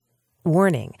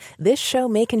Warning, this show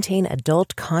may contain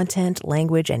adult content,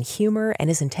 language, and humor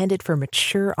and is intended for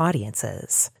mature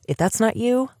audiences. If that's not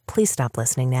you, please stop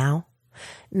listening now.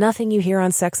 Nothing you hear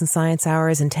on Sex and Science Hour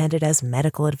is intended as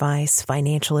medical advice,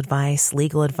 financial advice,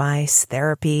 legal advice,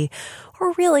 therapy,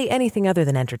 or really anything other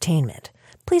than entertainment.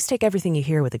 Please take everything you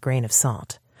hear with a grain of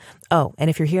salt. Oh, and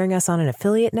if you're hearing us on an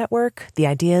affiliate network, the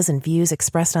ideas and views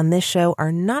expressed on this show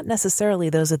are not necessarily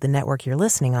those of the network you're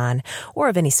listening on, or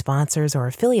of any sponsors or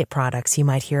affiliate products you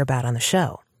might hear about on the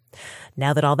show.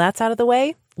 Now that all that's out of the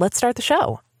way, let's start the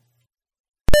show.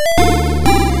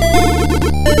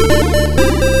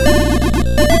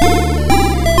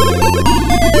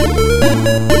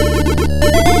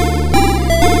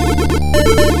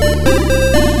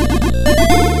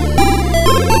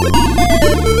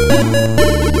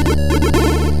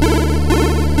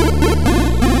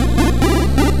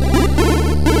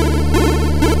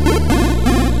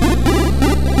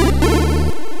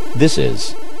 This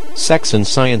is Sex and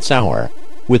Science Hour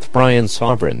with Brian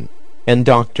Sovereign and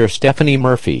Dr. Stephanie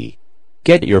Murphy.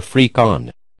 Get your freak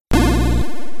on. How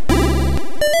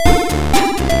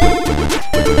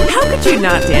could you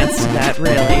not dance to that,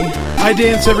 really? I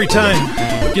dance every time.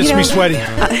 Gets me sweaty.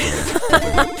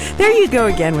 There you go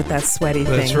again with that sweaty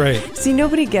thing. That's right. See,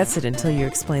 nobody gets it until you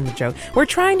explain the joke. We're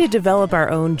trying to develop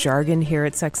our own jargon here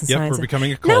at Sex and Science. We're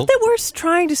becoming a cult. Not that we're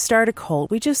trying to start a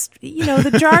cult. We just,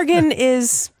 the jargon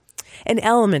is an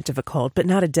element of a cult, but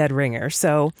not a dead ringer.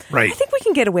 So right. I think we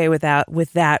can get away with that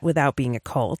without being a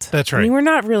cult. That's right. I mean, we're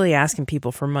not really asking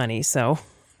people for money, so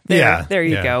there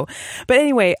you go. But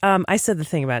anyway, I said the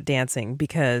thing about dancing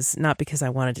not because I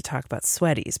wanted to talk about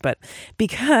sweaties, but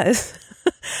because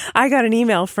I got an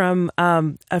email from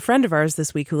a friend of ours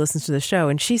this week who listens to the show,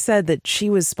 and she said that she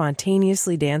was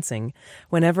spontaneously dancing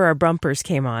whenever our bumpers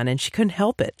came on, and she couldn't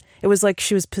help it. It was like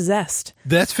she was possessed.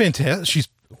 That's fantastic.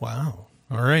 Wow.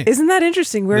 All right. Isn't that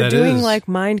interesting? We're doing like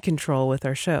mind control with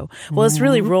our show. Well, it's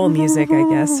really roll music, I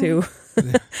guess, who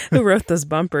wrote those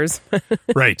bumpers.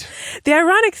 Right. The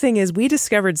ironic thing is we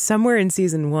discovered somewhere in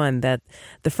season 1 that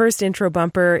the first intro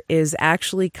bumper is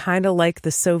actually kind of like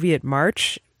the Soviet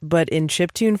March, but in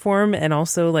chiptune form and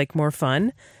also like more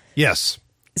fun. Yes.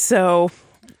 So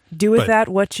do with that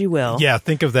what you will. Yeah,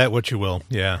 think of that what you will.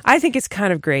 Yeah. I think it's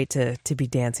kind of great to be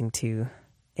dancing to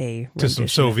some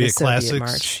Soviet classics. Soviet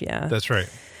March. Yeah, that's right.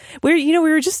 We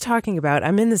were just talking about.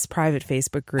 I'm in this private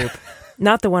Facebook group,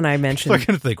 not the one I mentioned. I'm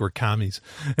going to think we're commies.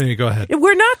 Anyway, go ahead.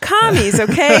 We're not commies,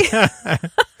 okay?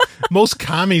 Most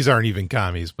commies aren't even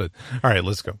commies. But all right,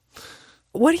 let's go.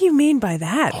 What do you mean by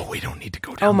that? Oh, we don't need to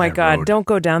go down. Oh my God! road. Don't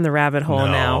go down the rabbit hole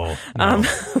now. No.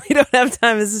 We don't have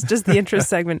time. This is just the intro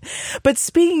segment. But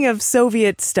speaking of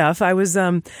Soviet stuff, I was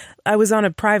on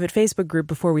a private Facebook group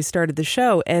before we started the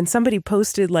show, and somebody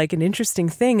posted like an interesting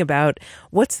thing about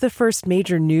what's the first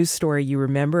major news story you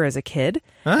remember as a kid.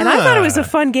 And I thought it was a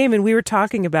fun game, and we were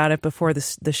talking about it before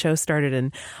the show started.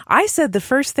 And I said the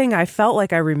first thing I felt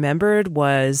like I remembered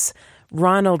was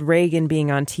Ronald Reagan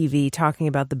being on TV talking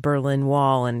about the Berlin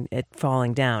Wall and it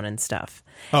falling down and stuff.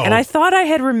 Oh. And I thought I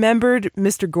had remembered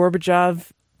Mr. Gorbachev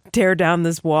tear down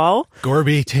this wall.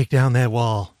 Gorby, take down that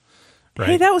wall. Right.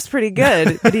 Hey, that was pretty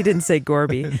good, but he didn't say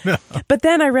Gorby. No. But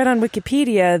then I read on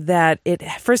Wikipedia that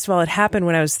first of all, it happened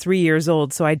when I was 3 years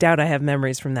old, so I doubt I have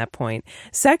memories from that point.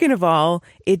 Second of all,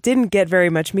 it didn't get very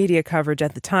much media coverage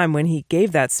at the time when he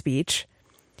gave that speech.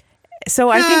 So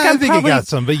I think he got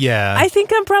some, but yeah. I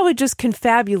think I'm probably just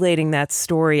confabulating that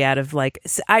story out of like,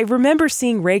 I remember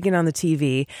seeing Reagan on the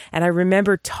TV, and I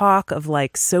remember talk of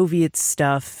like Soviet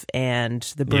stuff and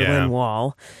the Berlin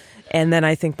Wall. And then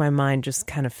I think my mind just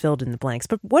kind of filled in the blanks.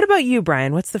 But what about you,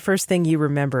 Brian? What's the first thing you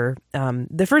remember,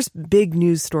 the first big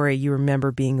news story you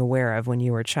remember being aware of when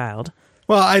you were a child?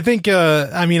 Well, I think,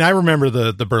 I remember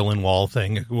the Berlin Wall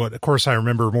thing. Of course, I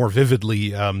remember more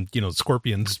vividly,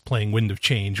 Scorpions playing Wind of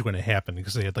Change when it happened,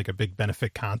 because they had like a big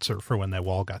benefit concert for when that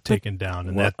wall got taken down.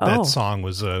 And that song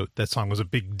was a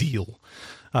big deal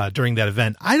during that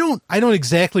event. I don't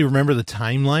exactly remember the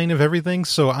timeline of everything,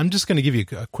 so I'm just going to give you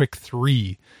a quick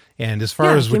 3. And as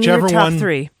far as whichever one,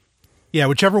 3. Yeah,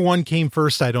 whichever one came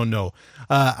first, I don't know.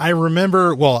 I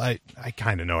remember, well, I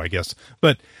kind of know, I guess,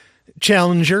 but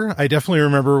Challenger, I definitely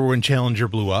remember when Challenger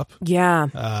blew up. Yeah.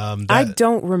 I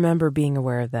don't remember being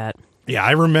aware of that. Yeah,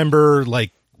 I remember,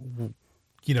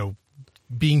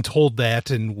 being told that,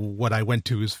 and what I went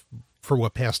to is for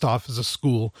what passed off as a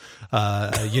school,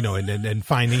 and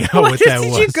finding out what that was.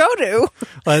 What did you go to?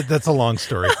 That's a long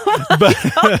story. But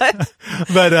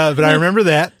I remember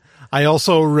that. I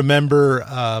also remember,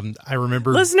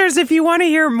 Listeners, if you want to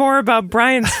hear more about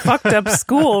Brian's fucked up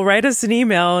school, write us an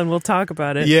email and we'll talk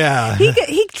about it. Yeah.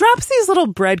 He drops these little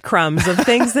breadcrumbs of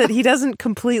things that he doesn't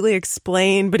completely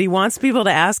explain, but he wants people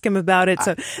to ask him about it.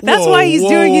 So that's why he's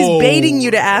baiting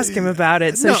you to ask him about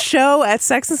it. So show at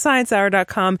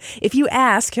sexandsciencehour.com. If you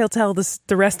ask, he'll tell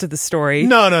the rest of the story.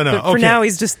 No. But for now,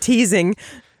 he's just teasing.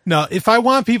 No, if I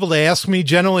want people to ask me,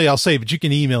 generally I'll say, but you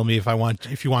can email me if you want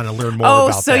to learn more about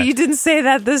that. Oh, so you didn't say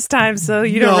that this time, so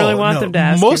you don't really want them to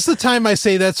ask Most you. of the time I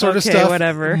say that sort of stuff.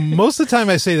 Whatever. Most of the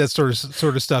time I say that sort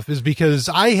of stuff is because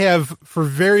I have, for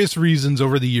various reasons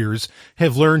over the years,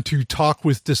 have learned to talk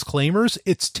with disclaimers.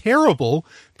 It's terrible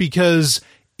because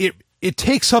it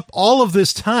takes up all of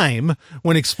this time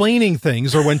when explaining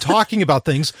things or when talking about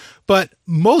things. But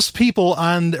most people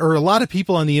or a lot of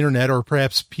people on the internet, or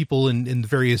perhaps people in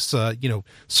various,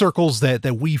 circles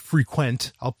that we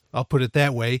frequent, I'll put it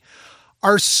that way,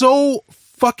 are so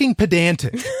fucking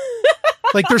pedantic.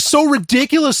 Like, they're so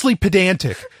ridiculously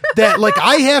pedantic that, like,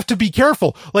 I have to be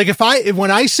careful. Like,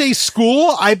 when I say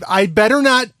school, I better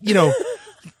not,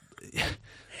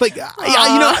 like,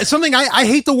 something, I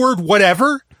hate the word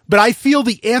whatever. But I feel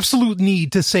the absolute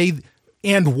need to say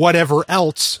 "and whatever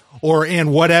else" or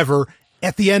 "and whatever"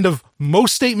 at the end of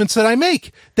most statements that I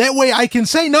make. That way I can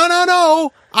say,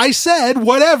 no, I said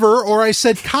whatever, or I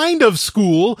said kind of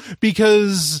school,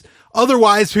 because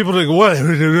otherwise people are like, what?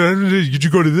 Did you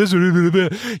go to this?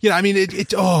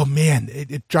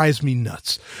 It drives me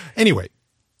nuts. Anyway,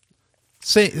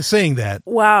 saying that.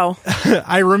 Wow.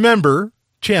 I remember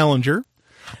Challenger.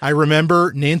 I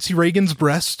remember Nancy Reagan's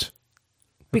breast.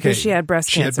 Because she had breast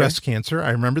cancer. She had breast cancer.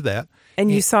 I remember that.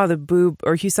 And you saw the boob,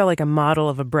 or you saw like a model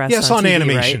of a breast. Yeah, I saw an TV,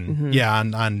 animation. Right? Mm-hmm. Yeah,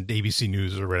 on ABC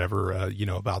News or whatever,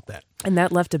 about that. And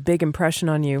that left a big impression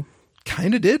on you.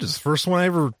 Kind of did. It's the first one I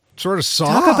ever sort of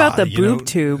saw. Talk about the boob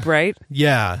tube, right?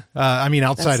 Yeah.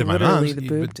 Outside of my mom's. The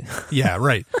boob tube. Yeah,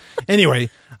 right. Anyway,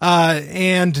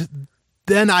 and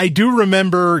then I do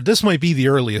remember, this might be the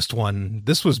earliest one.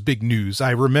 This was big news.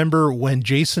 I remember when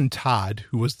Jason Todd,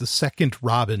 who was the second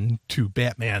Robin to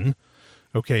Batman,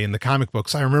 in the comic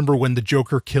books, I remember when the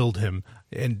Joker killed him.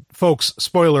 And folks,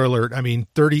 spoiler alert,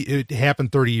 it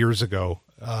happened 30 years ago.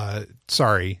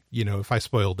 Sorry, if I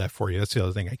spoiled that for you. That's the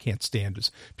other thing I can't stand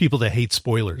is people that hate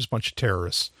spoilers, bunch of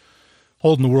terrorists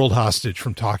holding the world hostage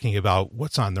from talking about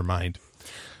what's on their mind.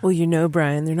 Well,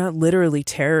 Brian, they're not literally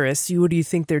terrorists. What do you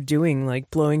think they're doing? Like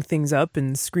blowing things up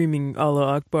and screaming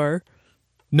Allah Akbar?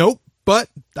 Nope. But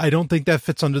I don't think that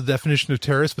fits under the definition of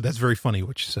terrorist, but that's very funny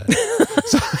what you said.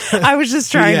 I was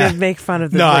just trying to make fun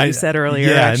of what you said earlier.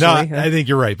 Yeah, actually. I think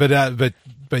you're right.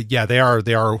 But yeah, they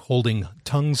are holding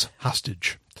tongues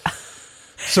hostage.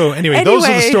 So anyway, those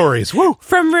are the stories. Woo!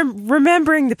 From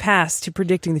remembering the past to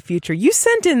predicting the future, you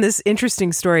sent in this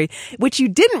interesting story, which you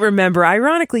didn't remember.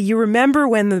 Ironically, you remember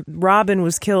when the Robin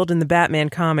was killed in the Batman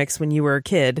comics when you were a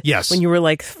kid. Yes. When you were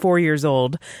like 4 years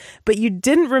old. But you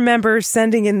didn't remember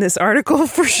sending in this article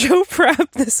for show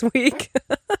prep this week.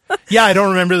 Yeah, I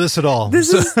don't remember this at all.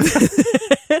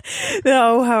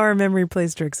 No, how our memory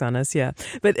plays tricks on us, yeah.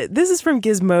 But this is from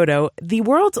Gizmodo. The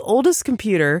world's oldest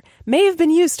computer may have been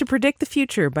used to predict the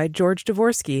future by George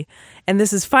Dvorsky. And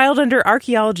this is filed under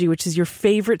archaeology, which is your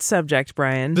favorite subject,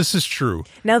 Brian. This is true.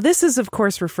 Now, this is, of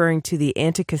course, referring to the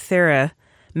Antikythera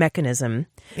mechanism,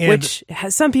 which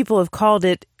some people have called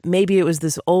it, maybe it was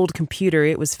this old computer.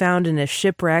 It was found in a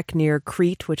shipwreck near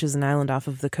Crete, which is an island off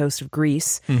of the coast of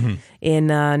Greece, in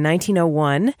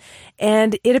 1901.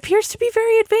 And it appears to be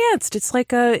very advanced. It's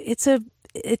like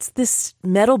it's this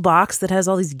metal box that has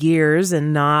all these gears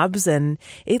and knobs, and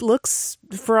it looks,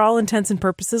 for all intents and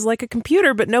purposes, like a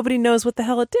computer, but nobody knows what the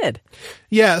hell it did.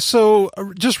 Yeah, so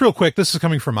just real quick, this is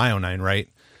coming from IO9, right?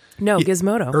 No,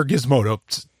 Gizmodo. Or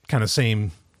Gizmodo, kind of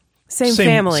same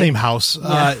family. Same house.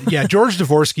 Yeah. George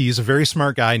Dvorsky is a very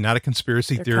smart guy, not a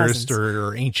conspiracy theorist cousins.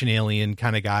 or ancient alien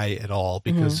kind of guy at all,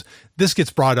 because this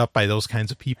gets brought up by those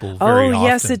kinds of people very often. Oh,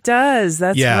 yes, it does.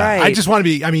 That's right. I just want to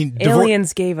be,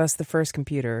 aliens gave us the first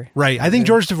computer. Right. I think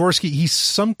George Dvorsky, he's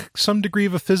some degree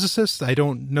of a physicist. I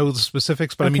don't know the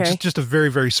specifics, but just a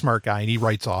very, very smart guy, and he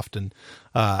writes often.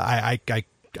 I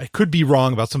could be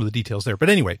wrong about some of the details there. But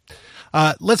anyway,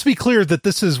 let's be clear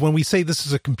that when we say this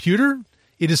is a computer,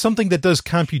 it is something that does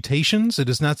computations. It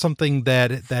is not something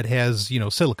that has,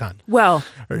 silicon. Well,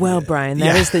 Brian,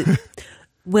 that is the...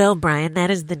 Well, Brian,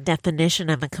 that is the definition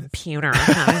of a computer.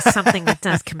 Something that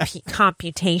does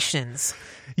computations.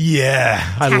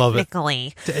 Yeah, I love it.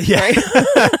 Technically. Yeah.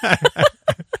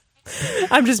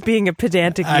 I'm just being a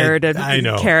pedantic nerd I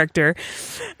know. character.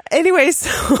 Anyway,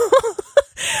 so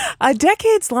A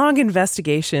decades-long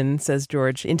investigation, says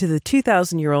George, into the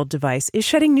 2,000-year-old device is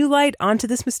shedding new light onto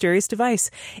this mysterious device,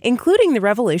 including the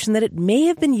revelation that it may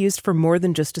have been used for more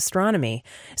than just astronomy.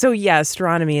 So, yeah,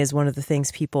 astronomy is one of the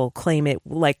things people claim it,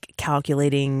 like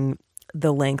calculating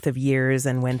the length of years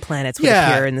and when planets would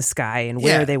appear in the sky and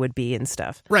where they would be and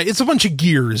stuff. Right. It's a bunch of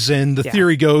gears. And the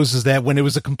theory goes is that when it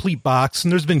was a complete box,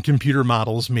 and there's been computer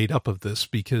models made up of this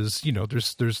because,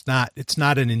 it's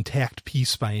not an intact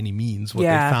piece by any means what they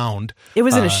found. It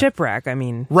was in a shipwreck. I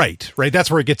mean. Right.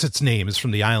 That's where it gets its name, is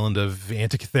from the island of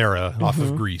Antikythera off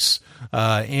of Greece.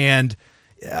 And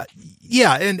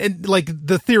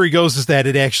the theory goes is that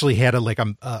it actually had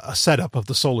a setup of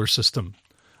the solar system.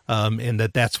 And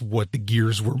that's what the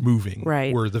gears were moving,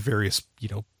 were the various,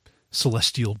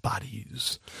 celestial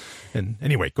bodies. And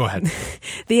anyway, go ahead.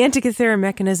 The Antikythera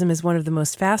mechanism is one of the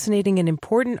most fascinating and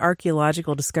important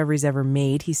archaeological discoveries ever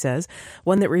made, he says,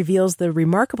 one that reveals the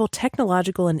remarkable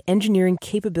technological and engineering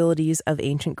capabilities of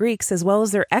ancient Greeks, as well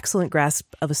as their excellent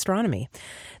grasp of astronomy.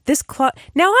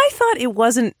 Now, I thought it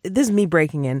wasn't, this is me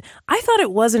breaking in, I thought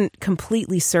it wasn't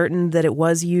completely certain that it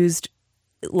was used,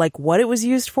 like what it was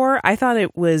used for. I thought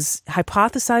it was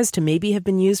hypothesized to maybe have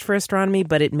been used for astronomy,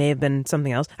 but it may have been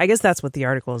something else. I guess that's what the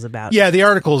article is about. Yeah, the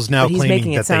article is now claiming that he's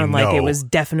making it sound like it was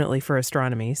definitely for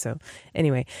astronomy. So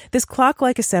anyway, this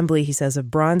clock-like assembly, he says,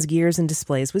 of bronze gears and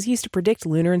displays was used to predict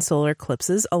lunar and solar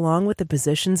eclipses along with the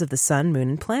positions of the sun, moon,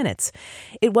 and planets.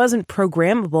 It wasn't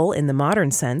programmable in the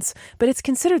modern sense, but it's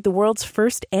considered the world's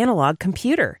first analog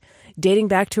computer. Dating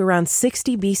back to around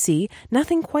 60 BC,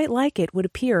 nothing quite like it would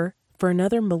appear for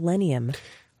another millennium.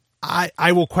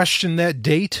 I will question that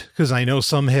date because I know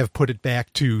some have put it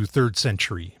back to 3rd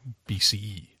century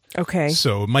BCE. Okay.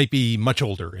 So it might be much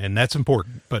older, and that's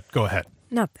important, but go ahead.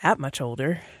 Not that much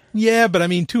older. Yeah, but I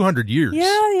mean 200 years.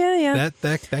 Yeah.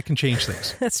 That can change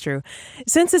things. That's true.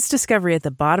 Since its discovery at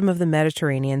the bottom of the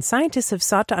Mediterranean, scientists have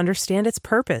sought to understand its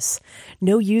purpose.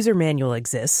 No user manual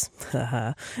exists,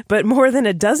 but more than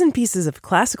a dozen pieces of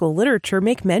classical literature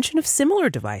make mention of similar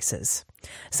devices.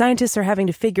 Scientists are having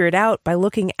to figure it out by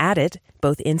looking at it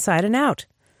both inside and out.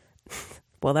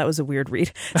 Well, that was a weird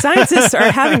read. Scientists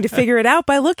are having to figure it out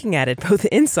by looking at it both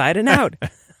inside and out.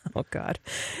 Oh, God.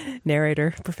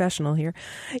 Narrator, professional here.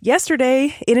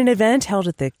 Yesterday, in an event held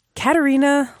at the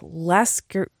Katerina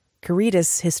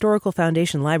Laskaridis Historical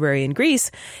Foundation Library in Greece,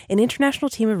 an international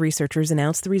team of researchers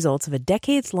announced the results of a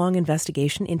decades-long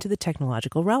investigation into the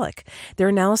technological relic. Their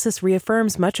analysis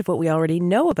reaffirms much of what we already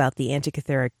know about the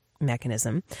Antikythera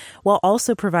mechanism, while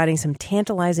also providing some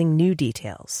tantalizing new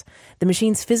details. The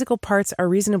machine's physical parts are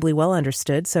reasonably well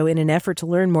understood, so in an effort to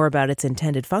learn more about its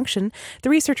intended function,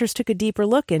 the researchers took a deeper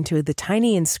look into the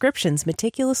tiny inscriptions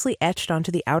meticulously etched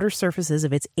onto the outer surfaces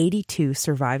of its 82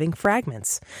 surviving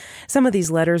fragments. Some of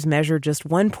these letters measure just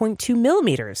 1.2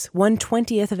 millimeters,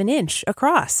 1/20th of an inch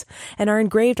across, and are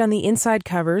engraved on the inside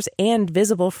covers and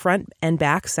visible front and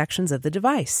back sections of the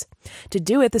device. To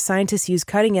do it, the scientists used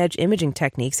cutting-edge imaging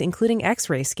techniques, including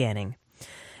X-ray scanning.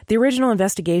 The original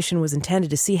investigation was intended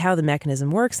to see how the mechanism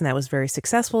works, and that was very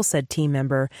successful, said team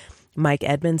member Mike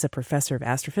Edmonds, a professor of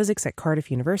astrophysics at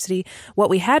Cardiff University. What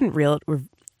we hadn't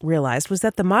realized was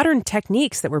that the modern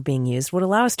techniques that were being used would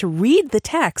allow us to read the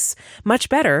text much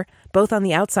better, both on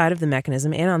the outside of the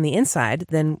mechanism and on the inside,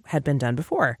 than had been done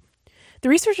before. The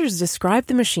researchers described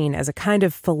the machine as a kind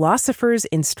of philosopher's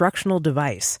instructional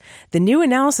device. The new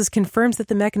analysis confirms that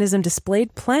the mechanism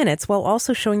displayed planets while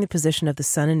also showing the position of the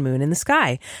sun and moon in the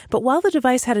sky. But while the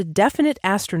device had a definite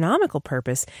astronomical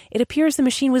purpose, it appears the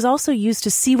machine was also used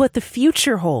to see what the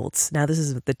future holds. Now, this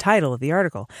is the title of the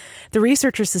article. The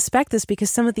researchers suspect this because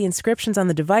some of the inscriptions on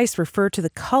the device refer to the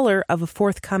color of a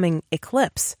forthcoming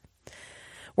eclipse.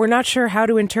 We're not sure how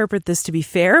to interpret this to be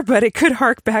fair, but it could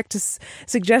hark back to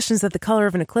suggestions that the color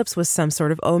of an eclipse was some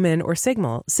sort of omen or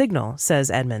signal, says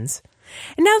Edmonds.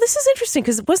 And now this is interesting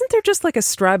because wasn't there just like a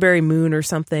strawberry moon or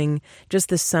something just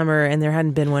this summer, and there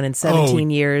hadn't been one in 17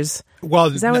 years? Well,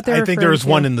 is that what I think there was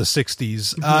one in the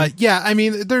 60s. Mm-hmm.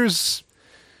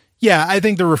 I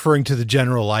think they're referring to the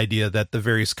general idea that the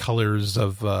various colors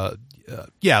of of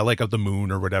the moon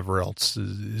or whatever else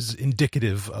is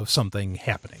indicative of something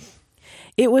happening.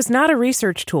 It was not a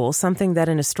research tool, something that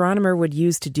an astronomer would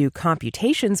use to do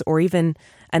computations or even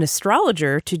an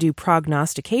astrologer to do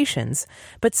prognostications,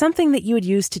 but something that you would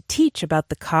use to teach about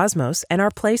the cosmos and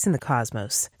our place in the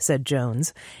cosmos, said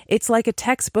Jones. It's like a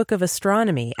textbook of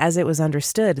astronomy as it was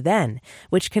understood then,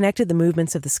 which connected the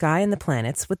movements of the sky and the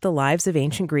planets with the lives of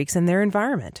ancient Greeks and their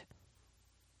environment.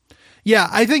 Yeah,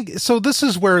 I think so. This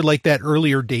is where like that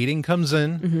earlier dating comes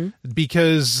in,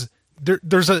 because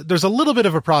there's a little bit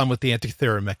of a problem with the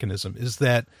Antikythera mechanism, is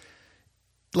that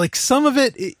like some of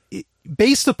it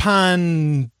based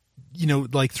upon,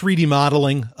 like 3D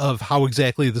modeling of how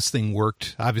exactly this thing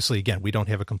worked. Obviously, again, we don't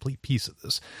have a complete piece of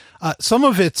this. Some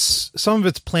of its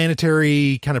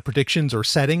planetary kind of predictions or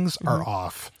settings are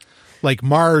off. Like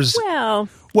Mars.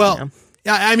 Well,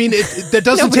 I mean, that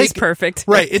doesn't Nobody's take perfect.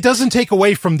 Right. It doesn't take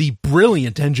away from the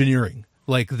brilliant engineering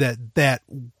like that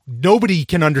nobody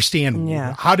can understand.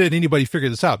 Yeah. How did anybody figure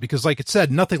this out? Because like it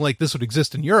said, nothing like this would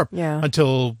exist in Europe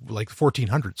until like the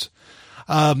 1400s.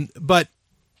 But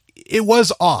it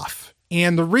was off.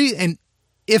 And what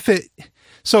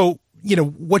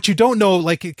you don't know,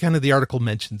 like kind of the article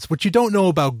mentions, what you don't know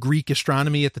about Greek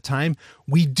astronomy at the time,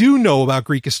 we do know about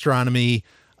Greek astronomy,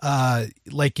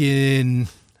 like in,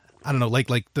 I don't know,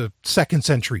 like the 2nd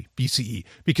century BCE,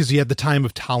 because he had the time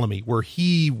of Ptolemy where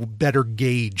he better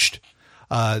gauged,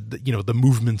 the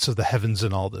movements of the heavens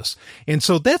and all this. And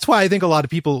so that's why I think a lot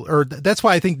of people, or that's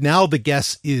why I think now the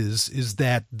guess is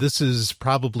that this is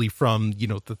probably from, the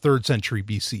 3rd century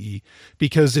BCE,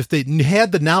 because if they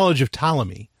had the knowledge of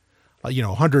Ptolemy,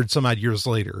 100 some odd years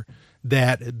later,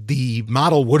 that the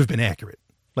model would have been accurate.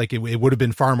 Like it would have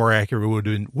been far more accurate.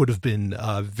 It would have been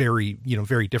very,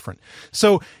 very different.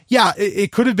 So yeah,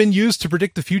 it could have been used to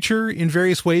predict the future in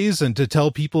various ways and to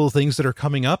tell people things that are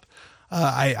coming up.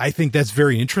 I think that's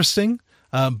very interesting.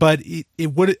 But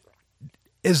it would,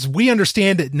 as we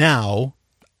understand it now,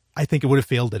 I think it would have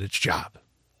failed at its job.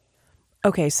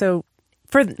 Okay, so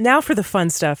for the fun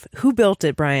stuff, who built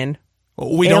it, Brian?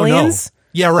 We Aliens? Don't know.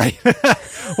 Yeah, right.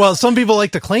 Well, some people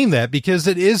like to claim that because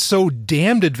it is so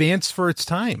damned advanced for its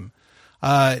time.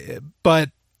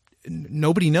 But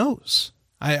nobody knows.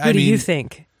 Who do you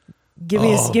think? Give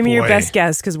me your best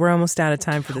guess, because we're almost out of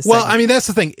time for this. Well, segment. I mean, that's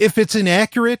the thing. If it's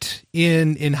inaccurate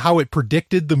in how it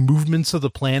predicted the movements of the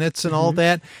planets and all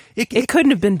that, it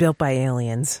couldn't have been built by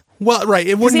aliens. Well, right.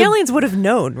 It wouldn't. Aliens would have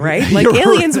known, right? Like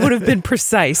aliens would have been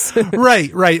precise.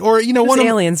 Right. Or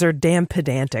aliens are damn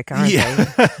pedantic, aren't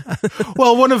they?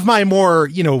 Well, one of my more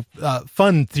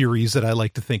fun theories that I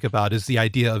like to think about is the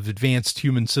idea of advanced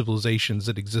human civilizations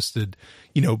that existed,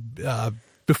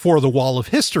 before the wall of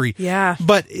history. Yeah.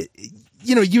 But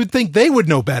you'd think they would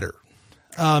know better.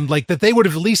 Like that they would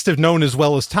have at least have known as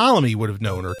well as Ptolemy would have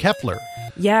known, or Kepler.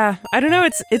 Yeah, I don't know.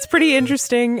 It's pretty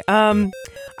interesting.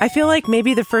 I feel like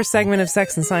maybe the first segment of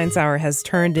Sex and Science Hour has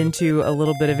turned into a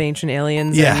little bit of Ancient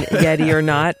Aliens and Yeti or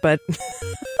not, but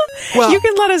well, you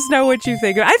can let us know what you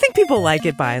think. I think people like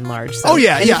it by and large. So. Oh,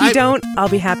 yeah. And if you don't, I'll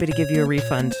be happy to give you a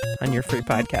refund on your free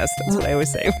podcast. That's what I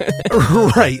always say.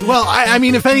 Right. Well, I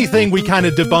mean, if anything, we kind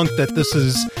of debunked that this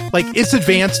is, like, it's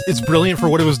advanced, it's brilliant for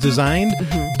what it was designed,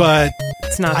 but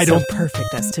it's not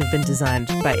perfect as to have been designed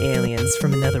by aliens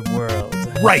from another world.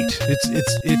 Right.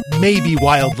 It may be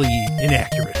wildly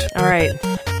inaccurate. All right.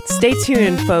 Stay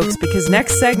tuned, folks, because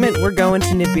next segment we're going to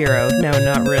Nibiru. No,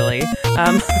 not really.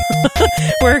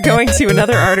 We're going to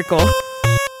another article.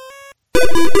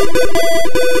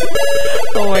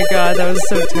 Oh my God, that was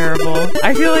so terrible.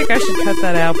 I feel like I should cut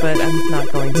that out, but I'm not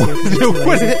going to.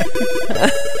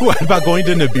 What about going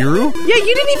to Nibiru? Yeah,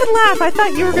 you didn't even laugh. I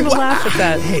thought you were going to laugh at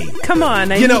that. Hey, come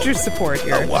on, I need your support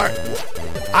here. I laugh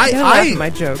at my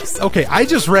jokes. Okay, I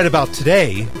just read about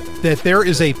today that there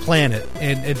is a planet,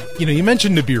 and you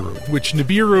mentioned Nibiru, which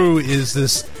Nibiru is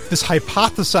this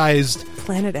hypothesized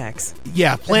Planet X.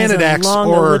 Yeah, Planet X. Long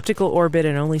elliptical orbit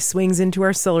and only swings into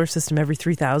our solar system every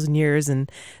 3,000 years.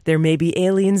 And there may be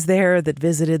aliens there that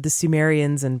visited the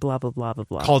Sumerians and blah, blah, blah, blah,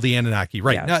 blah. Called the Anunnaki.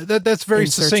 Right. Yeah. Now, that's very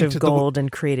succinct. In search of gold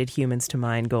and created humans to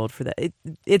mine gold for that.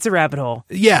 It's a rabbit hole.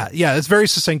 Yeah. It's very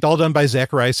succinct. All done by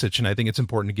Zecharia Sitchin. I think it's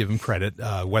important to give him credit,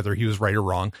 whether he was right or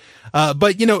wrong.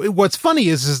 But, what's funny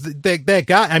is that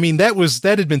guy, I mean, that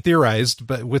had been theorized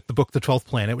but with the book The 12th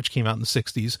Planet, which came out in the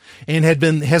 60s, and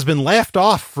has been laughed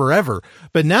off forever.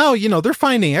 But now, they're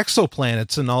finding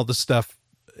exoplanets and all this stuff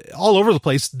all over the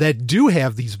place that do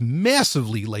have these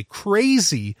massively, like,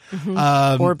 crazy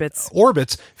orbits. In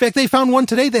fact, they found one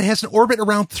today that has an orbit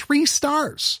around 3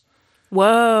 stars.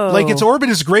 Whoa. Like, its orbit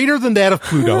is greater than that of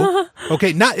Pluto.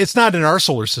 Okay, it's not in our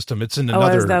solar system. It's in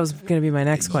another. That was going to be my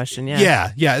next question,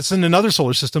 yeah. Yeah, it's in another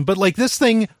solar system. But, like, this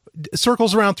thing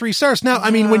circles around 3 stars. Now,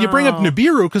 I mean, when you bring up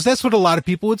Nibiru, because that's what a lot of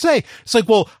people would say, it's like,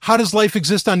 well, how does life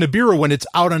exist on Nibiru when it's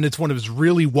out on one of its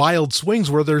really wild swings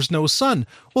where there's no sun?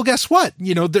 Well, guess what?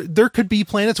 There could be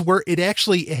planets where it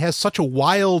has such a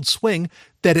wild swing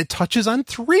that it touches on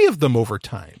 3 of them over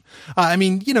time.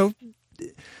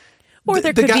 Or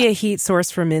there could be a heat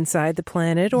source from inside the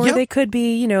planet, or they could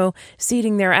be,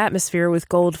 seeding their atmosphere with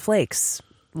gold flakes,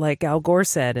 like Al Gore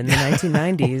said in the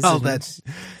 1990s. Well, that's...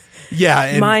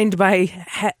 Yeah, mined by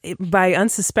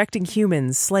unsuspecting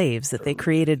humans, slaves that they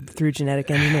created through genetic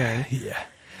engineering. Yeah.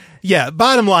 Yeah,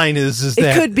 bottom line is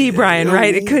that it could be, Brian,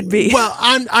 right? It could be. Well,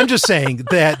 I'm just saying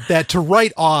that to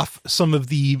write off some of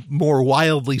the more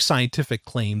wildly scientific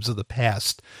claims of the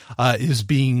past is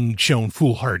being shown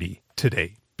foolhardy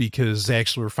today, because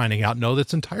actually we're finding out, no,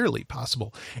 that's entirely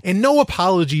possible. And no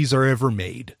apologies are ever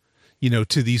made,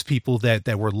 to these people that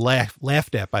were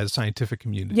laughed at by the scientific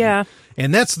community. Yeah.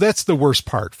 And that's the worst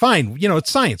part. Fine.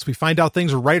 It's science. We find out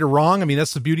things are right or wrong. I mean,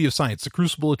 that's the beauty of science, the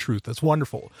crucible of truth. That's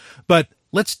wonderful. But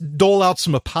let's dole out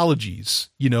some apologies,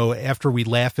 after we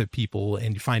laugh at people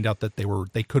and you find out that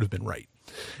they could have been right.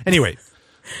 Anyway,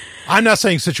 I'm not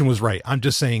saying Sitchin was right. I'm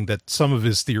just saying that some of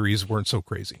his theories weren't so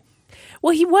crazy.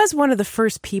 Well, he was one of the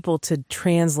first people to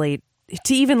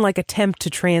even attempt to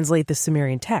translate the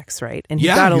Sumerian text, right? And he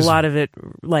got a lot of it,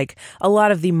 a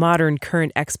lot of the modern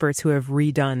current experts who have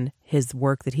redone his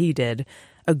work that he did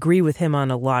agree with him on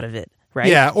a lot of it, right?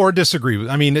 Yeah, or disagree with.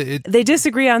 I mean, they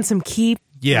disagree on some key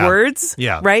words,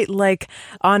 right? Like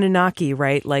Anunnaki,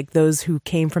 right? Like those who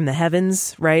came from the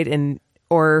heavens, right?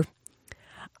 Or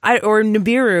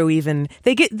Nibiru even.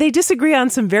 They disagree on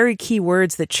some very key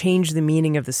words that change the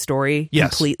meaning of the story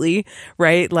completely,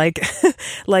 right? Like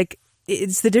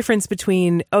it's the difference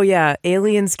between,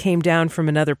 aliens came down from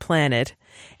another planet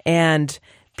and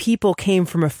people came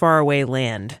from a faraway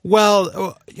land.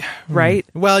 Well, right?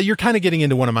 Well, you're kind of getting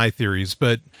into one of my theories,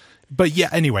 but yeah,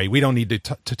 anyway, we don't need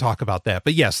to talk about that.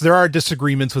 But yes, there are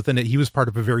disagreements within it. He was part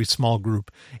of a very small group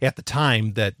at the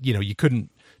time that, you couldn't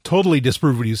totally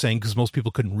disprove what he was saying because most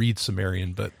people couldn't read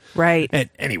Sumerian, but right.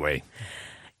 Anyway.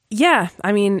 Yeah.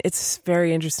 I mean, it's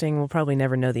very interesting. We'll probably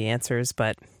never know the answers,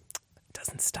 but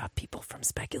doesn't stop people from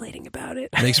speculating about it.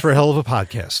 Makes for a hell of a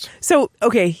podcast. So,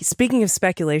 okay, speaking of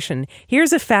speculation,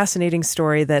 here's a fascinating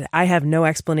story that I have no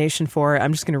explanation for.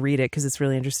 I'm just going to read it because it's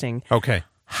really interesting. Okay.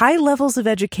 High levels of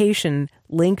education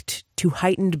linked to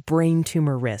heightened brain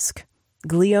tumor risk.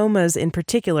 Gliomas in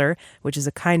particular, which is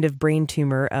a kind of brain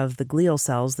tumor of the glial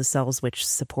cells, the cells which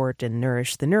support and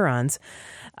nourish the neurons.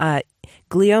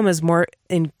 Gliomas, more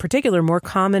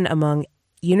common among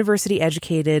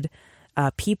university-educated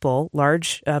people,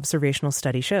 large observational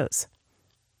study shows.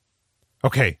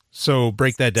 Okay, so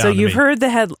break that down. So you've heard the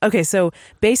head. Okay, so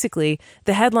basically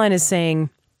the headline is saying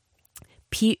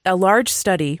a large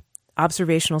study,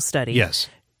 observational study, yes,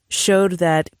 showed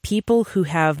that people who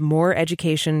have more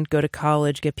education, go to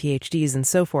college, get PhDs, and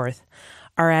so forth,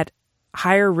 are at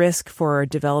higher risk for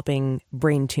developing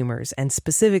brain tumors, and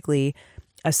specifically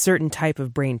a certain type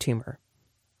of brain tumor.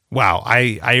 Wow,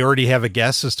 I already have a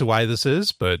guess as to why this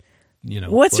is, but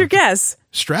what's your guess?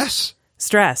 Stress.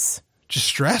 Just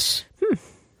stress.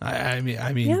 I mean,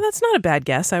 yeah, that's not a bad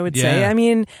guess, I would say. I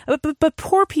mean, but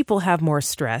poor people have more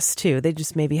stress too. They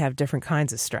just maybe have different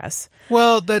kinds of stress.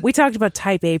 Well, we talked about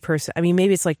type A person. I mean,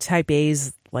 maybe it's like type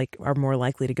A's are more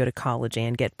likely to go to college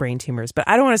and get brain tumors. But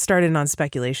I don't want to start in on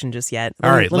speculation just yet.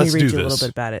 Let me read you a little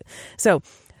bit about it. So,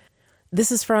 this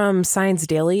is from Science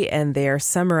Daily, and they're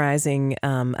summarizing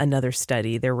another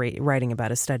study. They're writing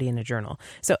about a study in a journal.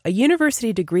 So, a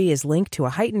university degree is linked to a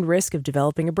heightened risk of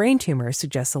developing a brain tumor,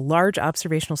 suggests a large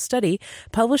observational study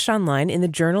published online in the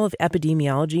Journal of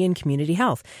Epidemiology and Community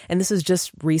Health. And this is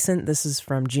just recent. This is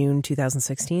from June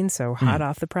 2016, so hot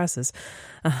off the presses.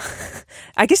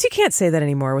 I guess you can't say that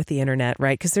anymore with the internet,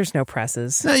 right? Because there's no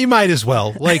presses. No, you might as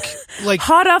well. Like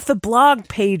hot off the blog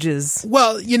pages.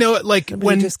 Well,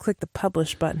 when you just click the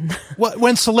publish button.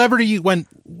 when videos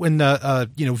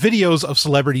of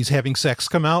celebrities having sex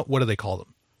come out, what do they call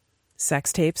them?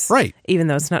 Sex tapes, right? Even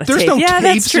though it's not a there's tape. No yeah, tapes.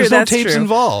 That's true. There's that's no tapes true.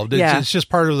 involved. It's just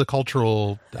part of the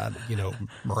cultural,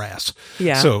 morass.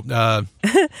 Yeah. So,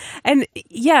 and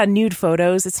nude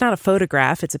photos. It's not a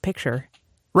photograph; it's a picture.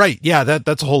 Right. Yeah.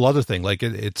 That's a whole other thing. Like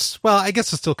it's I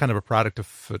guess it's still kind of a product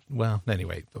of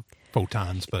anyway, the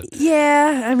photons, but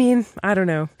yeah, I mean, I don't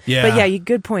know. Yeah. But yeah,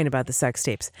 good point about the sex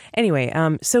tapes. Anyway,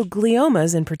 so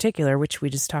gliomas in particular, which we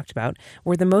just talked about,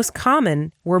 were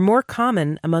more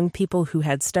common among people who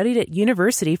had studied at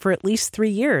university for at least 3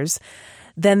 years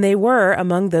than they were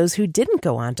among those who didn't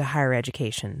go on to higher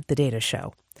education, the data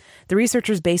show. The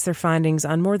researchers based their findings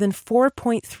on more than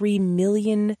 4.3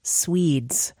 million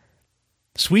Swedish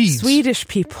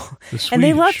people. And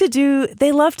they love to do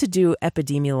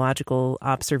epidemiological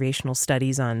observational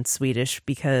studies on Swedish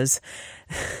because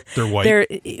they're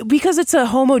white. Because it's a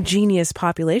homogeneous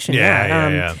population.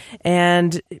 Yeah.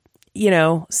 And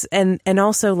and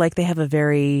also they have a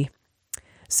very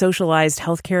socialized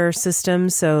healthcare system,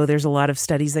 so there's a lot of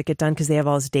studies that get done because they have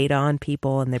all this data on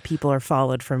people, and their people are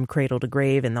followed from cradle to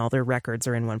grave, and all their records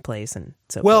are in one place, and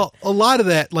so forth. A lot of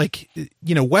that,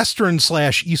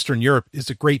 Western/Eastern Europe is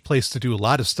a great place to do a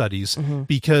lot of studies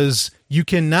because you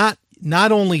can not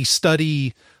only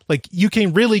study like you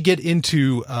can really get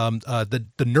into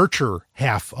the nurture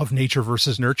half of nature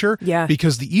versus nurture. Yeah.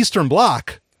 Because the Eastern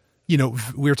Bloc, we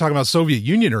were talking about Soviet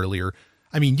Union earlier.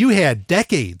 I mean, you had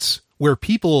decades where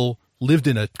people lived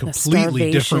in a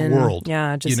completely different world.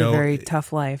 Yeah, just a very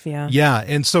tough life. Yeah. Yeah,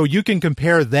 and so you can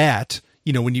compare that.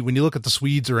 When you look at the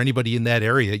Swedes or anybody in that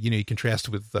area, you contrast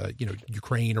it with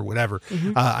Ukraine or whatever.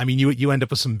 Mm-hmm. I mean, you end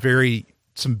up with some very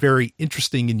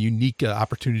interesting and unique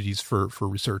opportunities for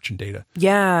research and data.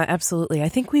 Yeah, absolutely. I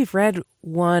think we've read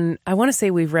one. I want to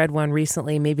say we've read one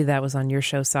recently. Maybe that was on your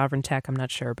show, Sovereign Tech. I'm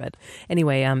not sure, but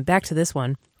anyway, back to this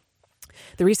one.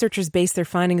 The researchers based their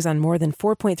findings on more than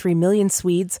 4.3 million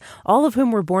Swedes, all of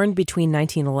whom were born between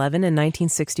 1911 and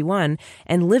 1961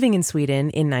 and living in Sweden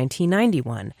in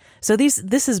 1991. So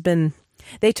this has been,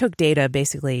 they took data,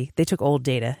 basically, they took old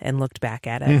data and looked back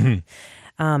at it.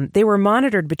 Mm-hmm. They were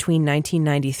monitored between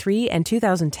 1993 and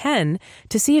 2010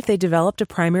 to see if they developed a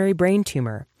primary brain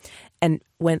tumor. And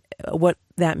what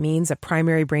that means, a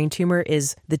primary brain tumor,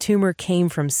 is the tumor came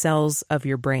from cells of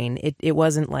your brain. It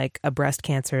wasn't like a breast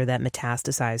cancer that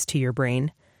metastasized to your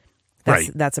brain.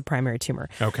 That's a primary tumor.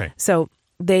 Okay. So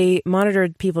they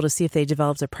monitored people to see if they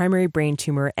developed a primary brain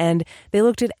tumor, and they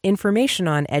looked at information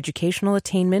on educational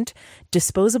attainment,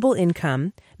 disposable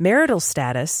income, marital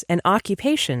status, and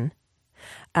occupation.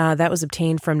 That was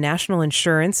obtained from national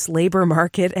insurance, labor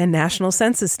market, and national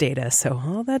census data. So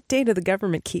all that data the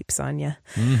government keeps on you.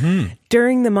 Mm-hmm.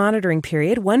 During the monitoring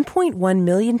period, 1.1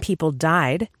 million people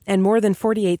died and more than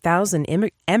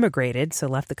 48,000 emigrated, so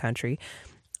left the country.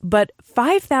 But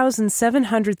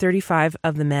 5,735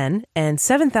 of the men and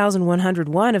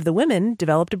 7,101 of the women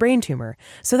developed a brain tumor.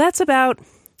 So that's about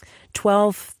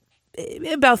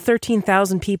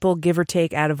 13,000 people, give or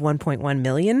take, out of 1.1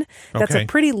 million. That's a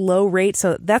pretty low rate.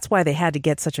 So that's why they had to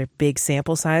get such a big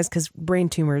sample size, because brain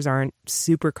tumors aren't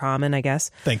super common, I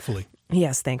guess. Thankfully.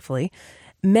 Yes, thankfully.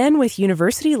 Men with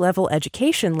university-level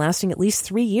education lasting at least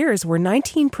 3 years were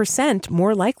 19%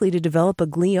 more likely to develop a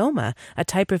glioma, a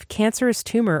type of cancerous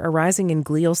tumor arising in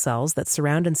glial cells that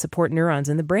surround and support neurons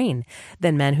in the brain,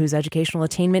 than men whose educational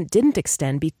attainment didn't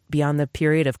extend beyond the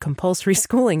period of compulsory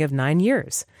schooling of 9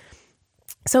 years.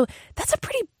 So that's a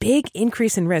pretty big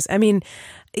increase in risk. I mean,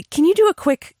 can you do a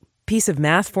quick piece of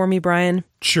math for me, Brian?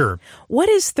 Sure. What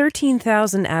is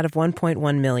 13,000 out of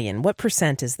 1.1 million? What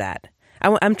percent is that?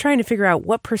 I'm trying to figure out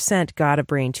what percent got a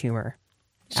brain tumor.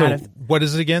 So what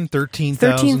is it again?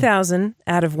 13,000? 13,000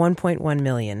 out of 1.1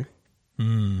 million.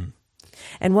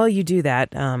 And while you do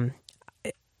that,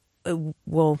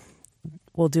 we'll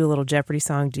do a little Jeopardy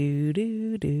song. Do,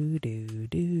 do, do, do,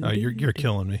 do. Oh, you're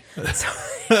killing me.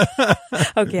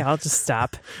 Okay, I'll just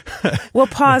stop. We'll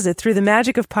pause it through the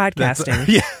magic of podcasting.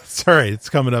 Yeah, sorry, it's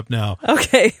coming up now.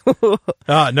 Okay.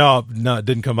 No, it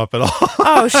didn't come up at all.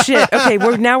 Oh, shit. Okay,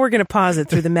 now we're going to pause it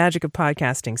through the magic of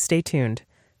podcasting. Stay tuned.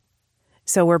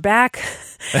 So we're back.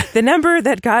 The number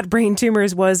that got brain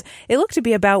tumors it looked to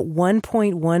be about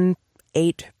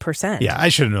 1.18%. Yeah, I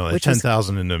should have known that.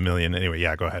 10,000 into a million. Anyway,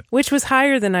 yeah, go ahead. Which was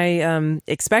higher than I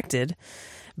expected.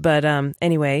 But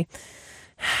anyway,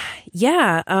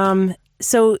 yeah.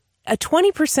 So a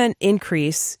 20%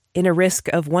 increase in a risk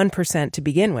of 1% to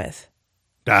begin with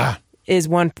is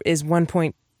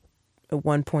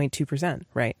 1.2%,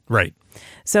 right? Right.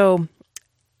 So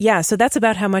yeah, so that's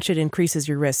about how much it increases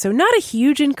your risk. So not a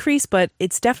huge increase, but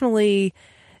it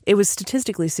was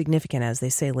statistically significant, as they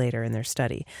say later in their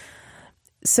study.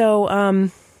 So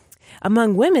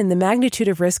among women, the magnitude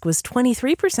of risk was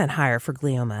 23% higher for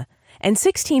glioma and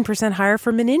 16% higher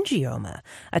for meningioma,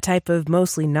 a type of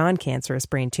mostly non-cancerous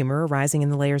brain tumor arising in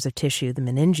the layers of tissue, the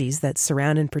meninges, that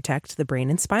surround and protect the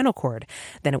brain and spinal cord,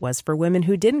 than it was for women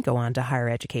who didn't go on to higher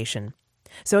education.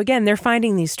 So again, they're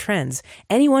finding these trends.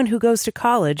 Anyone who goes to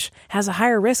college has a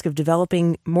higher risk of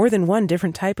developing more than one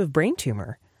different type of brain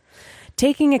tumor.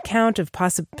 Taking account of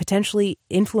potentially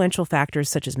influential factors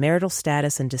such as marital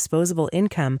status and disposable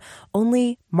income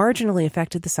only marginally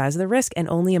affected the size of the risk, and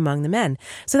only among the men.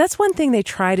 So that's one thing they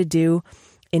try to do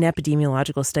in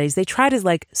epidemiological studies. They try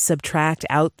to subtract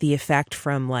out the effect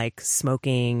from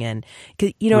smoking and,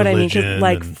 you know religion,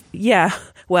 what I mean? Yeah.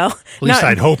 Well, at least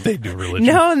I'd hope they do religion.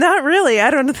 No, not really.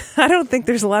 I don't think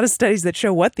there's a lot of studies that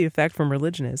show what the effect from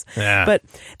religion is. Yeah. But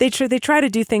they try to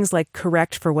do things like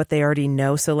correct for what they already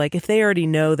know. So if they already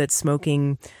know that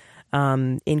smoking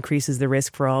increases the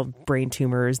risk for all brain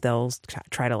tumors, they'll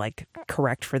try to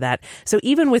correct for that. So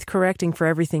even with correcting for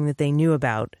everything that they knew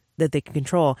about that they could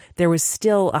control, there was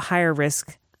still a higher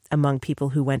risk among people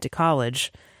who went to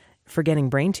college for getting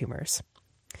brain tumors.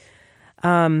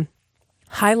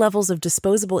 High levels of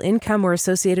disposable income were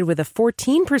associated with a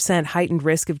 14% heightened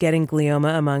risk of getting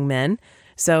glioma among men.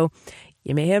 So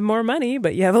you may have more money,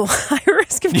 but you have a higher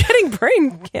risk of getting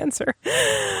brain cancer.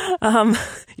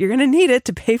 You're going to need it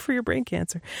to pay for your brain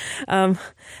cancer.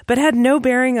 But had no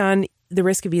bearing on the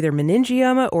risk of either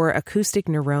meningioma or acoustic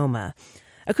neuroma.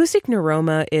 Acoustic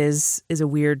neuroma is a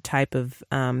weird type of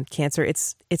cancer.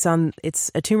 It's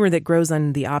a tumor that grows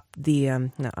on the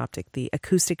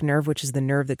acoustic nerve, which is the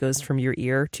nerve that goes from your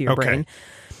ear to your brain.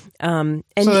 And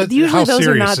so usually those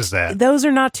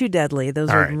are not too deadly. Those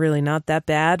are really not that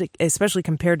bad, especially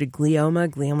compared to glioma.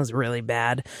 Glioma is really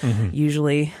bad,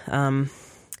 usually.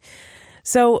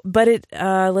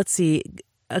 Let's see,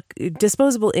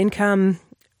 disposable income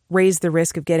raised the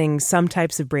risk of getting some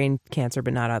types of brain cancer,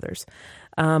 but not others.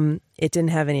 It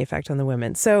didn't have any effect on the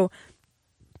women. So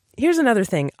here's another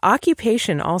thing.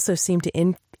 Occupation also seemed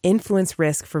to influence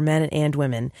risk for men and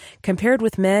women. Compared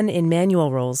with men in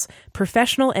manual roles,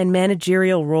 professional and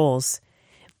managerial roles,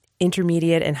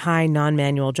 intermediate and high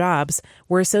non-manual jobs,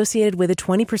 were associated with a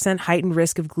 20% heightened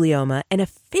risk of glioma and a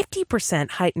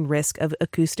 50% heightened risk of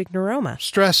acoustic neuroma.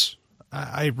 Stress.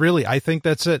 I think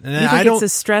that's it. And you think it's the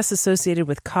stress associated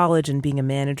with college and being a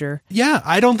manager? Yeah,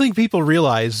 I don't think people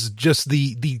realize just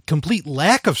the complete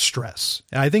lack of stress.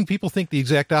 I think people think the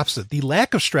exact opposite. The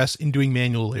lack of stress in doing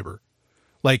manual labor.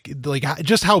 Like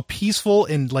just how peaceful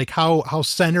and like how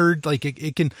centered, like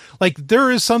it can, like there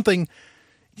is something,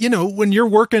 when you're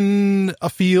working a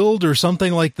field or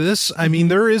something like this, I mean,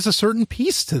 there is a certain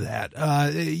peace to that,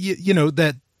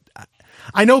 that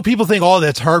I know people think, oh,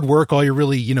 that's hard work. All you're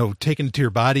really, taking it to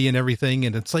your body and everything.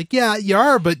 And it's like, yeah, you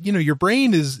are, but your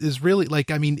brain is really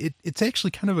like, I mean, it's actually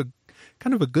kind of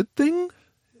a good thing.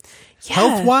 Yeah,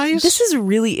 health-wise. This is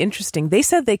really interesting. They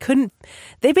said they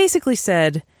basically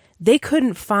said they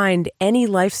couldn't find any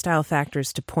lifestyle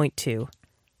factors to point to.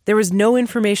 There was no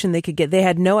information they could get. They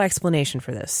had no explanation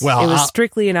for this. Well, it was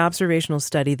strictly an observational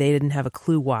study. They didn't have a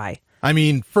clue why. I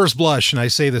mean, first blush, and I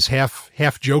say this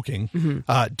half joking,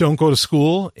 don't go to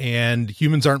school, and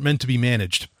humans aren't meant to be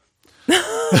managed.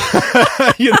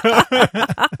 I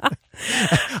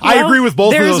agree with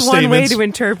both of those statements. There's one way to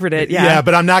interpret it, yeah. Yeah,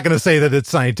 but I'm not going to say that it's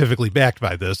scientifically backed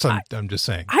by this. I'm just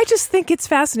saying. I just think it's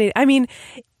fascinating. I mean,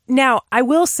 now I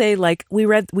will say, like,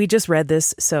 we just read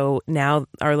this, so now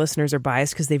our listeners are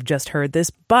biased because they've just heard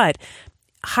this, but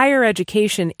higher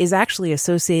education is actually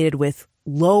associated with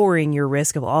lowering your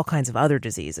risk of all kinds of other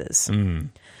diseases.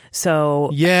 So,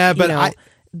 yeah, but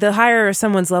the higher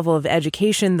someone's level of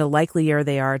education, the likelier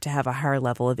they are to have a higher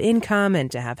level of income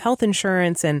and to have health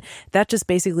insurance. And that just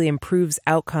basically improves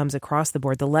outcomes across the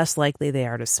board. The less likely they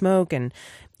are to smoke. And,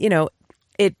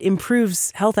 it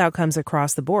improves health outcomes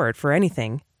across the board for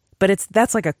anything. But I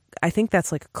think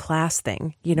that's like a class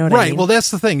thing. You know what I mean? Right. Well, that's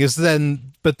the thing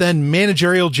but then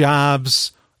managerial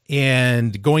jobs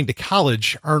and going to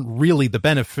college aren't really the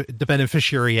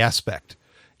beneficiary aspect.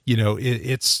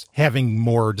 It's having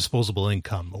more disposable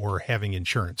income or having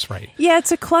insurance, right? Yeah,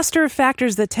 it's a cluster of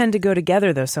factors that tend to go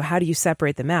together, though. So how do you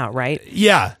separate them out, right?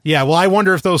 Yeah. Well, I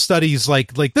wonder if those studies,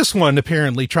 like this one,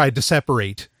 apparently tried to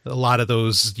separate a lot of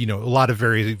those, a lot of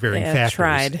varying factors.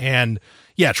 Tried. And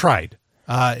tried.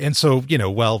 And so,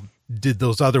 did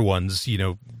those other ones,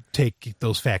 take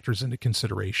those factors into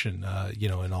consideration,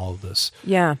 in all of this.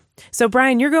 Yeah. So,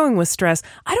 Brian, you're going with stress.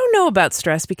 I don't know about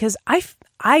stress because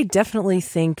I definitely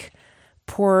think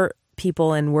poor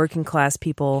people and working class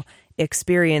people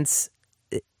experience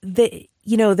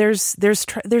there's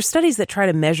studies that try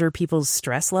to measure people's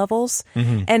stress levels,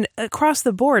 and across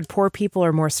the board, poor people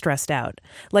are more stressed out.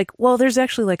 There's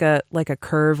actually like a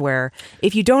curve where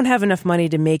if you don't have enough money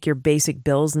to make your basic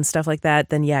bills and stuff like that,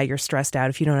 then yeah, you're stressed out.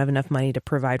 If you don't have enough money to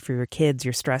provide for your kids,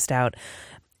 you're stressed out.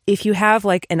 If you have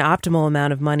like an optimal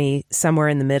amount of money somewhere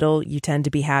in the middle, you tend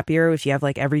to be happier. If you have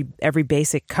like every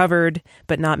basic covered,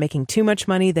 but not making too much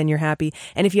money, then you're happy.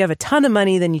 And if you have a ton of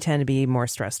money, then you tend to be more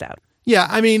stressed out. Yeah,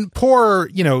 I mean, poor,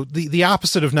 the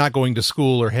opposite of not going to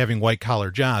school or having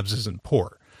white-collar jobs isn't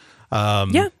poor.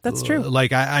 Yeah, that's true.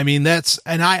 I mean,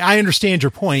 and I understand your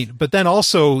point, but then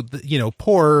also,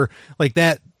 poor, like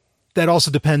that also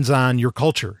depends on your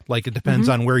culture. Like it depends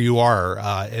on where you are,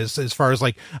 as far as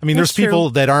like, I mean, there's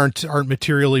people that aren't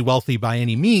materially wealthy by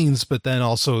any means, but then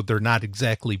also they're not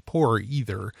exactly poor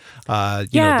either. Their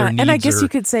needs and I guess you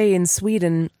could say in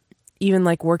Sweden, even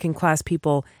like working class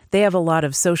people, they have a lot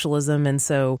of socialism, and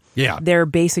so their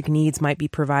basic needs might be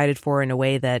provided for in a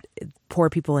way that poor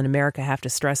people in America have to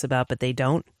stress about, but they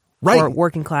don't. Right. Or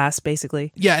working class,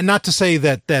 basically. Yeah, and not to say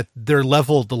that the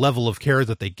level of care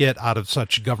that they get out of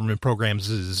such government programs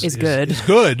is good. Is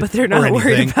good, But they're not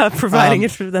worried about providing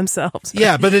it for themselves.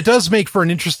 Yeah, but it does make for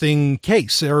an interesting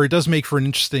case, or it does make for an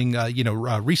interesting,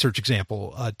 research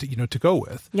example, to go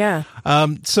with. Yeah.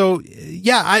 So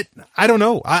yeah, I don't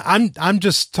know. I'm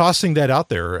just tossing that out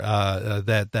there.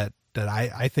 That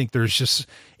I think there's just,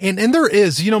 and there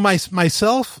is,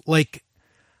 myself, like,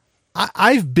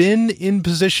 I've been in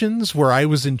positions where I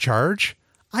was in charge.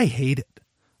 I hate it.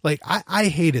 Like, I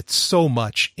hate it so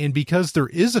much. And because there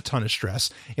is a ton of stress,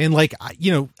 and like,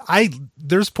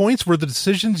 there's points where the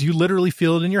decisions, you literally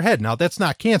feel it in your head. Now, that's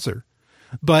not cancer,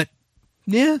 but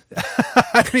yeah,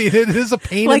 I mean, it is a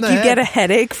pain like in the you head. get a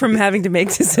headache from having to make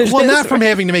decisions. Well, not from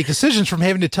having to make decisions, from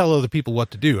having to tell other people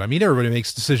what to do. I mean, everybody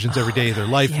makes decisions every day of their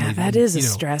life. Yeah, and that is a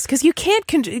stress, because you can't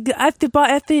at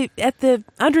the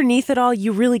underneath it all.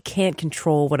 You really can't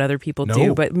control what other people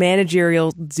do. But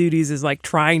managerial duties is like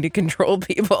trying to control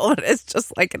people. It's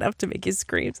just like enough to make you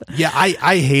scream. Yeah,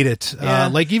 I hate it. Yeah.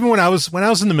 Like even when I was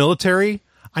in the military,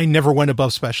 I never went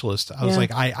above specialist. I was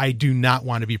like, I do not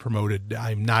want to be promoted.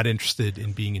 I'm not interested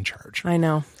in being in charge. I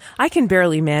know. I can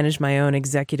barely manage my own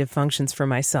executive functions for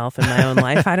myself in my own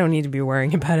life. I don't need to be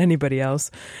worrying about anybody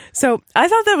else. So I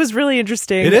thought that was really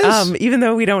interesting. It is. Even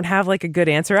though we don't have like a good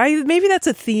answer. Maybe that's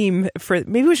a theme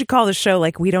maybe we should call the show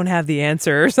like We Don't Have the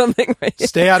Answer or something.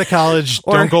 Stay out of college.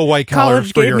 Or don't go white collar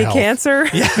college for gave your me health. cancer.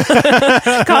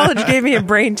 College gave me a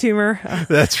brain tumor.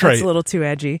 That's right. That's a little too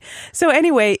edgy. So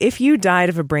anyway, if you died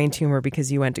of a brain tumor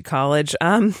because you went to college,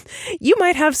 you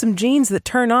might have some genes that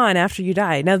turn on after you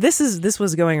die. Now, this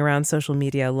was going around social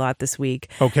media a lot this week.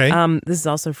 Okay. This is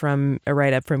also from a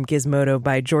write-up from Gizmodo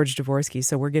by George Dvorsky,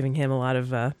 so we're giving him a lot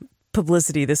of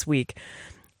publicity this week.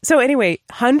 So anyway,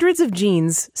 hundreds of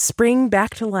genes spring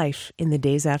back to life in the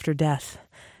days after death.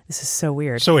 This is so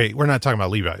weird. So wait, we're not talking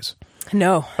about Levi's.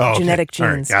 No, Oh, okay. genetic All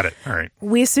right, genes. got it. All right.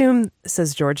 We assume,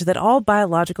 says George, that all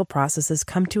biological processes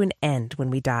come to an end when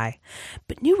we die.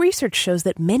 But new research shows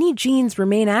that many genes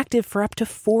remain active for up to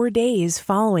 4 days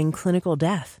following clinical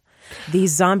death.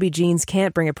 These zombie genes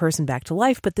can't bring a person back to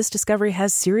life, but this discovery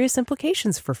has serious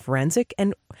implications for forensics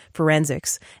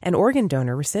and organ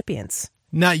donor recipients.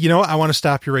 Now, I want to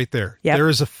stop you right there. Yep. There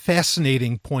is a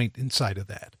fascinating point inside of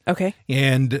that. Okay.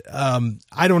 And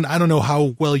I don't know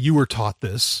how well you were taught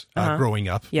this growing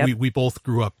up. Yep. We both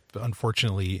grew up,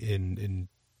 unfortunately, in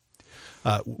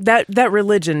that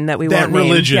religion that we that won't name.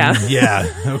 religion. Yeah.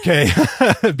 Okay.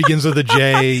 It begins with a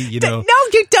J. No,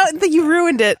 you don't. You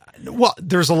ruined it. Well,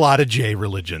 there's a lot of J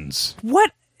religions.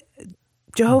 What?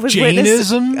 Jehovah's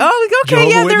Jainism. Witnesses? Oh, okay.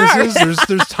 Jehovah's Yeah, there Witnesses, are.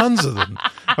 There's tons of them.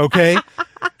 Okay.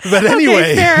 But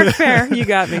anyway. Okay, fair. You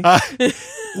got me.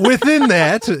 Within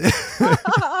that,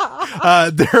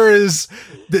 there is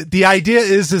the idea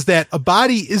is that a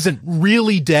body isn't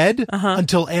really dead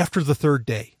until after the third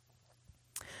day.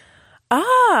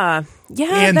 Yeah.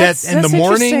 And that's the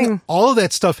morning, interesting. all of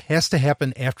that stuff has to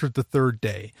happen after the third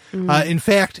day. In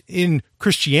fact, in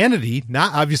Christianity,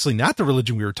 not the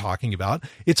religion we were talking about,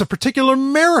 it's a particular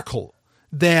miracle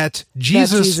that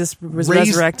Jesus was raised,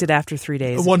 resurrected after 3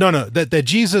 days. Well, no, that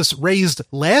Jesus raised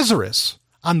Lazarus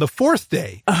on the fourth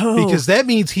day, because that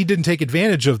means he didn't take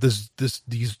advantage of these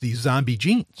zombie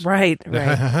genes. Right.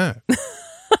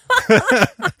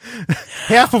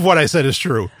 Half of what I said is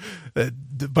true, but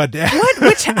What?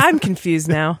 Which I'm confused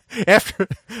now. after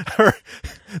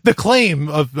the claim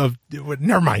of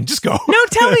never mind, just go. No,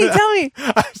 tell me.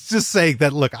 I was just saying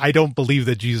that. Look, I don't believe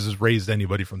that Jesus raised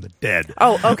anybody from the dead.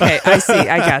 Oh, okay. I see.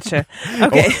 I gotcha.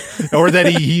 Okay. or that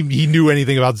he knew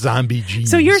anything about zombie genes.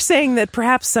 So you're saying that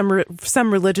perhaps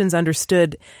some religions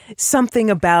understood something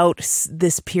about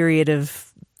this period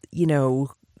of,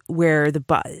 where the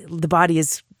body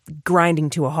is grinding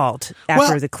to a halt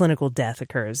after the clinical death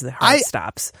occurs, the heart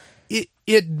stops.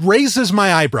 It raises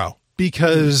my eyebrow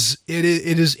because it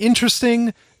is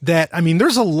interesting that,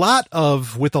 there's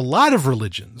with a lot of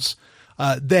religions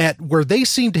that where they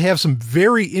seem to have some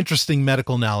very interesting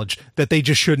medical knowledge that they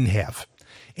just shouldn't have.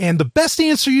 And the best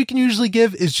answer you can usually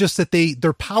give is just that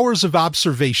their powers of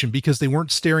observation, because they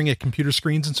weren't staring at computer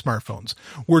screens and smartphones,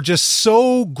 were just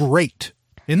so great.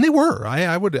 And they were,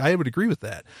 I would agree with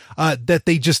that, that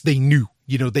they knew,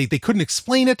 they couldn't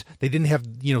explain it. They didn't have,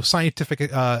 scientific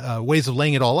ways of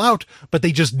laying it all out, but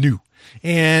they just knew.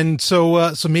 And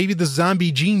so maybe the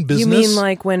zombie gene business. You mean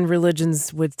like when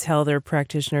religions would tell their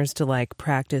practitioners to like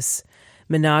practice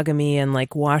monogamy and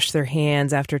like wash their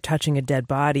hands after touching a dead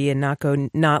body and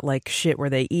not like shit where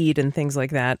they eat and things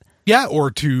like that. Yeah, or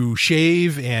to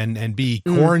shave and be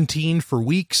quarantined for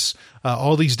weeks,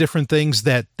 all these different things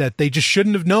that they just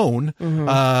shouldn't have known.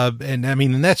 And I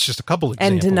mean, and that's just a couple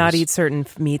examples. And to not eat certain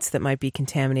meats that might be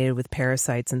contaminated with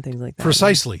parasites and things like that.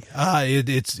 Precisely.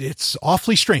 It's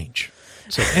awfully strange.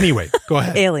 So anyway, go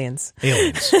ahead. Aliens.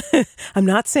 I'm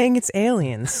not saying it's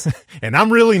aliens. And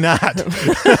I'm really not.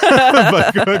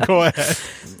 But go ahead.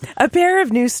 A pair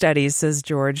of new studies, says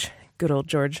George. Good old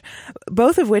George,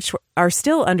 both of which are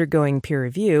still undergoing peer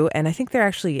review, and I think they're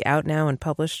actually out now and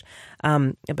published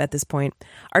at this point,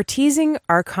 are teasing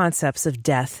our concepts of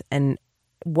death and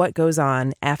what goes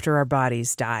on after our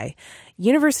bodies die.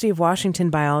 University of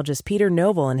Washington biologist Peter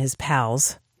Noble and his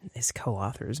pals, his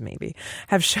co-authors maybe,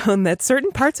 have shown that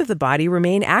certain parts of the body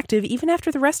remain active even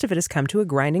after the rest of it has come to a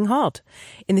grinding halt.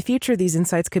 In the future, these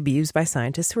insights could be used by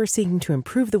scientists who are seeking to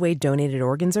improve the way donated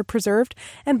organs are preserved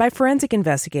and by forensic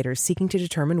investigators seeking to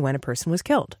determine when a person was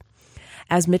killed.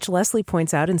 As Mitch Leslie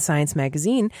points out in Science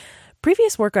magazine,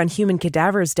 previous work on human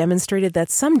cadavers demonstrated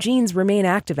that some genes remain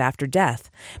active after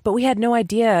death, but we had no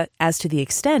idea as to the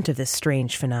extent of this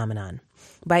strange phenomenon.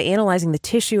 By analyzing the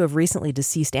tissue of recently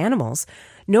deceased animals,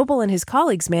 Noble and his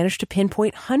colleagues managed to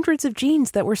pinpoint hundreds of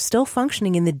genes that were still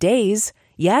functioning in the days,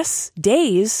 yes,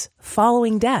 days,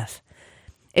 following death.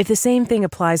 If the same thing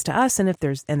applies to us, and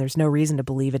there's no reason to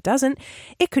believe it doesn't,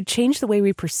 it could change the way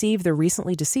we perceive the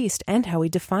recently deceased and how we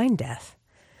define death.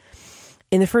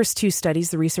 In the first two studies,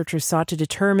 the researchers sought to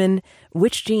determine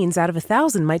which genes out of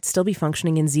 1,000 might still be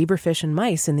functioning in zebrafish and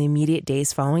mice in the immediate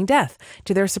days following death.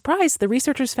 To their surprise, the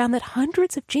researchers found that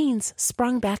hundreds of genes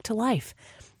sprung back to life.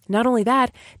 Not only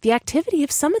that, the activity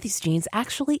of some of these genes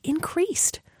actually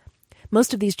increased.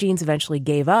 Most of these genes eventually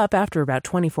gave up after about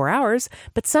 24 hours,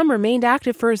 but some remained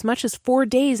active for as much as 4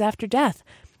 days after death.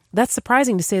 That's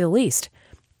surprising to say the least.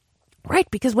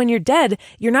 Right, because when you're dead,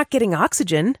 you're not getting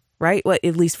oxygen. Right? Well,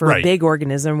 at least for a big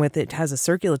organism it has a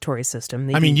circulatory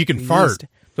system. I mean, you can fart,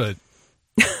 but...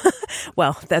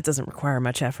 Well, that doesn't require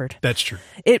much effort. That's true.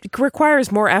 It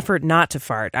requires more effort not to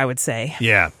fart, I would say.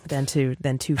 Yeah. Than to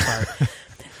fart.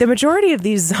 The majority of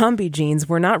these zombie genes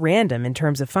were not random in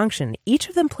terms of function. Each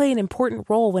of them play an important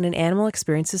role when an animal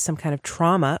experiences some kind of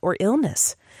trauma or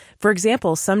illness. For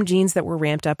example, some genes that were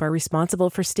ramped up are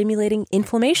responsible for stimulating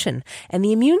inflammation and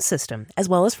the immune system, as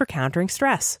well as for countering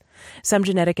stress. Some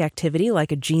genetic activity,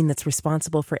 like a gene that's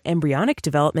responsible for embryonic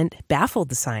development, baffled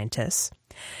the scientists.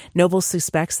 Noble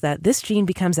suspects that this gene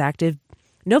becomes active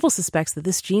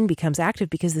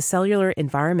because the cellular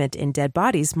environment in dead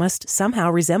bodies must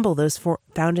somehow resemble those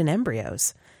found in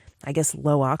embryos. I guess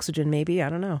low oxygen, maybe. I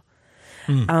don't know.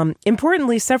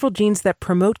 Importantly, several genes that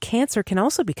promote cancer can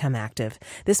also become active.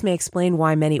 This may explain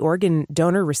why many organ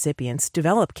donor recipients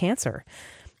develop cancer.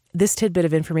 This tidbit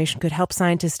of information could help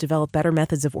scientists develop better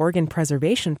methods of organ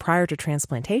preservation prior to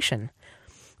transplantation.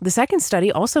 The second study,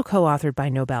 also co-authored by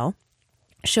Nobel,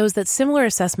 shows that similar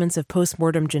assessments of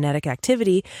postmortem genetic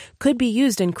activity could be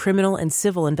used in criminal and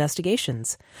civil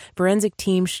investigations. Forensic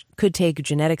teams could take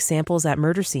genetic samples at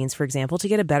murder scenes, for example, to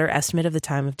get a better estimate of the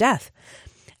time of death.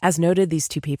 As noted, these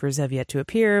two papers have yet to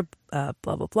appear, blah,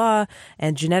 blah, blah,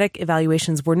 and genetic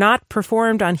evaluations were not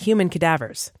performed on human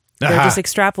cadavers. They're just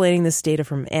extrapolating this data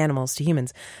from animals to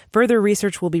humans. Further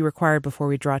research will be required before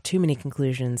we draw too many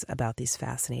conclusions about these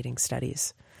fascinating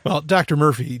studies. Well, Dr.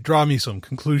 Murphy, draw me some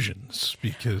conclusions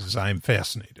because I'm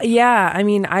fascinated. Yeah, I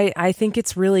mean, I think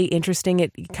it's really interesting.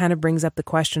 It kind of brings up the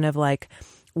question of like,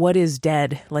 what is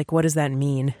dead? Like, what does that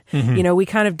mean? Mm-hmm. You know, we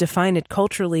kind of define it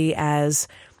culturally as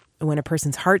when a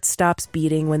person's heart stops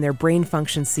beating, when their brain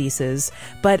function ceases,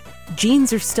 but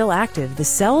genes are still active. The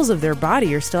cells of their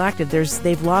body are still active.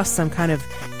 They've lost some kind of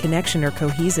connection or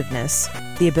cohesiveness,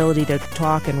 the ability to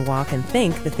talk and walk and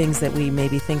think, the things that we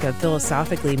maybe think of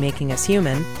philosophically making us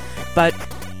human, but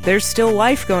there's still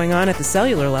life going on at the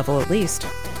cellular level at least.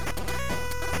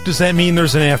 Does that mean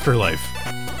there's an afterlife?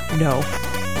 No.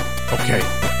 Okay.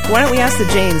 Why don't we ask the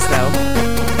Janes, though?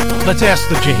 Let's ask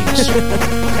the Janes.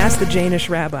 Ask the Janish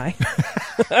rabbi.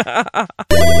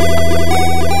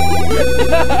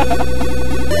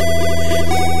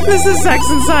 This is Sex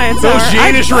and Science Those Hour.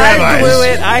 Janish rabbis. I blew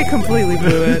it. I completely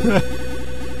blew it.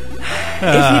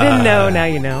 If you didn't know, now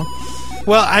you know.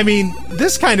 Well, I mean,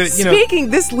 this kind of,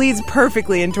 this leads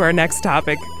perfectly into our next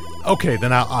topic. Okay,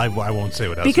 then I won't say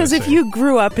what else. Because if you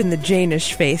grew up in the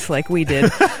Janish faith like we did,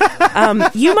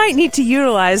 you might need to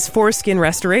utilize foreskin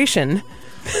restoration.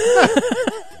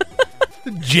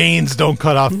 Janes don't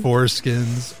cut off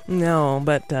foreskins. No,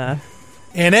 but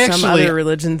And actually, some other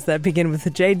religions that begin with a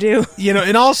J do.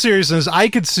 In all seriousness, I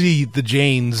could see the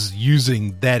Jains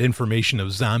using that information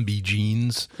of zombie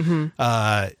genes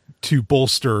to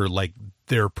bolster like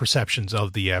their perceptions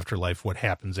of the afterlife, what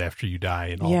happens after you die,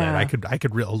 and all that.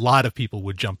 A lot of people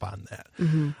would jump on that.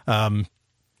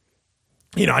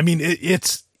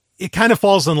 It kind of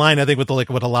falls in line, I think, with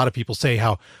what a lot of people say.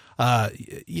 How,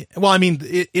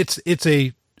 it's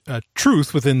a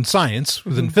truth within science,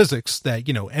 within physics, that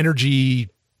energy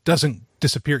doesn't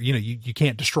disappear. You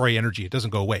can't destroy energy; it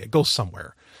doesn't go away; it goes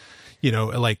somewhere.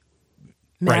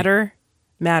 Matter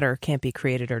can't be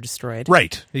created or destroyed.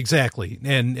 Right, exactly,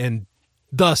 and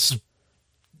thus,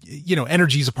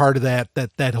 energy is a part of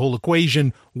that whole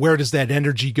equation. Where does that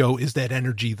energy go? Is that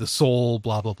energy the soul?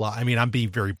 Blah blah blah. I mean, I'm being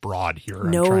very broad here.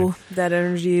 No, that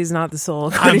energy is not the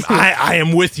soul. I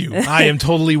am with you. I am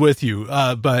totally with you.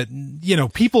 But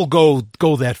people go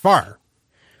that far.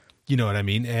 You know what I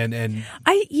mean? And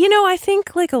I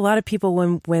think like a lot of people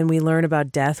when we learn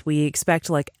about death, we expect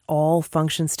like all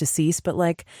functions to cease. But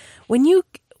like when you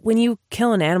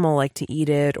kill an animal, like to eat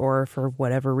it or for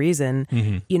whatever reason,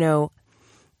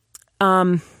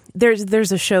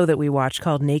 there's a show that we watch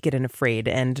called Naked and Afraid,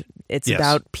 and it's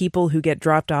about people who get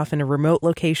dropped off in a remote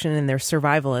location and they're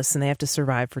survivalists and they have to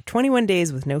survive for 21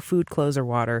 days with no food, clothes, or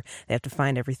water. They have to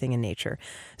find everything in nature.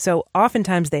 So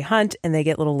oftentimes they hunt and they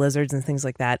get little lizards and things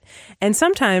like that. And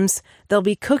sometimes they'll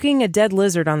be cooking a dead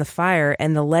lizard on the fire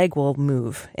and the leg will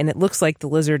move. And it looks like the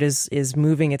lizard is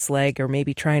moving its leg or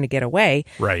maybe trying to get away.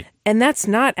 Right. And that's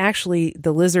not actually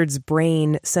the lizard's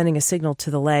brain sending a signal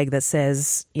to the leg that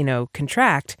says,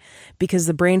 contract, because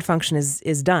the brain function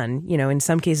is done. In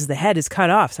some cases, the head is cut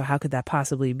off. So how could that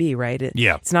possibly be, right?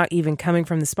 It's not even coming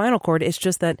from the spinal cord. It's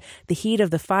just that the heat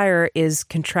of the fire is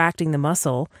contracting the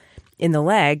muscle in the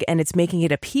leg, and it's making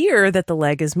it appear that the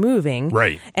leg is moving.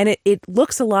 Right. And it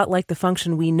looks a lot like the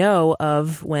function we know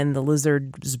of when the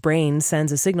lizard's brain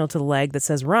sends a signal to the leg that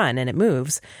says run, and it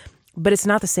moves. But it's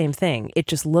not the same thing. It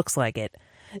just looks like it.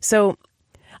 So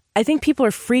I think people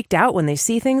are freaked out when they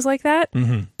see things like that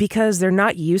because they're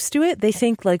not used to it. They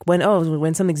think like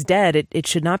when something's dead, it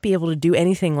should not be able to do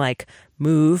anything like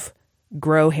move,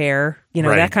 grow hair,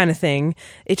 that kind of thing.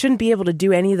 It shouldn't be able to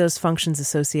do any of those functions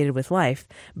associated with life.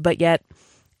 But yet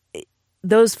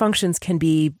those functions can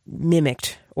be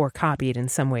mimicked or copied in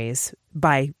some ways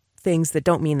by things that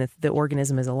don't mean that the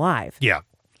organism is alive. Yeah.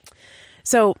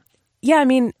 So yeah, I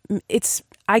mean,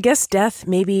 I guess death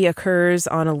maybe occurs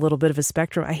on a little bit of a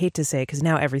spectrum. I hate to say it because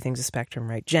now everything's a spectrum,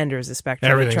 right? Gender is a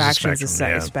spectrum. Attraction is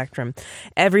a spectrum.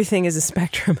 Everything is a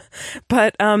spectrum.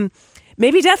 But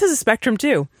maybe death is a spectrum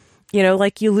too.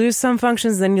 Like you lose some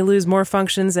functions, then you lose more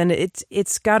functions, and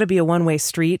it's got to be a one-way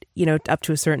street, up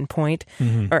to a certain point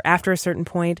or after a certain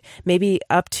point. Maybe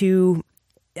up to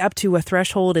a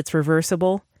threshold, it's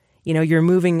reversible. You're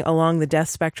moving along the death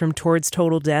spectrum towards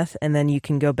total death, and then you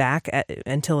can go back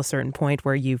until a certain point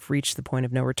where you've reached the point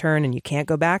of no return and you can't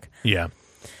go back. Yeah.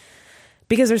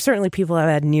 Because there's certainly people who have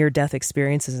had near-death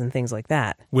experiences and things like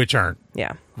that. Which aren't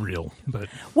real. But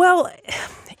well,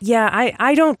 yeah,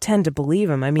 I don't tend to believe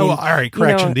them. I mean... all right,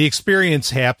 correction. The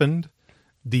experience happened.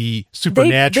 The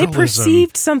supernaturalism. They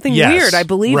perceived something weird. I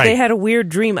believe they had a weird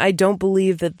dream. I don't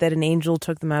believe that an angel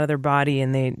took them out of their body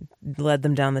and they led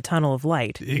them down the tunnel of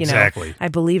light. Exactly. I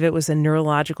believe it was a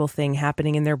neurological thing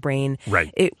happening in their brain.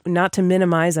 Right. Not to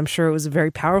minimize, I'm sure it was a very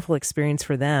powerful experience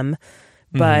for them,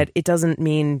 but it doesn't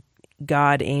mean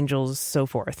God, angels, so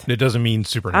forth. It doesn't mean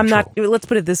supernatural. Let's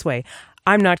put it this way.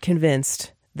 I'm not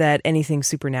convinced that anything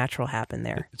supernatural happened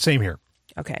there. Same here.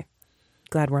 Okay.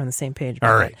 Glad we're on the same page.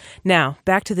 All right. Now,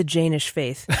 back to the Jainish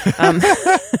faith.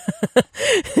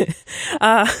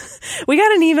 We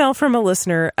got an email from a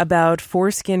listener about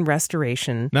foreskin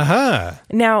restoration. Uh-huh.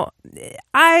 Now,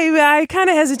 I kind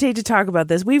of hesitate to talk about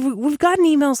this. We've gotten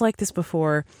emails like this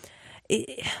before.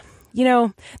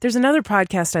 There's another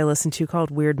podcast I listen to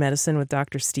called Weird Medicine with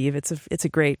Dr. Steve. It's a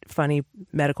great, funny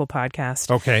medical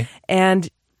podcast. Okay. And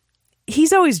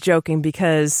he's always joking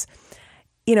because...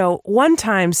 one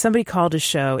time somebody called his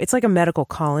show. It's like a medical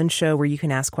call-in show where you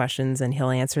can ask questions and he'll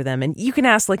answer them. And you can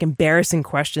ask like embarrassing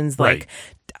questions like,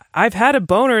 I've had a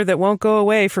boner that won't go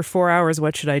away for 4 hours.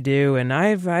 What should I do? And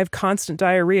I've constant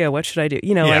diarrhea. What should I do?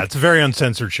 It's a very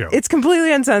uncensored show. It's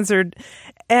completely uncensored.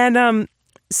 And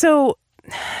so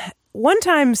one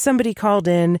time somebody called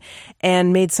in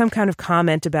and made some kind of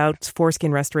comment about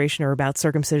foreskin restoration or about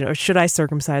circumcision, or should I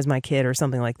circumcise my kid or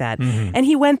something like that. And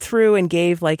he went through and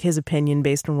gave like his opinion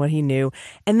based on what he knew.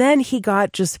 And then he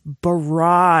got just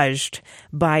barraged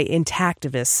by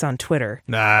intactivists on Twitter.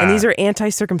 And these are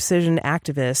anti-circumcision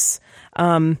activists.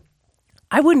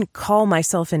 I wouldn't call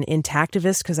myself an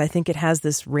intactivist because I think it has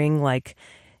this ring like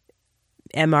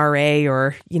MRA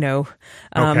or,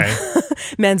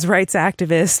 men's rights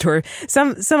activist or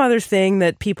some other thing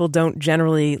that people don't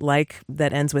generally like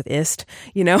that ends with ist,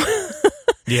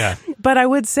 Yeah. But I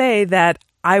would say that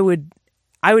I would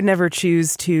never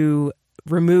choose to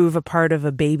remove a part of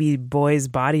a baby boy's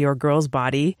body or girl's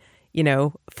body,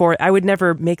 I would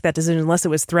never make that decision unless it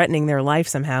was threatening their life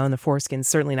somehow, and the foreskin's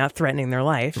certainly not threatening their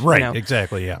life. Right,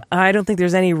 exactly, yeah. I don't think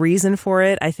there's any reason for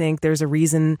it. I think there is a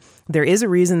reason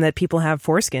that people have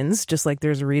foreskins, just like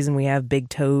there's a reason we have big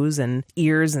toes and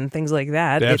ears and things like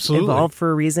that. Absolutely. It evolved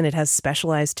for a reason. It has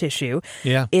specialized tissue.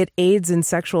 Yeah. It aids in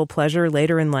sexual pleasure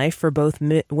later in life for both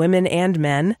women and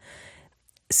men.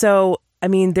 So, I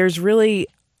mean,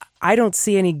 I don't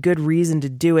see any good reason to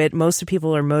do it. Most of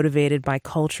people are motivated by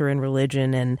culture and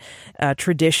religion and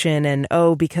tradition and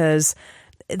because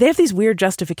they have these weird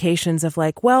justifications of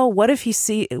like, well, what if he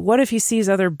sees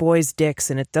other boys' dicks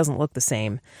and it doesn't look the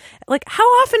same? Like, how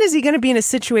often is he going to be in a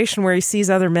situation where he sees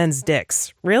other men's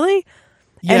dicks? Really?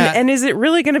 Yeah. And is it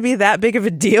really going to be that big of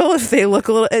a deal if they look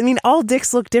a little... I mean, all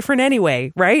dicks look different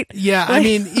anyway, right? Yeah, Like, I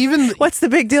mean, even... What's the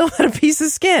big deal about a piece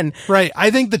of skin? Right. I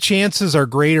think the chances are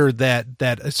greater that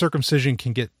a circumcision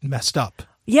can get messed up.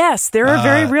 Yes, there are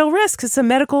very real risks. It's a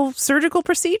medical surgical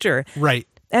procedure. Right.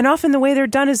 And often the way they're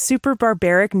done is super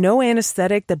barbaric, no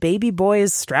anesthetic. The baby boy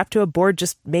is strapped to a board,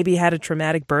 just maybe had a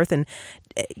traumatic birth, and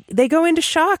they go into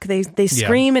shock. They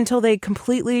scream until they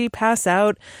completely pass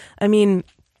out. I mean...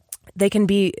 They can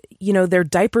be, their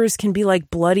diapers can be like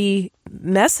bloody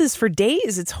messes for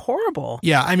days. It's horrible.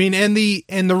 Yeah, I mean, and the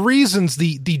reasons,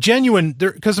 the genuine,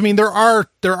 because I mean, there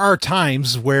are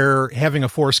times where having a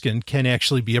foreskin can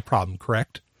actually be a problem,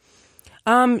 correct?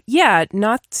 Yeah,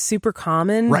 not super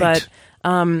common, right.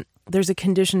 But there's a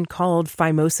condition called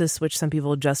phimosis, which some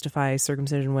people justify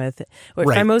circumcision with.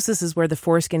 Right. Phimosis is where the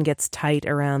foreskin gets tight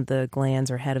around the glands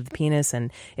or head of the penis,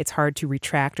 and it's hard to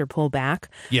retract or pull back.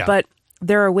 Yeah. But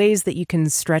there are ways that you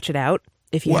can stretch it out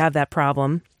if you have that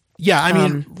problem. Yeah, I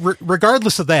mean,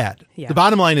 regardless of that, the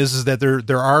bottom line is that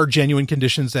there are genuine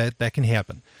conditions that can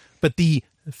happen. But the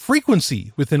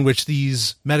frequency within which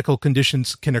these medical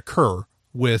conditions can occur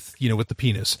with the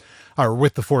penis or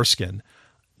with the foreskin,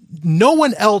 no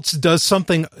one else does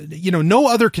something, no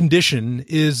other condition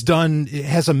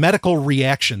has a medical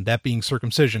reaction, that being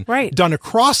circumcision, right, done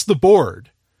across the board.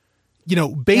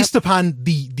 Based upon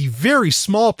the very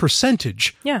small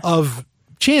percentage of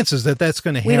chances that's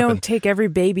going to happen. We don't take every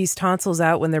baby's tonsils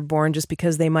out when they're born just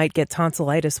because they might get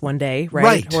tonsillitis one day,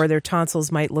 right? Or their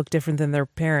tonsils might look different than their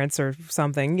parents or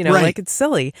something, like it's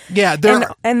silly. Yeah.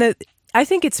 I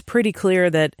think it's pretty clear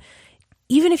that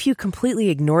even if you completely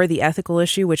ignore the ethical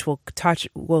issue, which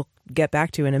we'll get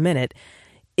back to in a minute,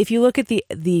 if you look at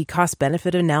the cost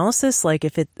benefit analysis, like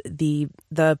if the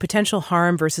potential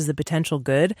harm versus the potential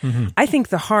good, I think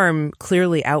the harm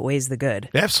clearly outweighs the good.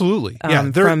 Absolutely.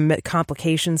 From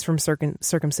complications from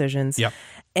circumcisions. Yep.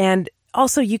 And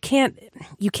also you can't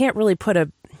really put a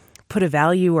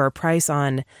value or a price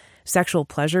on sexual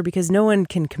pleasure because no one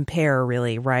can compare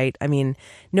really, right? I mean,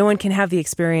 no one can have the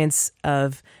experience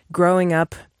of growing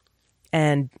up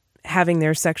and having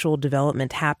their sexual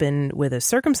development happen with a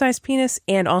circumcised penis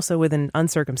and also with an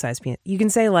uncircumcised penis. You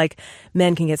can say like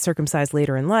men can get circumcised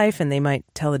later in life and they might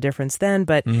tell the difference then,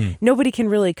 but nobody can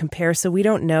really compare. So we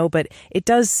don't know, but it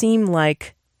does seem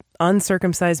like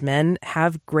uncircumcised men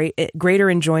have greater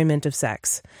enjoyment of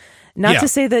sex. Not to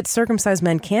say that circumcised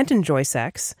men can't enjoy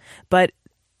sex, but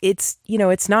it's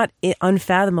not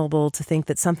unfathomable to think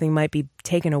that something might be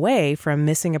taken away from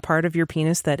missing a part of your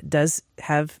penis that does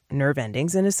have nerve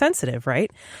endings and is sensitive,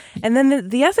 right? And then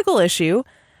the ethical issue,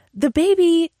 the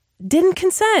baby didn't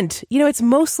consent. It's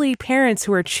mostly parents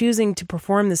who are choosing to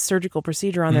perform this surgical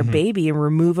procedure on their baby and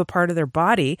remove a part of their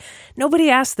body. Nobody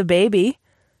asked the baby.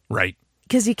 Right.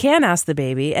 Because you can't ask the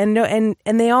baby. And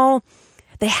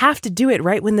they have to do it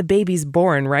right when the baby's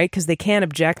born, right? Because they can't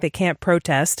object. They can't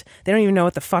protest. They don't even know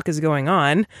what the fuck is going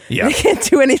on. Yeah. They can't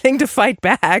do anything to fight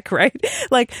back, right?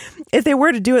 Like, if they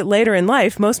were to do it later in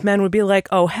life, most men would be like,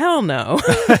 oh, hell no.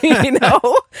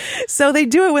 So they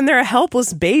do it when they're a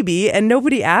helpless baby and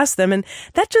nobody asked them. And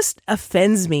that just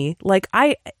offends me. Like,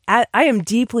 I am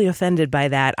deeply offended by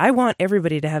that. I want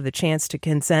everybody to have the chance to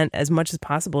consent as much as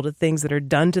possible to things that are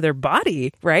done to their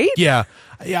body, right? Yeah.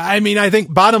 I mean, I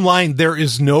think bottom line, there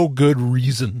is no good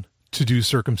reason to do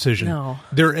circumcision. No.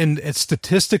 And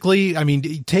statistically, I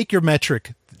mean, take your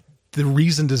metric. The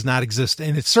reason does not exist,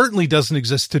 and it certainly doesn't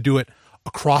exist to do it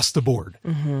across the board.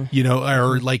 Or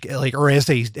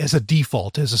as a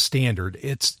default, as a standard.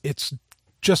 It's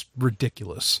just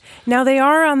ridiculous. Now they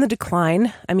are on the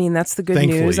decline. I mean, that's the good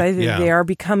Thankfully, news. I think yeah. they are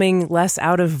becoming less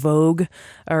out of vogue,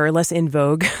 or less in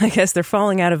vogue. I guess they're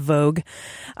falling out of vogue.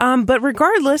 But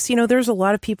regardless, there's a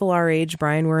lot of people our age,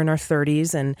 Brian, we're in our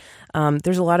 30s, and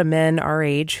there's a lot of men our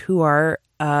age who are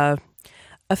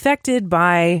affected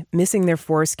by missing their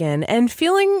foreskin and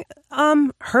feeling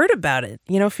hurt about it,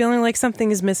 feeling like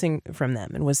something is missing from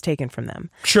them and was taken from them.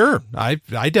 Sure. I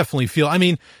definitely feel,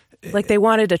 like they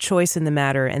wanted a choice in the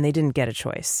matter and they didn't get a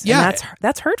choice. Yeah. And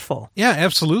that's hurtful. Yeah,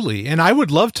 absolutely. And I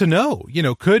would love to know,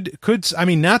 could,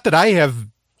 not that I have,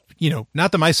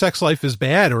 not that my sex life is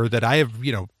bad or that I have,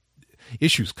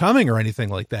 issues coming or anything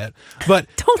like that, but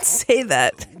don't say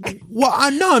that. Well,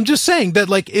 I'm just saying that,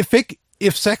 like,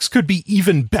 if sex could be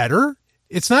even better,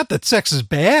 it's not that sex is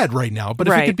bad right now, but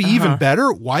if it could be even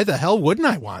better, why the hell wouldn't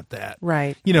I want that?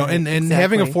 Right. And exactly.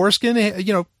 having a foreskin,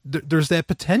 there's that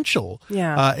potential.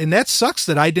 Yeah. And that sucks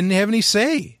that I didn't have any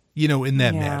say, in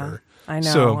that matter. I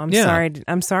know. So, I'm sorry.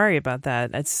 I'm sorry about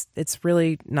that. It's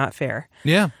really not fair.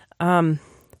 Yeah.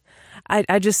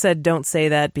 I just said don't say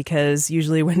that because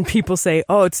usually when people say,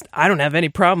 "Oh, I don't have any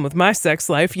problem with my sex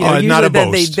life," usually not a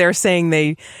then boast. they're saying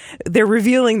they're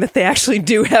revealing that they actually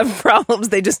do have problems.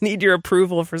 They just need your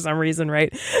approval for some reason,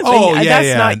 right?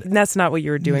 That's not what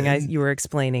you were doing. You were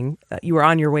explaining. You were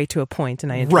on your way to a point,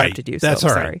 and I interrupted you. So That's I'm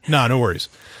all sorry. right. No worries.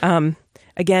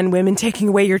 Again, women taking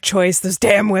away your choice. Those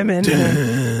damn women.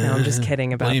 No, I'm just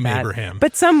kidding about Blame that. Abraham.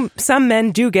 But some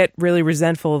men do get really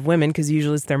resentful of women because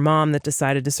usually it's their mom that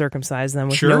decided to circumcise them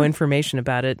with no information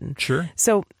about it. And sure.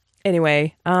 So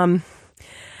anyway,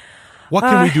 what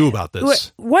can we do about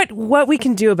this? What we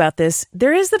can do about this?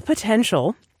 There is the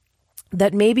potential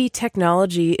that maybe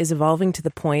technology is evolving to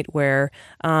the point where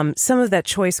some of that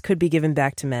choice could be given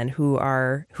back to men who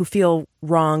feel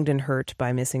wronged and hurt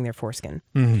by missing their foreskin.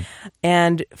 Mm-hmm.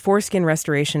 And foreskin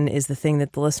restoration is the thing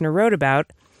that the listener wrote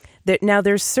about. Now,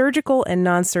 there's surgical and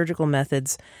non-surgical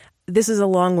methods. This is a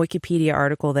long Wikipedia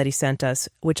article that he sent us,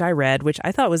 which I read, which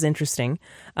I thought was interesting.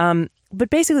 But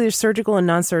basically, there's surgical and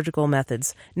non-surgical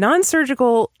methods.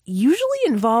 Non-surgical usually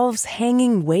involves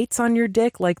hanging weights on your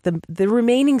dick, like the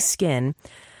remaining skin.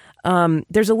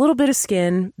 There's a little bit of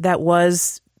skin that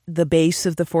was the base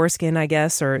of the foreskin, I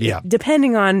guess, or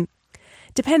depending on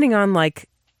like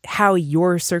how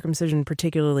your circumcision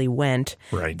particularly went.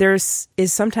 Right. Is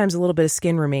sometimes a little bit of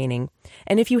skin remaining.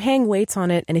 And if you hang weights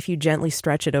on it and if you gently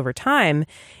stretch it over time,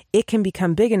 it can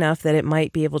become big enough that it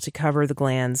might be able to cover the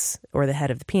glands or the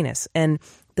head of the penis. And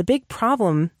the big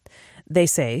problem, they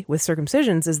say, with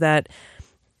circumcisions is that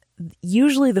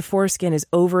usually the foreskin is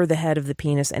over the head of the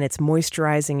penis and it's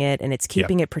moisturizing it and it's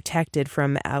keeping it protected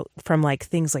from like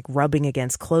things like rubbing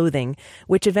against clothing,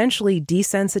 which eventually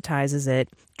desensitizes it,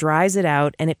 dries it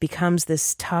out, and it becomes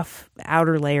this tough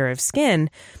outer layer of skin,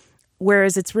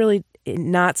 whereas it's really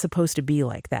not supposed to be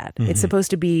like that. Mm-hmm. It's supposed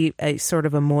to be a sort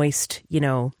of a moist,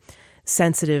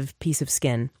 sensitive piece of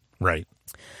skin. Right.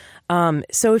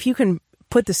 So if you can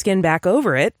put the skin back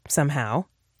over it somehow,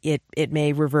 it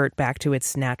may revert back to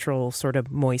its natural sort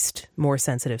of moist, more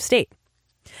sensitive state.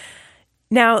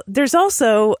 Now, there's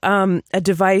also a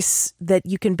device that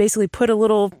you can basically put a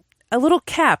little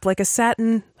cap, like a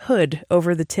satin hood,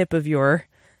 over the tip of your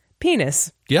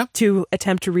penis to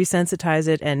attempt to resensitize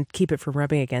it and keep it from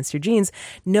rubbing against your jeans.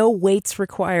 No weights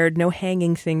required, no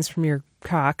hanging things from your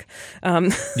cock.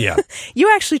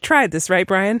 You actually tried this, right,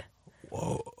 Brian?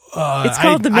 Whoa. It's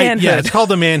called the manhood. It's called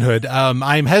the manhood.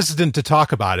 I'm hesitant to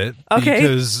talk about it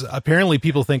because apparently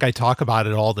people think I talk about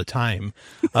it all the time,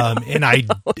 and I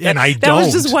don't. That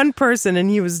was just one person, and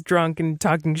he was drunk and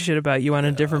talking shit about you on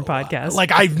a different podcast.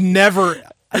 Like I've never.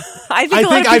 I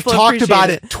think I've talked about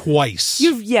it twice.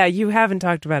 You haven't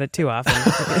talked about it too often,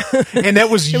 and that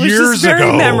was it years was just very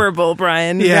ago. Memorable,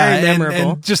 Brian. Yeah, very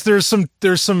memorable. And just there's some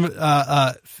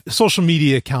social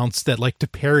media accounts that like to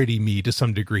parody me to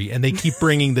some degree, and they keep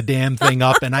bringing the damn thing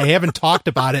up, and I haven't talked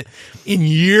about it in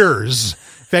years.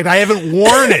 In fact, I haven't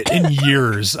worn it in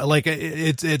years. Like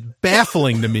it's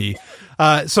baffling to me.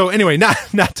 So anyway, not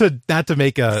to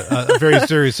make a very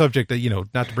serious subject that,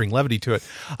 not to bring levity to it.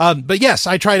 But yes,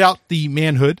 I tried out the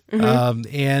manhood,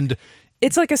 and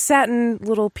it's like a satin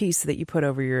little piece that you put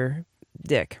over your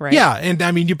dick, right? Yeah. And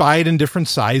I mean, you buy it in different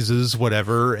sizes,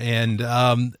 whatever. And,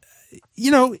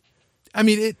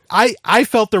 I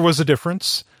felt there was a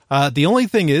difference. The only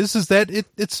thing is that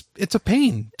it's a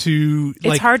pain to.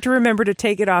 It's hard to remember to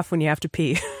take it off when you have to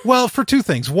pee. Well, for two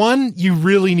things. One, you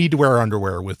really need to wear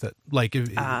underwear with it.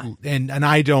 And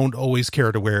I don't always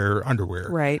care to wear underwear,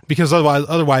 right? Because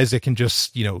otherwise it can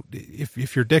just,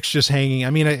 if your dick's just hanging. I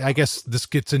mean, I guess this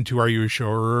gets into, are you a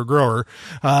shower or a grower?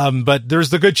 But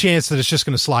there's the good chance that it's just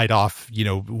going to slide off,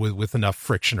 with enough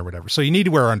friction or whatever. So you need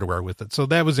to wear underwear with it. So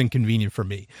that was inconvenient for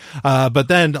me. But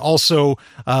then also,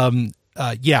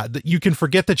 you can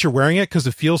forget that you're wearing it because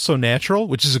it feels so natural,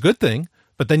 which is a good thing,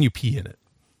 but then you pee in it.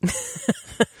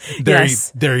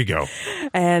 There you go.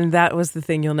 And that was the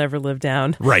thing you'll never live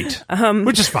down. Right.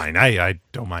 Which is fine. I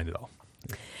don't mind at all.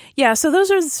 Yeah, so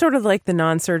those are sort of like the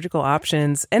non-surgical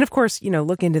options. And of course,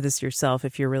 look into this yourself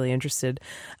if you're really interested.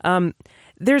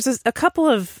 There's a couple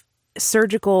of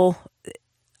surgical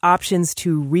options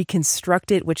to reconstruct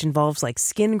it, which involves like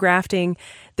skin grafting.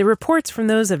 The reports from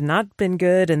those have not been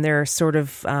good, and they're sort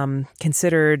of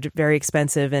considered very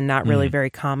expensive and not really very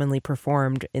commonly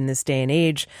performed in this day and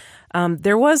age.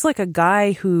 There was like a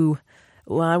guy who,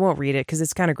 well, I won't read it because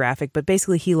it's kind of graphic, but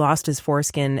basically he lost his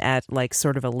foreskin at like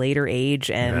sort of a later age,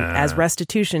 and as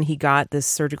restitution, he got this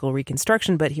surgical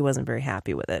reconstruction, but he wasn't very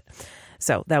happy with it.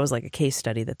 So that was like a case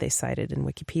study that they cited in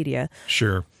Wikipedia.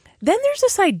 Sure. Then there's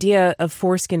this idea of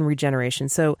foreskin regeneration.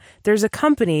 So there's a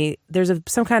company,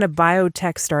 some kind of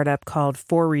biotech startup called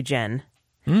 4Regen.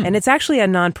 And it's actually a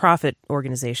nonprofit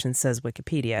organization, says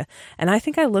Wikipedia. And I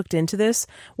think I looked into this.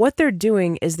 What they're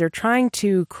doing is they're trying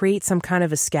to create some kind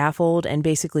of a scaffold and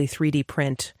basically 3D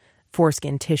print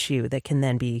foreskin tissue that can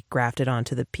then be grafted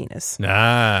onto the penis.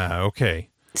 Okay.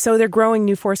 So they're growing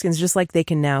new foreskins just like they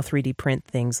can now 3D print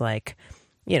things like,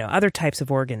 other types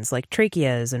of organs like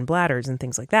tracheas and bladders and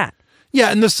things like that.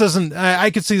 Yeah, and this doesn't,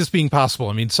 I could see this being possible.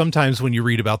 I mean, sometimes when you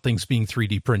read about things being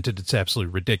 3D printed, it's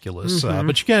absolutely ridiculous.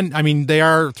 But you can, they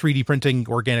are 3D printing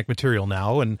organic material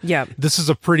now, and this is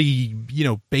a pretty,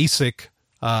 basic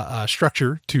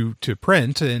structure to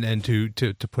print and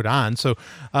to put on. So,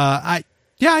 I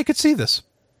could see this.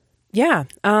 Yeah.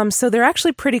 So they're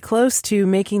actually pretty close to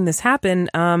making this happen.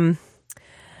 Do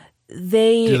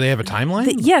they have a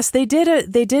timeline? Yes, they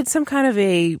did some kind of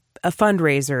a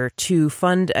fundraiser to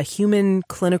fund a human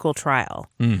clinical trial.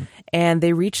 And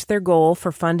they reached their goal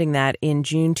for funding that in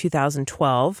June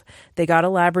 2012. They got a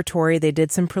laboratory, they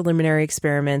did some preliminary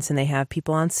experiments, and they have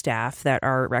people on staff that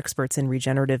are experts in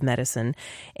regenerative medicine.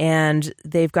 And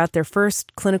they've got their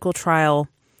first clinical trial.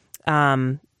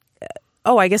 I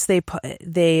guess they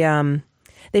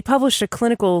published a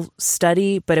clinical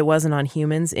study, but it wasn't on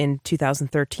humans in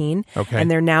 2013. Okay.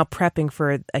 And they're now prepping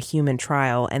for a human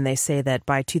trial. And they say that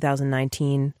by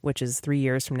 2019, which is 3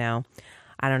 years from now,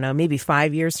 I don't know, maybe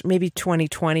 5 years, maybe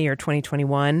 2020 or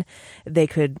 2021,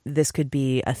 this could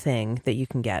be a thing that you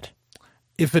can get.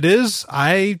 If it is,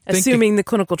 I think... Assuming the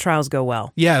clinical trials go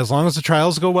well. Yeah, as long as the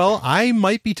trials go well, I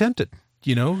might be tempted,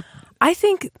 I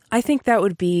think that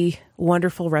would be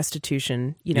wonderful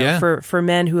restitution, for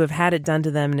men who have had it done to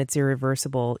them and it's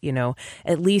irreversible.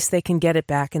 At least they can get it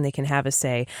back and they can have a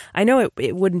say. I know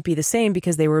it wouldn't be the same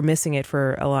because they were missing it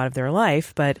for a lot of their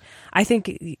life, but I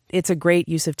think it's a great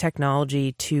use of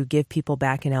technology to give people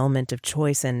back an element of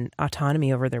choice and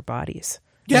autonomy over their bodies.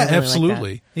 Yeah, really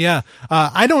absolutely. Like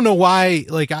I don't know why,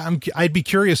 I'd be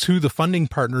curious who the funding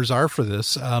partners are for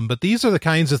this. But these are the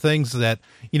kinds of things that,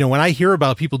 when I hear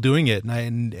about people doing it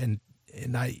and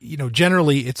I,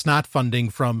 generally it's not funding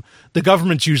from the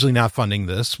government's usually not funding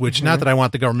this, which not that I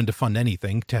want the government to fund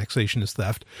anything. Taxation is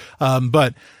theft.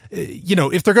 But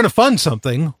if they're going to fund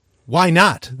something, why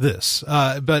not this?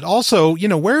 But also,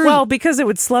 Well, because it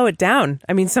would slow it down.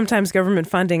 I mean, sometimes government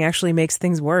funding actually makes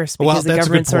things worse because the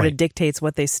government sort of dictates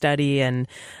what they study. And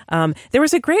there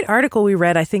was a great article we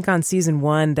read, I think, on season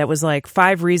 1 that was like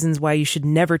 5 reasons why you should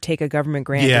never take a government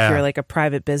grant if you're like a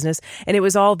private business. And it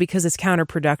was all because it's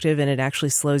counterproductive and it actually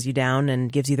slows you down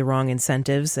and gives you the wrong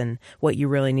incentives, and what you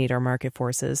really need are market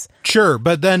forces. Sure.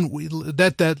 But then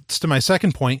that's to my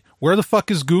second point. Where the fuck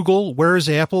is Google? Where is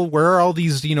Apple? Where are all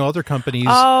these, other companies?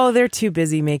 Oh, they're too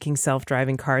busy making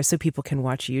self-driving cars so people can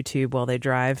watch YouTube while they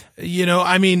drive.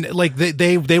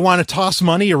 They want to toss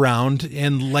money around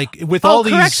and with all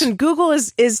these... Correction, Google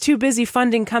is too busy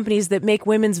funding companies that make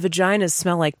women's vaginas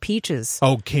smell like peaches.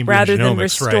 Oh, Cambridge rather Genomics, than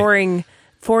restoring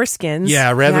foreskins. Yeah,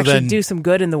 rather and actually than... do some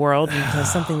good in the world and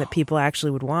something that people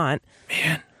actually would want.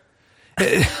 Man.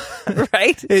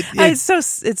 Right?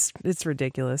 It's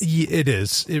ridiculous. It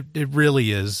is. It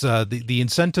really is. The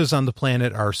incentives on the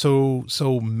planet are so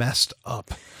messed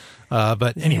up.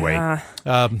 But anyway.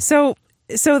 So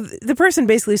So the person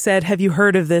basically said, have you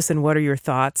heard of this and what are your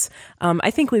thoughts?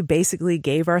 I think we basically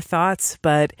gave our thoughts,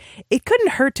 but it couldn't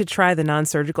hurt to try the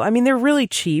non-surgical. I mean, they're really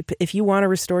cheap. If you want to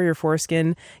restore your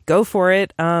foreskin, go for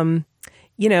it.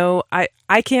 You know,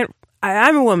 I can't,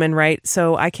 I'm a woman, right?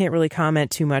 So I can't really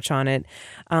comment too much on it.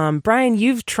 Brian,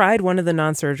 you've tried one of the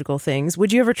non-surgical things.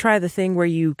 Would you ever try the thing where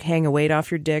you hang a weight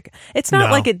off your dick? It's not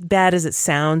like it bad as it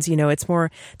sounds. You know, it's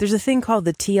more, there's a thing called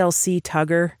the TLC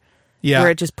tugger. Yeah.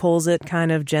 Where it just pulls it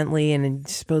kind of gently and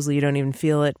supposedly you don't even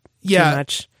feel it too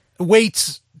much.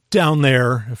 Weights down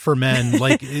there for men,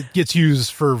 like it gets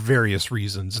used for various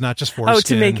reasons, not just foreskin. Oh,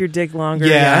 to make your dick longer.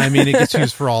 Yeah, I mean, it gets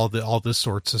used for all this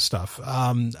sorts of stuff.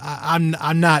 I'm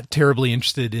not terribly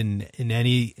interested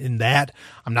in that.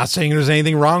 I'm not saying there's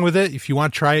anything wrong with it. If you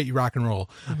want to try it, you rock and roll.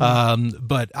 Mm-hmm.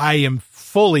 But I am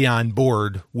fully on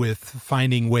board with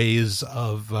finding ways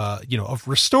of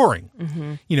restoring.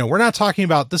 Mm-hmm. You know, we're not talking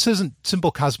about, this isn't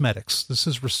simple cosmetics. This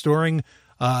is restoring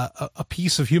a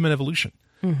piece of human evolution.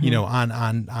 Mm-hmm. You know,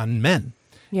 on men.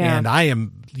 Yeah. And I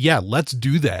am, let's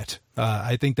do that.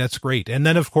 I think that's great. And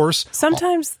then, of course,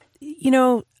 sometimes, you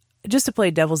know, just to play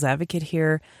devil's advocate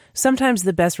here, sometimes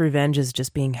the best revenge is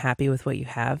just being happy with what you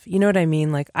have. You know what I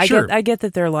mean? Like, I get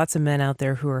that there are lots of men out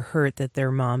there who are hurt that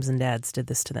their moms and dads did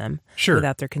this to them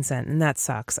without their consent. And that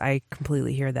sucks. I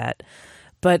completely hear that.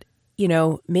 But, you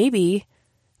know, maybe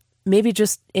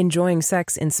just enjoying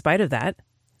sex in spite of that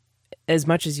as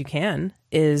much as you can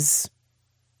is...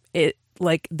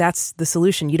 that's the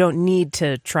solution. You don't need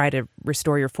to try to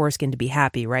restore your foreskin to be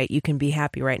happy, right? You can be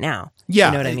happy right now. Yeah.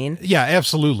 You know what I mean? Yeah,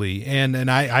 absolutely. And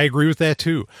I agree with that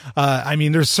too. I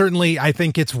mean, there's certainly, I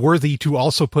think it's worthy to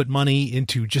also put money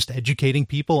into just educating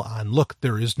people on, look,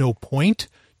 there is no point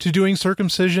to doing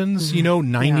circumcisions, you know,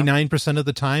 99% of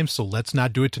the time. So let's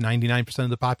not do it to 99%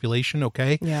 of the population.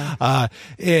 Okay. Yeah.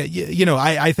 You know,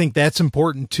 I think that's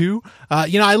important too.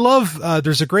 You know, I love,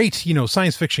 there's a great, you know,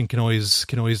 science fiction can always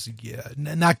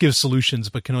not give solutions,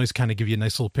 but can always kind of give you a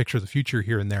nice little picture of the future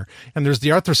here and there. And there's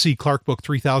the Arthur C. Clarke book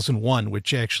 3001,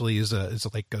 which actually is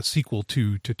like a sequel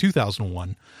to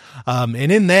 2001.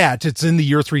 And in that, it's in the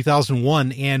year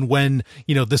 3001. And when,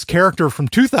 you know, this character from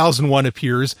 2001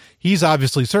 appears, he's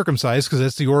obviously circumcised because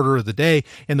that's the order of the day,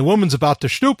 and the woman's about to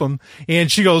shnoop him, and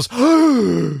she goes,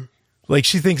 like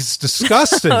she thinks it's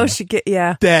disgusting.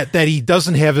 That he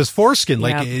doesn't have his foreskin.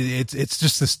 Like it's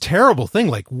just this terrible thing.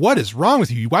 Like, what is wrong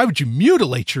with you? Why would you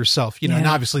mutilate yourself? You know, and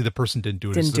obviously the person didn't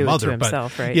do it as the mother, to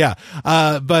himself, but right? Yeah,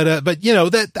 but you know,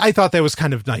 that I thought that was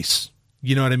kind of nice.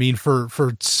 You know what I mean? For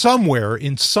somewhere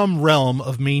in some realm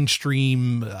of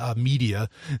mainstream media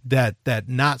that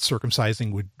not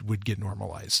circumcising would get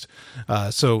normalized.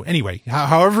 So anyway,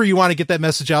 however you want to get that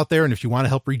message out there, and if you want to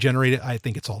help regenerate it, I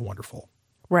think it's all wonderful.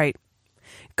 Right.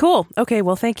 Cool. Okay.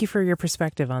 Well, thank you for your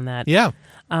perspective on that. Yeah.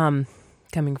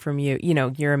 Coming from you, you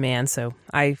know, you're a man, so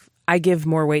I give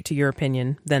more weight to your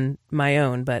opinion than my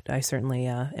own, but I certainly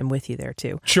am with you there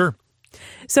too. Sure.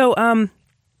 So,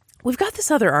 we've got this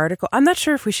other article. I'm not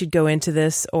sure if we should go into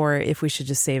this or if we should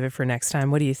just save it for next time.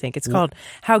 What do you think? It's called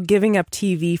How Giving Up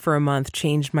TV for a Month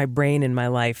Changed My Brain and My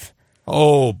Life.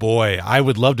 Oh, boy. I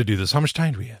would love to do this. How much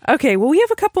time do we have? Okay. Well, we have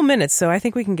a couple minutes, so I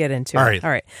think we can get into it. All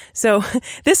right. So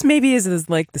this maybe is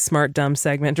like the smart dumb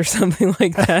segment or something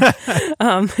like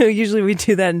that. Usually we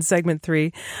do that in segment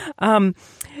 3.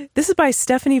 This is by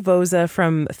Stephanie Voza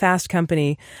from Fast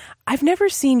Company. I've never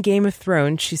seen Game of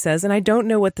Thrones, she says, and I don't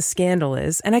know what the scandal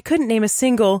is, and I couldn't name a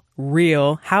single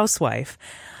real housewife.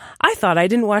 I thought I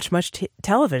didn't watch much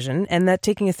television and that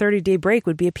taking a 30-day break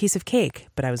would be a piece of cake,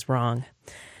 but I was wrong.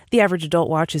 The average adult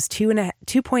watches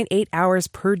 2.8 hours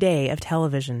per day of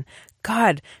television.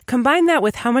 God, combine that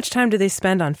with how much time do they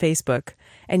spend on Facebook?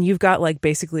 And you've got like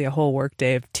basically a whole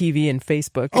workday of TV and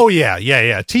Facebook. Oh, yeah.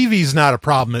 TV's not a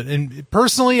problem. And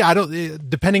personally, I don't,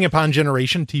 depending upon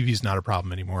generation, TV's not a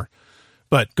problem anymore.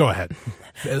 But go ahead.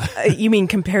 You mean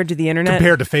compared to the internet?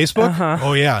 Compared to Facebook? Uh-huh.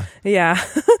 Oh, yeah. Yeah.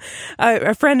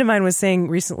 A friend of mine was saying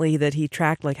recently that he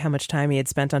tracked like how much time he had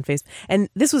spent on Facebook. And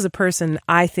this was a person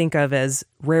I think of as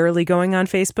rarely going on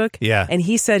Facebook. Yeah. And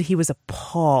he said he was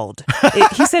appalled.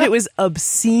 He said it was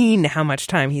obscene how much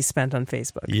time he spent on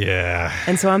Facebook. Yeah.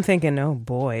 And so I'm thinking, oh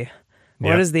boy,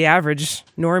 what does the average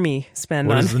normie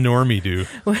spend on? What does the normie do?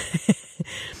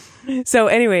 So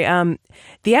anyway,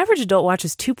 the average adult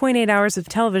watches 2.8 hours of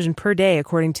television per day,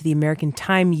 according to the American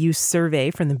Time Use Survey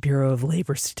from the Bureau of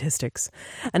Labor Statistics.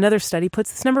 Another study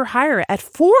puts this number higher at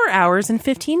 4 hours and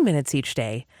 15 minutes each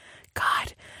day.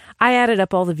 God, I added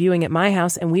up all the viewing at my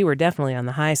house, and we were definitely on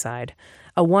the high side.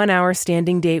 A 1-hour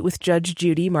standing date with Judge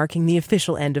Judy marking the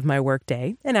official end of my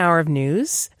workday, an hour of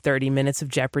news, 30 minutes of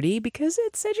Jeopardy because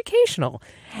it's educational,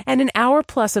 and an hour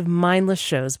plus of mindless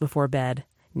shows before bed.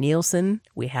 Nielsen,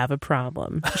 we have a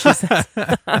problem, she says.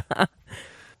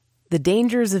 The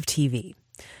dangers of TV.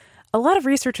 A lot of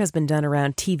research has been done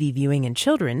around TV viewing in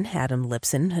children. Adam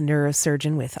Lipson, a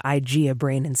neurosurgeon with IGEA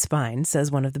Brain and Spine,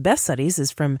 says one of the best studies is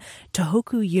from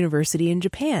Tohoku University in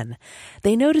Japan.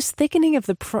 They noticed thickening of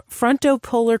the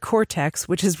frontopolar cortex,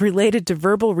 which is related to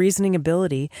verbal reasoning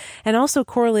ability, and also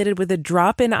correlated with a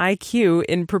drop in IQ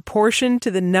in proportion to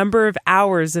the number of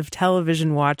hours of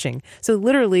television watching. So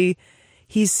literally,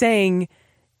 he's saying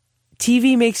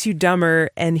TV makes you dumber,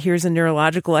 and here's a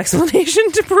neurological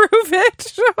explanation to prove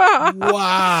it.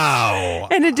 Wow.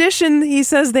 In addition, he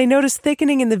says they noticed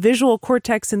thickening in the visual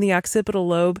cortex in the occipital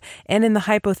lobe and in the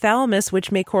hypothalamus,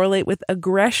 which may correlate with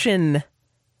aggression.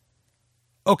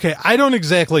 Okay, I don't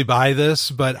exactly buy this,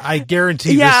 but I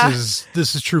guarantee this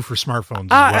is true for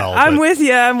smartphones as well. I'm with you.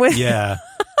 Yeah.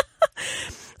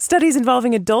 Studies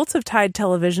involving adults have tied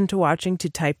television to watching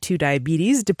to type 2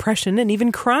 diabetes, depression, and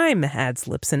even crime, adds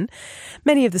Lipson.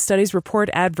 Many of the studies report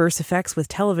adverse effects with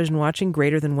television watching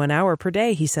greater than 1 hour per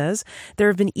day, he says. There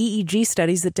have been EEG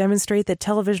studies that demonstrate that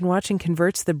television watching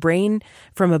converts the brain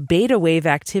from a beta wave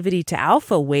activity to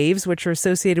alpha waves, which are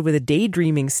associated with a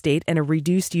daydreaming state and a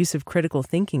reduced use of critical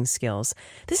thinking skills.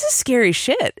 This is scary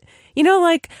shit.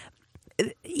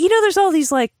 There's all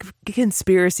these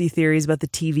conspiracy theories about the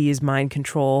TV is mind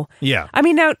control. Yeah. I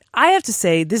mean, now I have to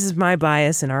say, this is my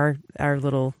bias and our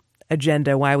little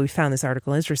agenda, why we found this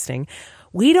article interesting.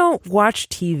 We don't watch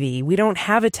TV. We don't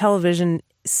have a television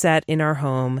set in our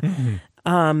home.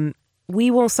 Mm-hmm.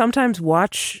 We will sometimes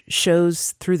watch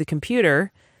shows through the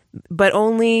computer, but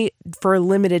only for a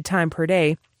limited time per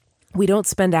day. We don't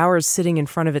spend hours sitting in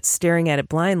front of it, staring at it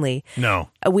blindly. No.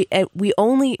 We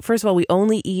only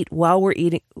eat while we're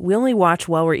eating. We only watch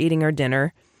while we're eating our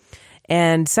dinner.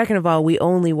 And second of all, we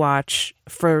only watch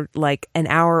for like an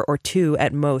hour or two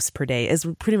at most per day, as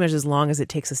pretty much as long as it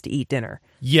takes us to eat dinner.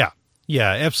 Yeah.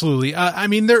 Yeah, absolutely.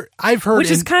 I've heard... Which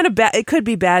is kind of bad. It could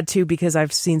be bad too, because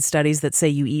I've seen studies that say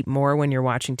you eat more when you're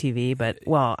watching TV, but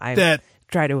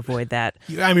try to avoid that.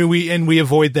 I mean, we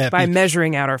avoid that by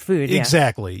measuring out our food. Yeah.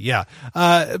 Exactly. Yeah.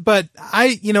 But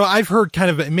I've heard kind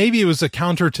of, maybe it was a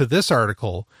counter to this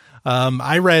article.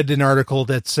 I read an article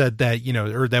that said that,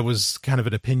 or that was kind of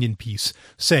an opinion piece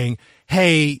saying,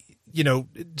 hey,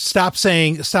 stop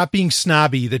being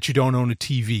snobby that you don't own a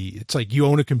TV. It's like you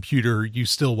own a computer, you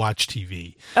still watch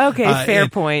TV. Okay. Fair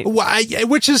point.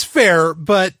 Which is fair,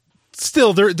 but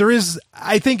still, there is,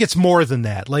 I think it's more than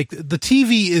that. Like, the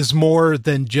TV is more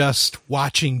than just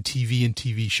watching TV and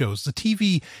TV shows. The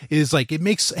TV is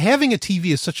having a TV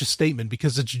is such a statement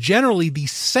because it's generally the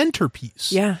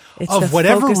centerpiece of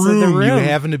whatever room you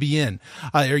happen to be in,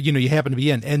 you happen to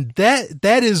be in. And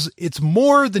it's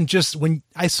more than just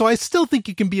so I still think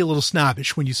you can be a little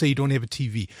snobbish when you say you don't have a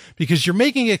TV, because you're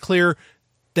making it clear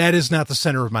that is not the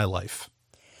center of my life.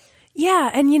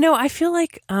 Yeah, and I feel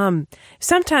like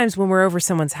sometimes when we're over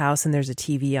someone's house and there's a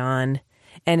TV on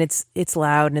and it's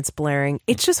loud and it's blaring,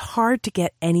 it's just hard to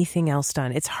get anything else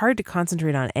done. It's hard to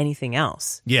concentrate on anything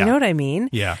else. Yeah. You know what I mean?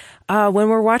 Yeah. When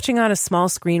we're watching on a small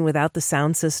screen without the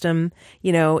sound system,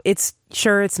 it's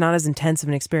not as intense of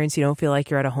an experience. You don't feel like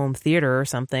you're at a home theater or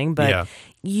something, but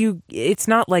it's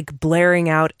not like blaring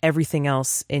out everything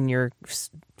else in your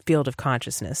field of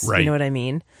consciousness. Right. You know what I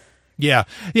mean? Yeah.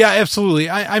 Yeah, absolutely.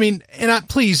 I mean,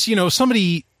 please, if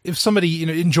somebody,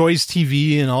 enjoys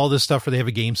TV and all this stuff, or they have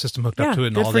a game system hooked up to it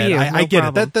and all that, I get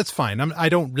problem. it. That's fine. I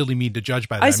don't really mean to judge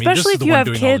by that. Especially if you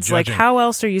have kids, how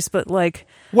else are you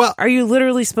are you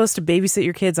literally supposed to babysit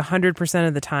your kids 100%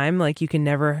 of the time? Like, you can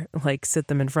never sit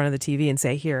them in front of the TV and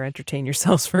say, here, entertain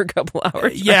yourselves for a couple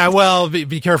hours. Yeah. Well,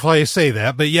 be careful how you say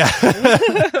that, but yeah.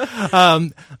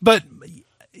 But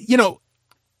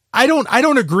I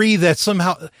don't agree that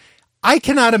somehow, I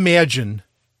cannot imagine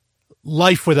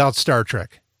life without Star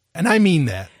Trek. And I mean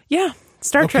that. Yeah.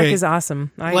 Star Trek is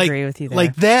awesome. I agree with you there.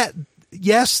 Like that.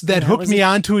 Yes, that hooked me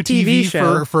onto a TV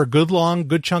show for a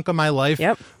good chunk of my life.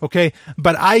 Yep. Okay.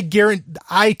 But I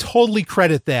totally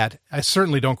credit that. I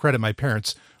certainly don't credit my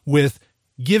parents with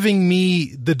giving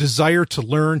me the desire to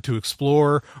learn, to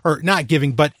explore, or not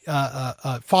giving, but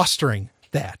fostering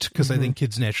that, because I think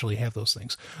kids naturally have those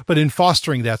things, but in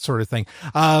fostering that sort of thing.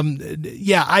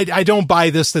 I don't buy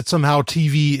this, that somehow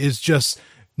TV is just,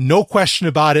 no question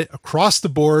about it, across the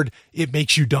board, it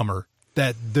makes you dumber.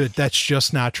 That's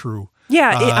just not true.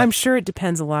 Yeah, I'm sure it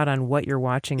depends a lot on what you're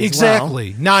watching as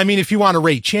exactly. well. Now, I mean, if you want to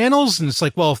rate channels, and it's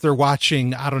like, well, if they're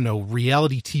watching, I don't know,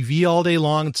 reality TV all day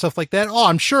long and stuff like that,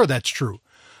 I'm sure that's true.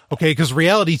 Okay, because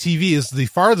reality TV is the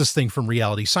farthest thing from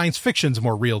reality. Science fiction's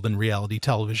more real than reality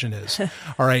television is.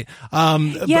 All right.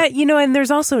 Yeah, and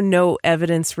there's also no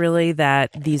evidence really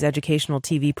that these educational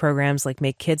TV programs like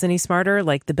make kids any smarter.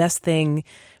 Like the best thing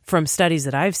from studies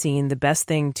that I've seen, the best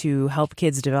thing to help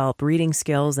kids develop reading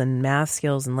skills and math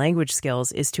skills and language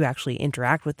skills is to actually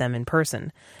interact with them in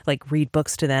person, like read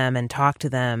books to them and talk to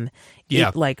them,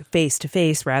 like face to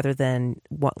face rather than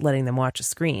letting them watch a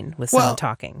screen with someone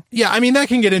talking. Yeah, I mean, that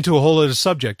can get into a whole other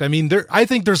subject. I mean, I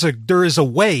think there is a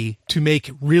way to make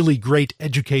really great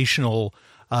educational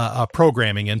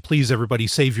programming, and please, everybody,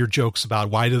 save your jokes about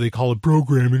why do they call it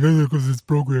programming? I think because it's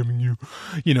programming you,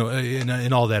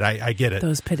 and all that. I get it.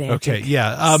 Those pedantics. Okay,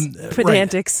 yeah,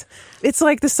 pedantics. Right. It's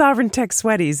like the Sovereign Tech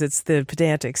Sweaties. It's the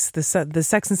pedantics, the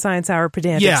Sex and Science Hour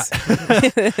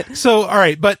pedantics. Yeah. So, all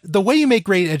right, but the way you make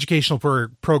great educational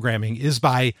programming is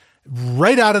by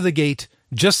right out of the gate.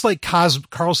 Just like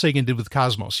Carl Sagan did with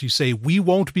Cosmos, you say, we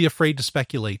won't be afraid to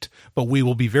speculate, but we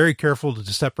will be very careful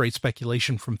to separate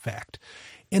speculation from fact.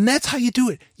 And that's how you do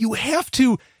it. You have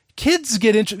to, humans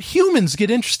get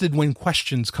interested when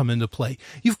questions come into play.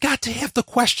 You've got to have the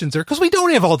questions there because we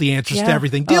don't have all the answers to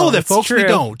everything. Deal with it, folks. True. We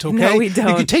don't. Okay. No, we don't.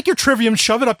 You can take your trivium,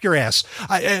 shove it up your ass.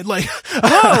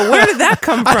 Whoa, where did that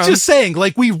come from? I'm just saying,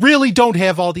 like, we really don't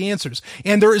have all the answers.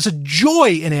 And there is a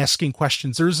joy in asking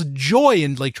questions. There is a joy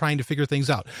in like trying to figure things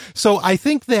out. So I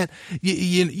think that,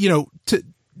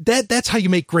 that's how you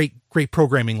make great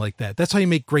programming like that. That's how you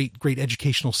make great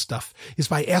educational stuff, is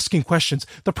by asking questions.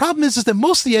 The problem is that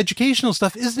most of the educational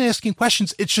stuff isn't asking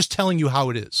questions. It's just telling you how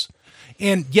it is.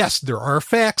 And yes, there are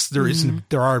facts. There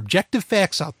are objective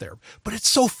facts out there, but it's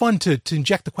so fun to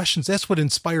inject the questions. That's what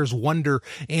inspires wonder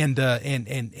and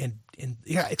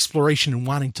exploration and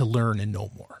wanting to learn and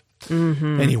know more.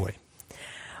 Mm-hmm.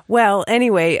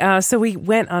 Anyway, so we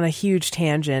went on a huge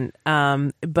tangent,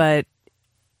 but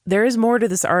there is more to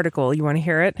this article. You want to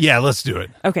hear it? Yeah, let's do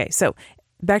it. Okay, so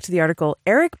back to the article.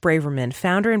 Eric Braverman,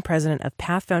 founder and president of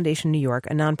Path Foundation New York,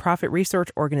 a nonprofit research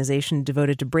organization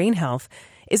devoted to brain health,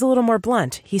 is a little more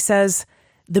blunt. He says,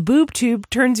 the boob tube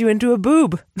turns you into a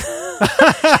boob.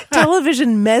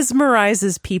 Television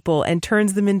mesmerizes people and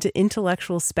turns them into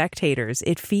intellectual spectators.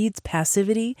 It feeds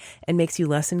passivity and makes you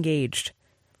less engaged.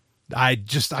 I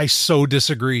so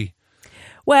disagree.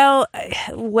 Well,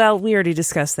 we already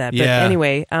discussed that. But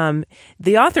anyway,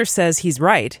 the author says he's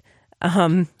right.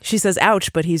 She says,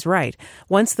 ouch, but he's right.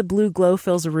 Once the blue glow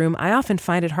fills a room, I often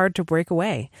find it hard to break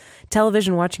away.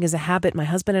 Television watching is a habit my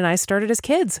husband and I started as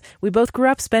kids. We both grew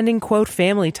up spending, quote,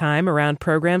 family time around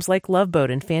programs like Love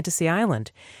Boat and Fantasy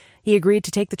Island. He agreed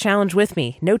to take the challenge with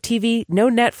me. No TV, no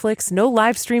Netflix, no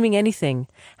live streaming anything.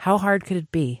 How hard could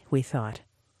it be, we thought.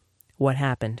 What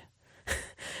happened?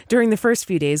 During the first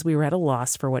few days, we were at a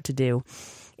loss for what to do.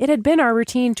 It had been our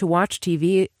routine to watch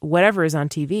TV, whatever is on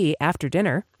TV, after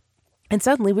dinner. And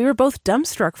suddenly we were both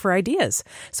dumbstruck for ideas.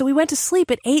 So we went to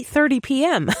sleep at 8:30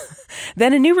 p.m.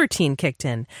 Then a new routine kicked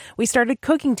in. We started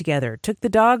cooking together, took the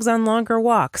dogs on longer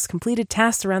walks, completed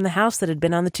tasks around the house that had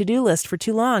been on the to-do list for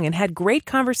too long, and had great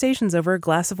conversations over a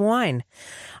glass of wine.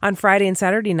 On Friday and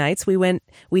Saturday nights, On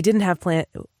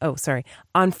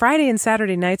Friday and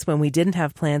Saturday nights when we didn't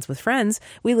have plans with friends,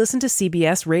 we listened to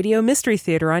CBS Radio Mystery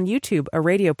Theater on YouTube, a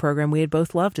radio program we had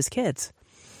both loved as kids.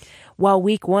 While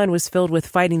week 1 was filled with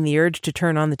fighting the urge to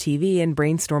turn on the TV and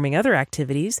brainstorming other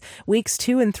activities, weeks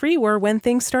 2 and 3 were when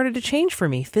things started to change for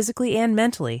me, physically and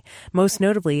mentally. Most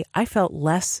notably, I felt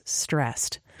less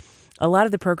stressed. A lot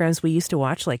of the programs we used to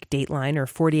watch, like Dateline or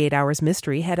 48 Hours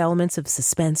Mystery, had elements of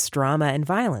suspense, drama, and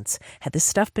violence. Had this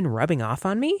stuff been rubbing off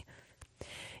on me?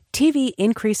 TV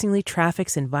increasingly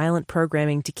traffics in violent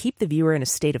programming to keep the viewer in a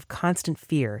state of constant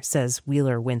fear, says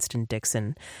Wheeler Winston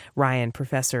Dixon, Ryan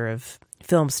Professor of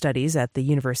Film Studies at the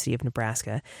University of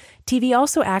Nebraska. TV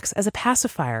also acts as a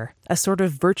pacifier, a sort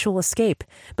of virtual escape,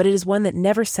 but it is one that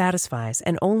never satisfies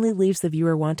and only leaves the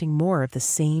viewer wanting more of the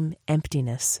same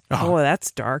emptiness. Oh, that's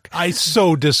dark. I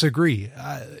so disagree.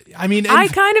 I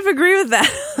kind of agree with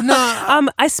that. No.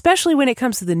 Especially when it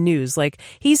comes to the news. Like,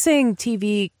 he's saying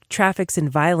TV traffics in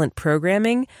violent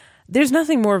programming. There's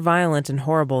nothing more violent and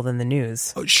horrible than the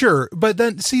news. Oh, sure, but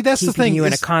then, see, that's the thing. Keeping you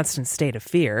in a constant state of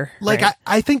fear. Like, right?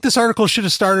 I think this article should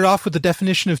have started off with the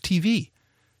definition of TV.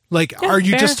 Like, yeah, are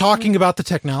you just talking about the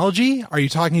technology? Are you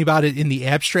talking about it in the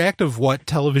abstract of what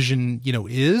television,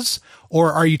 is?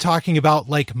 Or are you talking about,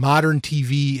 like, modern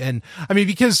TV? And, I mean,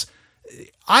 because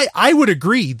I would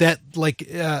agree that, like,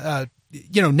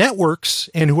 networks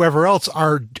and whoever else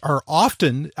are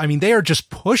often, I mean, they are just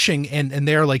pushing and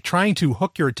they're like trying to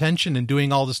hook your attention and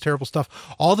doing all this terrible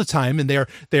stuff all the time. And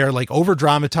they're like over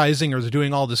dramatizing, or they're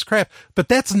doing all this crap, but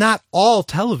that's not all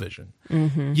television,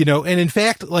 and in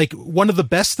fact, like one of the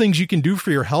best things you can do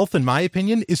for your health, in my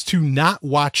opinion, is to not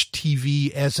watch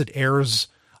TV as it airs,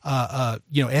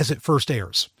 as it first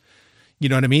airs. You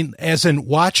know what I mean? As in,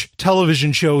 watch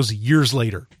television shows years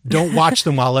later. Don't watch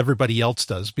them while everybody else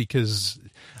does, because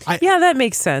that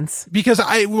makes sense. Because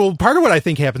part of what I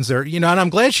think happens there, and I'm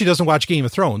glad she doesn't watch Game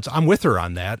of Thrones. I'm with her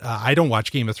on that. I don't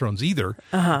watch Game of Thrones either.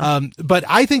 But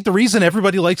I think the reason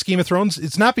everybody likes Game of Thrones,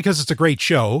 it's not because it's a great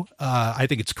show. I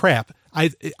think it's crap. I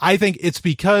think it's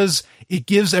because it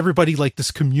gives everybody like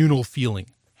this communal feeling.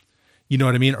 You know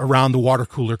what I mean? Around the water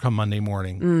cooler come Monday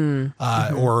morning,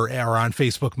 or on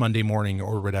Facebook Monday morning,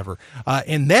 or whatever.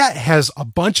 And that has a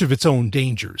bunch of its own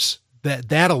dangers.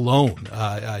 That alone,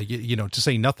 to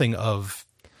say nothing of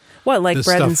what, like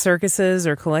bread stuff. and circuses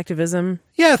or collectivism.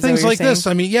 Yeah, things like this.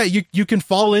 I mean, you can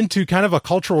fall into kind of a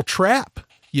cultural trap.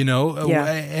 And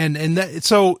that,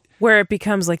 so where it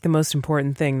becomes like the most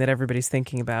important thing that everybody's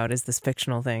thinking about is this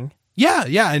fictional thing. Yeah,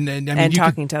 and I mean, and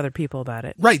talking to other people about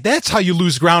it. Right, that's how you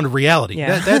lose ground of reality.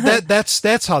 Yeah.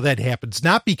 That's how that happens.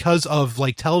 Not because of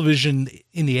like television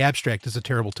in the abstract is a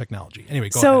terrible technology. Anyway,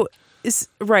 go ahead.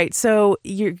 Right, so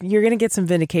you're going to get some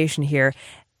vindication here.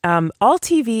 All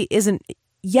TV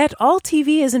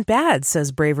isn't bad,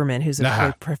 says Braverman, who's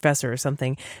a professor or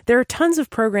something. There are tons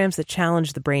of programs that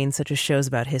challenge the brain, such as shows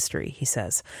about history, he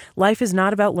says. Life is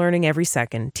not about learning every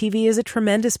second. TV is a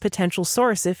tremendous potential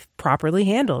source if properly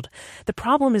handled. The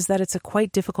problem is that it's a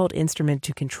quite difficult instrument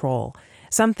to control.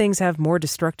 Some things have more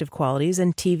destructive qualities,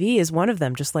 and TV is one of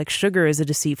them. Just like sugar is a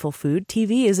deceitful food,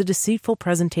 TV is a deceitful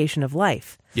presentation of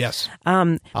life. Yes,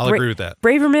 I'll agree with that.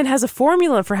 Braverman has a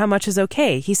formula for how much is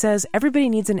okay. He says everybody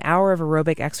needs an hour of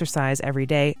aerobic exercise every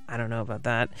day. I don't know about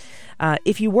that.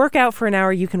 If you work out for an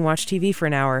hour, you can watch TV for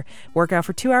an hour. Work out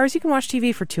for 2 hours, you can watch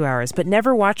TV for 2 hours. But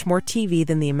never watch more TV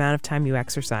than the amount of time you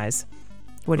exercise.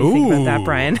 What do you think about that,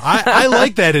 Brian? I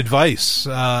like that advice.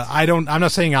 I'm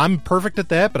not saying I'm perfect at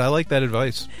that, but I like that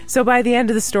advice. So by the end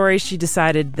of the story, she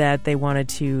decided that they wanted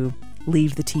to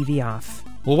leave the TV off.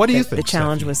 Well, what do you think? The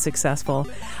challenge was successful.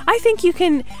 I think you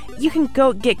can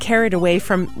go get carried away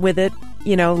with it.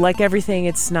 Like everything,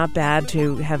 it's not bad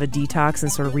to have a detox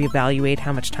and sort of reevaluate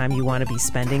how much time you want to be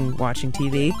spending watching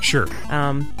TV. Sure.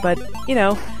 But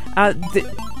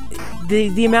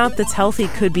the amount that's healthy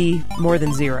could be more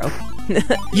than zero.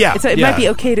 It might be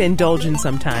okay to indulge in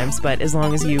sometimes, but as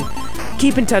long as you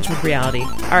keep in touch with reality.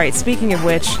 All right, speaking of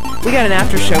which, we got an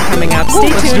after show coming up. Stay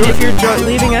tuned if you're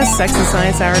leaving us,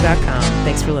 sexandsciencehour.com.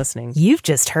 Thanks for listening. You've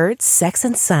just heard Sex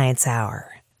and Science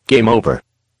Hour. Game over.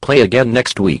 Play again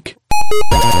next week.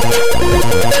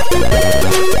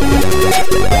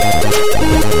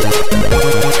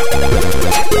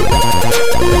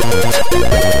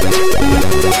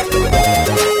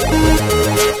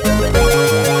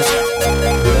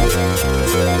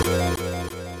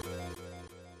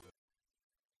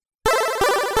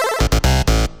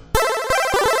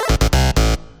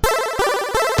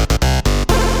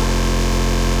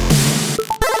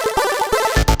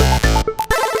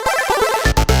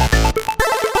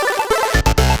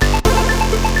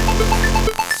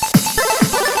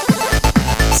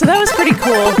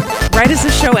 Right as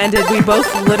the show ended, we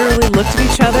both literally looked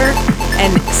at each other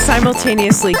and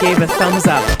simultaneously gave a thumbs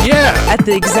up. Yeah. At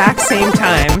the exact same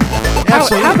time.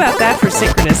 Absolutely. How about that for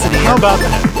synchronicity? How about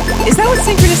that? Is that what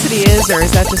synchronicity is, or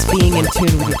is that just being in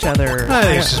tune with each other? I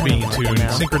think it's just being in tune.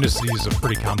 Synchronicity is a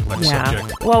pretty complex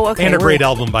subject. Well, okay. And a great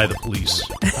album by The Police.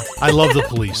 I love The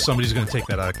Police. Somebody's going to take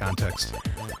that out of context.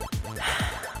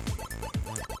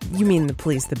 You mean The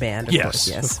Police, the band, of course.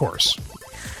 Yes, of course.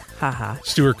 Haha.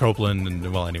 Stuart Copeland,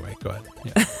 and well, anyway, go ahead.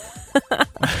 Yeah.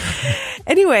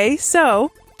 Anyway,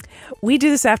 so we do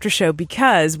this after show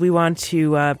because we want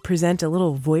to present a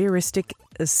little voyeuristic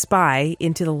spy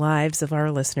into the lives of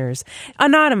our listeners.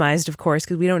 Anonymized, of course,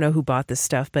 because we don't know who bought this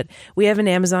stuff, but we have an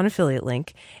Amazon affiliate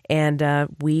link, and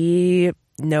we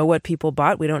know what people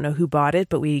bought. We don't know who bought it,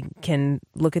 but we can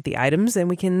look at the items and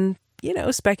we can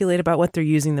speculate about what they're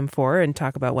using them for and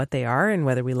talk about what they are and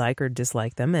whether we like or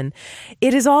dislike them. And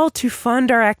it is all to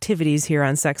fund our activities here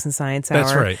on Sex and Science Hour.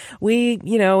 That's right. We,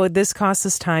 this costs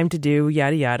us time to do,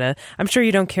 yada, yada. I'm sure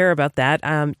you don't care about that.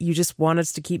 You just want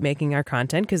us to keep making our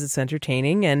content because it's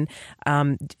entertaining, and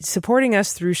supporting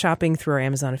us through shopping through our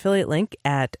Amazon affiliate link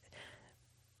at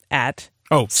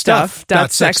Oh,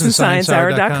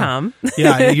 stuff.sexandsciencehour.com.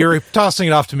 Yeah, you're tossing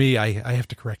it off to me. I have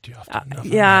to correct you often.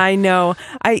 Yeah, I know.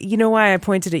 You know why I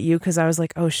pointed at you? Because I was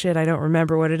like, oh shit, I don't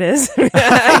remember what it is.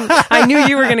 I knew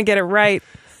you were going to get it right.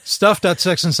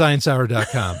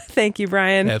 Stuff.sexandsciencehour.com. Thank you,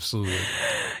 Brian. Absolutely.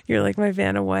 You're like my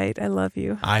Vanna White. I love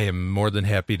you. I am more than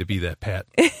happy to be that Pat.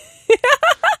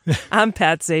 I'm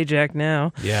Pat Sajak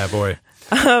now. Yeah, boy.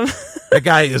 That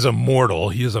guy is immortal.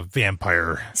 He is a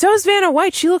vampire. So is Vanna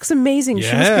White. She looks amazing. Yeah.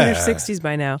 She must be in her 60s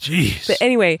by now. Jeez. But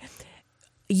anyway,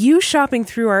 you shopping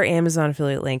through our Amazon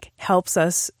affiliate link helps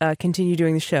us continue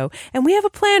doing the show. And we have a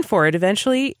plan for it.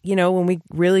 Eventually, you know, when we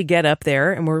really get up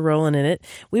there and we're rolling in it,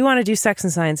 we want to do Sex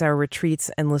and Science Hour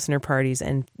retreats and listener parties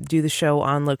and do the show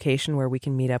on location where we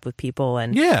can meet up with people.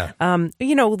 And, Yeah.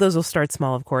 you know, those will start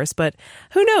small, of course. But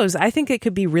who knows? I think it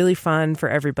could be really fun for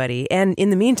everybody. And in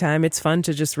the meantime, it's fun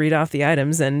to just read off the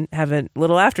items and have a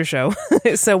little after show.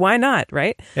 So why not,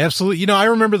 right? Absolutely. You know, I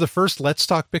remember the first Let's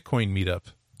Talk Bitcoin meetup.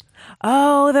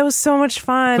 Oh, that was so much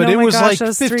fun. But oh it my was gosh, like that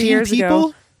was 15 3 years people.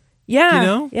 ago. Yeah. You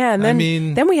know? Yeah. And I then,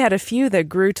 mean- then we had a few that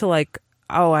grew to like,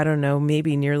 oh, I don't know,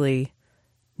 maybe nearly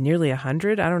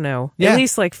 100. I don't know. Yeah. At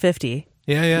least like 50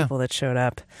 Yeah. people that showed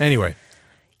up. Anyway.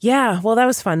 Yeah. Well, that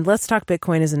was fun. Let's Talk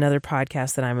Bitcoin is another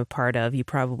podcast that I'm a part of. You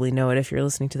probably know it if you're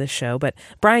listening to this show. But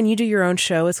Brian, you do your own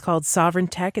show. It's called Sovereign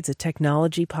Tech. It's a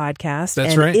technology podcast.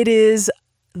 That's and right. It is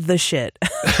the shit.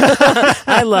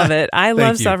 I love it. I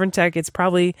love you. Sovereign Tech. It's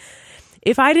probably,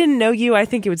 if I didn't know you, I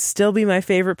think it would still be my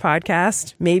favorite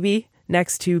podcast, maybe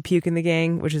next to Puke in the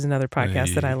Gang, which is another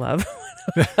podcast that I love.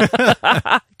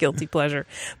 Guilty pleasure.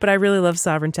 But I really love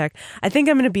Sovereign Tech. I think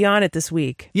I'm going to be on it this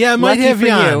week. Yeah, I might Lucky have for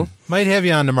you on. Might have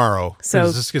you on tomorrow. So-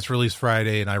 So this gets released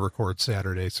Friday and I record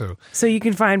Saturday. So So you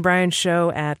can find Brian's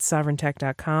show at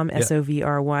sovereigntech.com,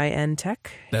 SOVRYN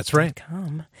Tech. that's right.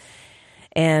 .com.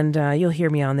 And you'll hear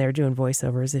me on there doing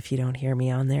voiceovers if you don't hear me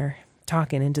on there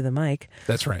talking into the mic.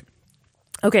 That's right.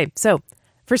 Okay, so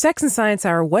for Sex and Science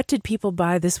Hour, what did people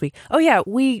buy this week? Oh, yeah,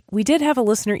 we did have a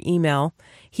listener email.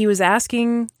 He was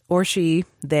asking, or she,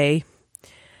 they,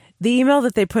 the email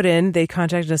that they put in, they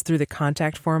contacted us through the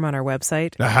contact form on our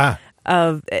website. Aha.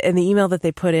 And the email that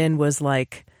they put in was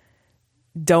like,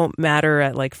 don't matter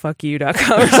at like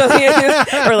fuckyou.com or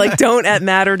something, or like don't at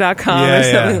matter.com or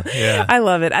something. Yeah. I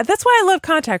love it. That's why I love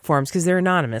contact forms, because they're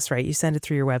anonymous, right? You send it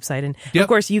through your website. And Yep. of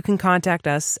course, you can contact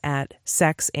us at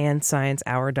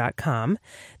sexandsciencehour.com.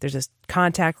 There's a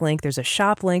contact link. There's a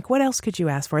shop link. What else could you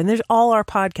ask for? And there's all our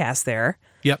podcasts there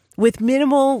Yep. with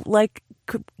minimal like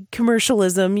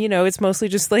commercialism. You know, it's mostly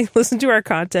just like listen to our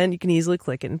content. You can easily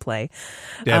click it and play.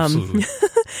 Absolutely.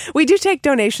 We do take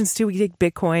donations too. We take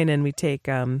Bitcoin and we take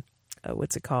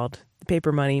what's it called?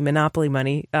 Paper money, monopoly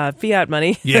money, fiat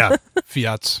money, Yeah.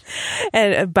 Fiats.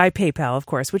 and by PayPal, of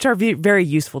course, which are very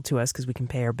useful to us because we can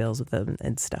pay our bills with them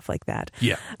and stuff like that.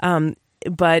 Yeah.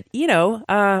 But you know,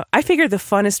 I figure the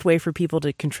funnest way for people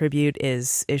to contribute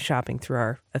is shopping through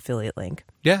our affiliate link.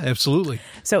 Yeah, absolutely.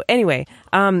 So anyway,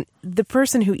 the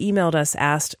person who emailed us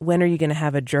asked, when are you going to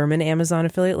have a German Amazon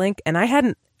affiliate link? And I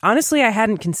hadn't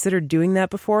considered doing that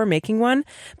before, making one,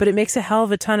 but it makes a hell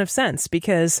of a ton of sense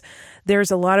because there's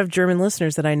a lot of German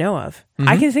listeners that I know of.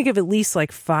 I can think of at least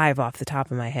like 5 off the top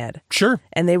of my head. Sure.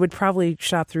 And they would probably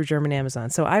shop through German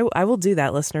Amazon. So I will do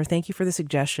that, listener. Thank you for the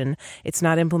suggestion. It's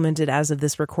not implemented as of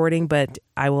this recording, but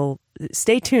I will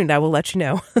stay tuned. I will let you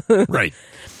know. Right.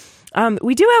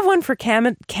 We do have one for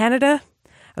Canada.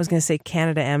 I was going to say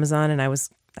Canada Amazon, and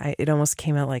it almost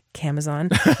came out like Camazon.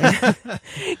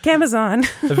 Camazon.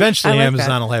 Eventually, I like Amazon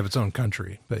that. will have its own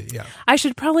country, but yeah. I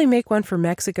should probably make one for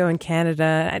Mexico and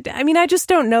Canada. I mean, I just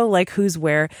don't know like who's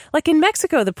where. Like in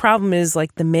Mexico, the problem is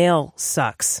like the mail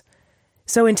sucks.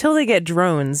 So until they get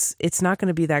drones, it's not going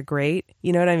to be that great.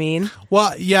 You know what I mean?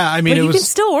 Well, yeah, I mean, But it you was can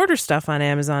still order stuff on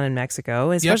Amazon in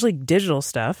Mexico, especially digital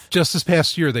stuff. just this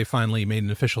past year they finally made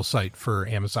an official site for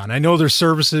Amazon. I know there's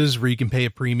services where you can pay a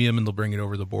premium and they'll bring it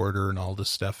over the border and all this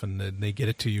stuff and then they get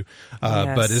it to you.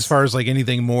 Yes. But as far as like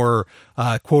anything more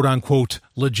quote unquote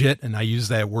legit, and I use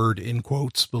that word in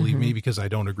quotes, believe me, because I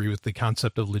don't agree with the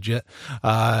concept of legit.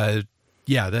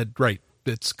 Yeah, that right.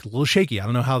 It's a little shaky. I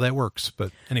don't know how that works,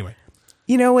 but anyway.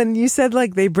 You know, when you said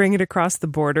like they bring it across the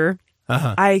border,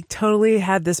 I totally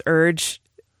had this urge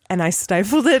and I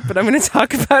stifled it, but I'm going to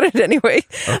talk about it anyway.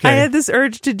 Okay. I had this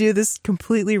urge to do this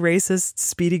completely racist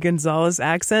Speedy Gonzalez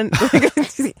accent.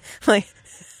 Like,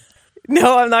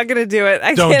 no, I'm not going to do it.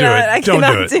 I Don't do cannot, it. I Don't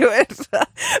cannot do do it.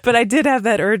 But I did have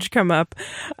that urge come up.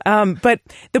 But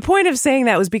the point of saying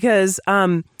that was because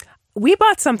we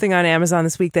bought something on Amazon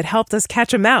this week that helped us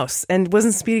catch a mouse. And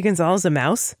wasn't Speedy Gonzalez a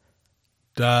mouse?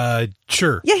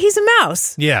 Sure. Yeah, he's a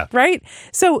mouse. Yeah. Right?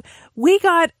 So we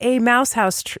got a mouse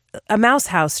house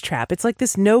trap. It's like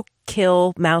this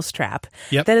no-kill mouse trap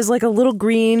Yep. that is like a little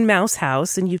green mouse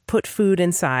house, and you put food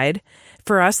inside.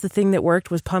 For us, the thing that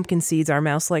worked was pumpkin seeds. Our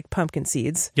mouse liked pumpkin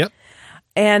seeds. Yep.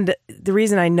 And the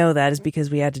reason I know that is because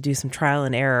we had to do some trial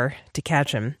and error to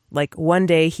catch him. Like one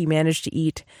day he managed to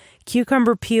eat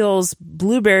cucumber peels,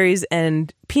 blueberries,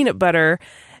 and peanut butter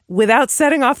without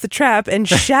setting off the trap and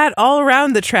shat all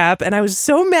around the trap. And I was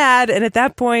so mad. And at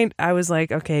that point, I was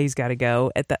like, okay, he's got to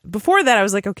go. Before that, I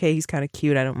was like, okay, he's kind of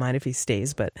cute. I don't mind if he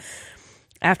stays. But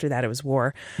after that, it was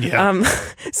war. Yeah.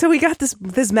 So we got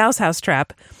this mouse house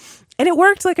trap. And it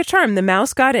worked like a charm. The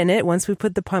mouse got in it once we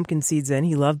put the pumpkin seeds in.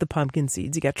 He loved the pumpkin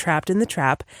seeds. He got trapped in the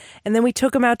trap. And then we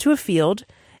took him out to a field,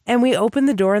 and we opened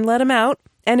the door and let him out.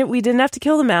 And we didn't have to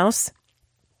kill the mouse.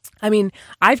 I mean,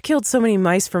 I've killed so many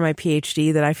mice for my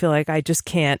PhD that I feel like I just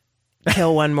can't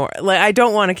kill one more. Like, I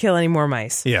don't want to kill any more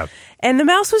mice. Yeah. And the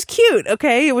mouse was cute,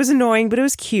 okay? It was annoying, but it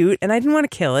was cute, and I didn't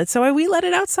want to kill it. So we let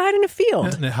it outside in a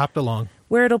field. And it hopped along.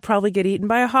 Where it'll probably get eaten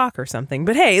by a hawk or something.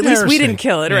 But hey, at least we didn't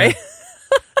kill it, right?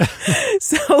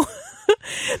 So,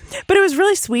 but it was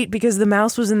really sweet because the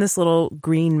mouse was in this little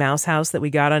green mouse house that we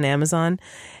got on Amazon.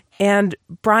 And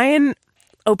Brian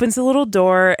opens the little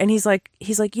door and he's like,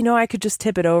 I could just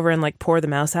tip it over and like pour the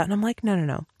mouse out. And I'm like,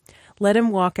 no. Let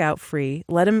him walk out free.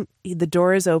 The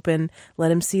door is open.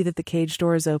 Let him see that the cage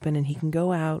door is open and he can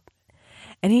go out.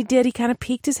 And he did. He kind of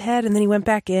peeked his head and then he went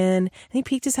back in. And he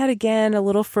peeked his head again a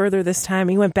little further this time.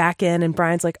 He went back in and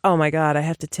Brian's like, oh my God, I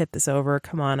have to tip this over.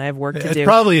 Come on, I have work to do. It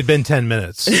probably had been 10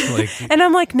 minutes. And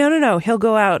I'm like, no. He'll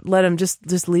go out. Let him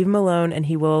just leave him alone and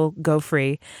he will go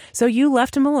free. So you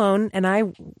left him alone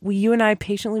and you and I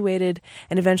patiently waited.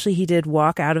 And eventually he did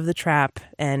walk out of the trap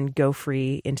and go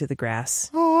free into the grass.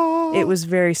 It was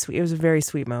very sweet. It was a very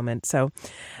sweet moment. So,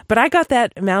 but I got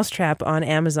that mouse trap on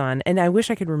Amazon and I wish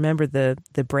I could remember the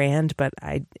brand, but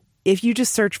if you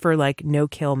just search for like no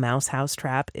kill mouse house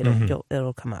trap,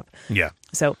 it'll come up. Yeah.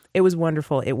 So it was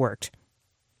wonderful. It worked.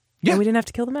 Yeah. And we didn't have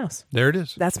to kill the mouse. There it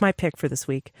is. That's my pick for this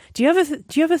week. Do you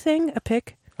have a thing? A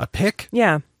pick? A pick?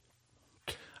 Yeah.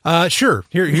 Sure.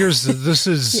 This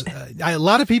is a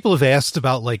lot of people have asked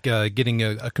about like getting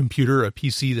a computer, a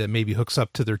PC that maybe hooks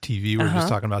up to their TV. We're just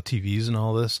talking about TVs and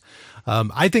all this.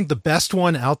 I think the best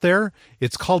one out there,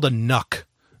 it's called a NUC.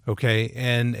 Okay.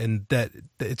 And that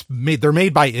they're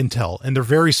made by Intel and they're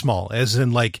very small, as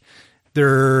in like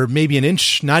they're maybe an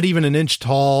inch, not even an inch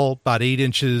tall, about 8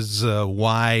 inches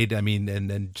wide. I mean,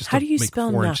 and just how do you spell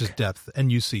 4 NUC? inches depth.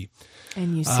 NUC.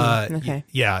 NUC. Okay.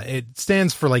 Yeah, it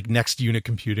stands for like next unit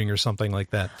computing or something like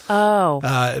that. Oh.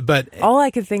 But all I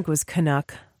could think was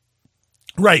Canuck.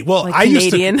 Right. Well, like I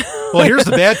Canadian. used to. Well, here's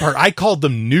the bad part. I called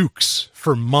them nukes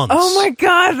for months. Oh my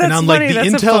God, that's and I'm funny. like the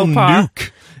That's Intel a faux pas.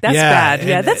 nuke. That's bad.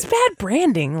 Yeah, and, that's bad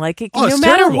branding. Like, Oh, no it's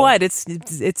matter terrible. what,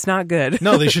 it's not good.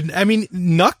 No, they shouldn't. I mean,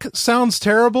 NUC sounds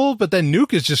terrible, but then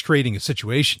nuke is just creating a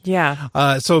situation.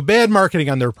 Yeah. So bad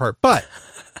marketing on their part. But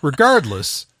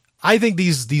regardless, I think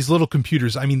these little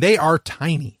computers, I mean, they are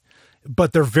tiny,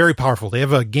 but they're very powerful. They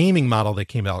have a gaming model that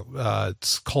came out.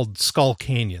 It's called Skull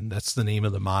Canyon. That's the name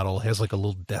of the model. It has like a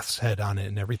little death's head on it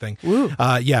and everything.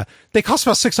 Yeah. They cost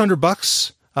about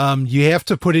 $600. You have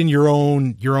to put in your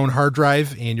own hard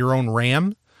drive and your own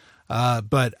RAM.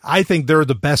 But I think they're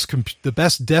the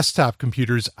best desktop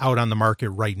computers out on the market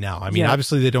right now. I mean,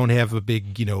 obviously they don't have a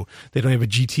big, they don't have a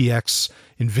GTX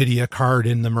NVIDIA card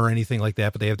in them or anything like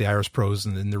that, but they have the Iris Pros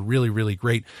and they're really, really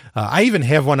great. I even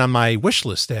have one on my wish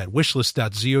list at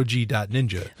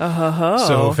wishlist.zog.ninja.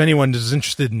 So if anyone is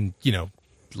interested in,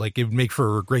 like it would make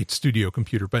for a great studio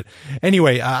computer. But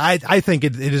anyway, I think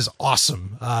it is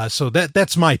awesome. So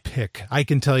that's my pick. I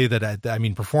can tell you that, I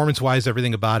mean, performance-wise,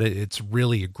 everything about it, it's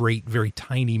really a great, very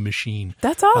tiny machine.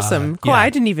 That's awesome. Cool. Yeah. I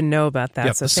didn't even know about that.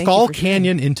 Yep. So The thank Skull you for sharing.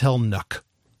 Canyon Intel NUC.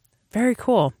 Very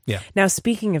cool. Yeah. Now,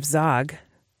 speaking of Zog,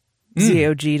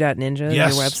 zog.ninja,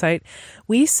 Yes. your website,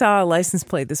 we saw a license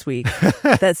plate this week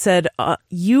that said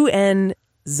UN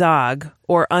Zog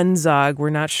or Unzog. We're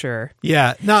not sure.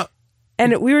 Yeah. Now,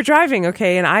 And we were driving,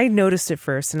 okay, and I noticed it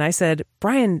first, and I said,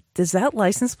 Brian, does that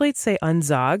license plate say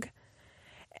Unzog?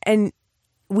 And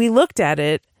we looked at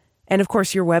it, and of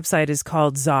course your website is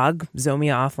called Zog,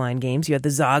 Zomia Offline Games. You had the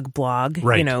Zog blog,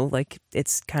 Right. like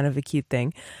it's kind of a cute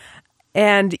thing.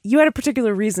 And you had a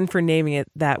particular reason for naming it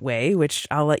that way, which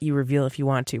I'll let you reveal if you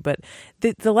want to. But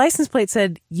the license plate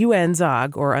said UN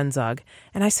Zog or Unzog.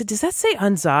 And I said, does that say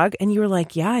Unzog? And you were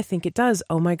like, yeah, I think it does.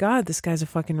 Oh my God, this guy's a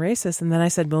fucking racist. And then I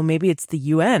said, well, maybe it's the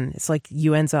UN. It's like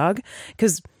UN Zog.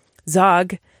 Because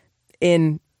Zog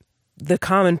in the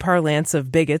common parlance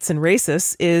of bigots and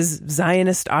racists is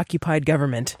Zionist-occupied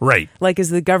government. Right. Like, as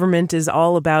the government is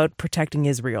all about protecting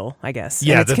Israel, I guess.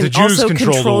 Yeah, and it's that the Jews also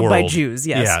control controlled the by world. Jews,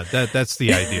 yes. Yeah, that's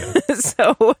the idea.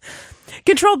 So,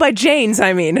 controlled by Janes,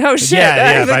 I mean. Oh, shit.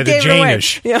 Yeah, I by the gave it away.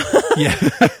 Janish.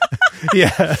 Yeah.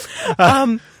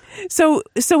 Yeah.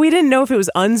 So we didn't know if it was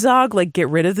UNZOG, like get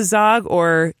rid of the Zog,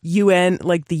 or UN,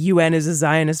 like the UN is a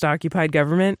Zionist-occupied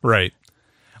government. Right.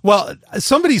 Well,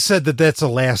 somebody said that that's a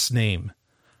last name.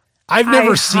 I've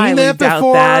never seen highly that doubt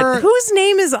before. that. Whose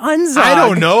name is UNZOG? I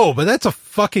don't know, but that's a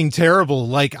fucking terrible.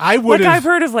 Like, I would Like, have. I've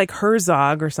heard of like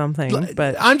Herzog or something,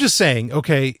 but I'm just saying,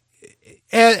 okay,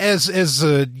 as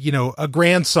a, a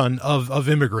grandson of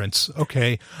immigrants,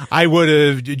 okay, I would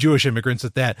have, Jewish immigrants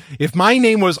at that. If my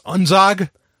name was Unzog,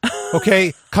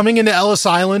 okay, coming into Ellis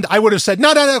Island, I would have said,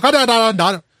 no,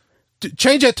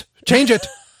 change it.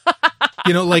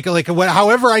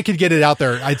 However I could get it out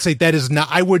there, I'd say that is not,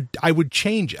 I would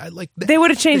change. they would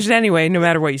have changed it anyway, no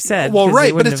matter what you said. Well, 'cause right,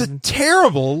 they but wouldn't it's have- a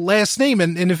terrible last name.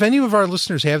 And if any of our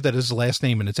listeners have that as a last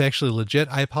name and it's actually legit,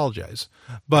 I apologize.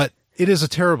 But it is a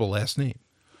terrible last name.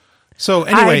 So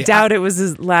anyway, I doubt it was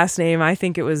his last name. I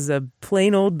think it was a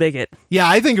plain old bigot. Yeah,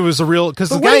 I think it was a real, because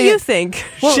the But guy. what do you think?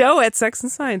 Well- Show at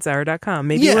sexandsciencehour.com.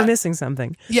 Maybe Yeah. we're missing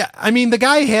something. Yeah, I mean, the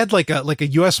guy had like a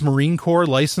U.S. Marine Corps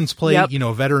license plate, Yep.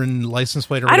 veteran license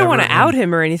plate or I whatever. don't want to and- out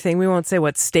him or anything. We won't say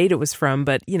what state it was from,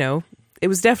 but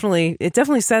it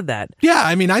definitely said that. Yeah,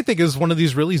 I mean, I think it was one of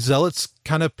these really zealots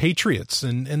kind of patriots,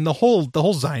 and the whole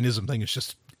Zionism thing is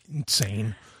just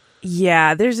insane.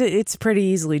 Yeah, it's pretty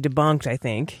easily debunked, I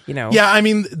think, Yeah, I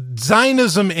mean,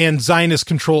 Zionism and Zionist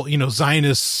control,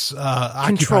 Zionists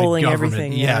Controlling occupied government.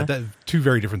 everything, Yeah, yeah. two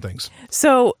very different things.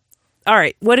 So, all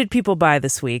right, what did people buy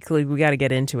this week? Like, we got to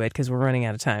get into it because we're running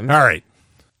out of time. All right.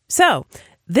 So,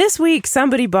 this week,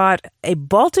 somebody bought a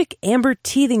Baltic amber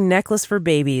teething necklace for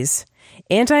babies.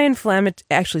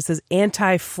 Actually it says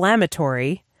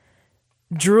anti-inflammatory,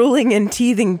 drooling and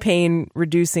teething pain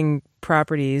reducing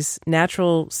properties,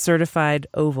 natural certified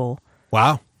oval.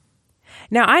 Wow.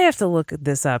 Now, I have to look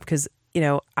this up because,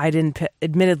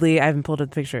 admittedly, I haven't pulled up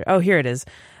the picture. Oh, here it is.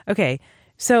 Okay.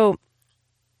 So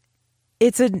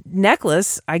it's a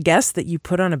necklace, I guess, that you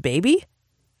put on a baby,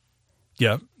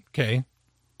 Yeah. Okay.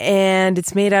 and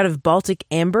it's made out of Baltic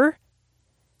amber,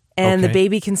 and the Okay.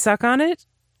 baby can suck on it,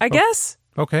 I guess,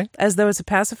 Okay. as though it's a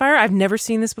pacifier. I've never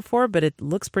seen this before, but it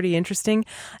looks pretty interesting.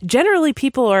 Generally,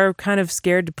 people are kind of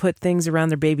scared to put things around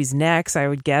their babies' necks, I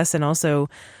would guess, and also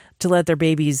to let their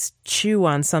babies chew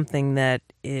on something that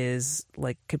is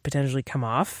like could potentially come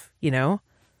off,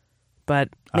 But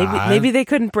maybe they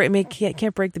couldn't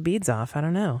can't break the beads off. I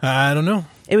don't know. I don't know.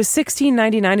 It was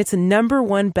 $16.99. It's a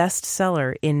 #1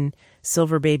 bestseller in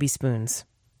silver baby spoons.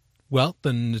 Well,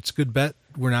 then it's a good bet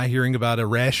we're not hearing about a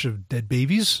rash of dead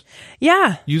babies.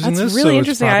 Yeah, Using that's this, really so it's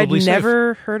interesting. I'd probably safe.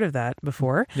 never heard of that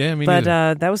before. Yeah, me but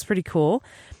neither. that was pretty cool.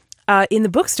 In the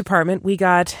books department, we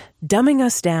got Dumbing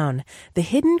Us Down, the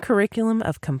Hidden Curriculum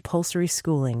of Compulsory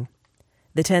Schooling,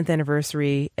 the 10th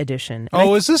anniversary edition.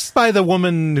 And Is this by the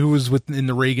woman who was in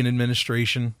the Reagan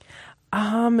administration?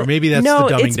 Or maybe that's no,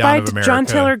 the Dumbing it's Down by of America. John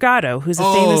Taylor Gatto, who's a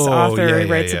famous author. yeah,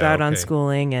 He writes yeah, about okay.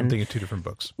 unschooling, I'm and thinking two different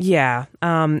books. yeah,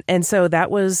 and so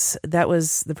that was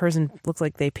the person. Looked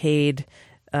like they paid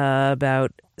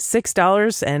about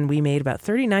 $6, and we made about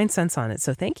 39 cents on it.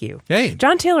 So thank you. Hey.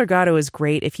 John Taylor Gatto is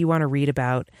great if you want to read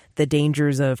about the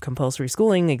dangers of compulsory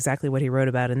schooling, exactly what he wrote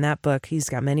about in that book. He's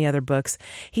got many other books.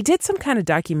 He did some kind of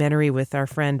documentary with our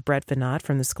friend Brett Venat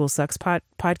from the School Sucks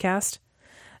podcast.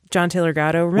 John Taylor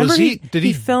Gatto. Remember, did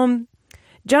he filmed?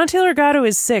 John Taylor Gatto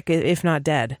is sick, if not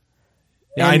dead.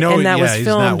 Yeah, I know. And that was he's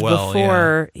filmed not well,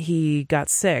 before he got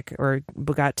sick or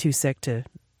got too sick to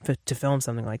film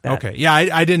something like that. Okay. Yeah,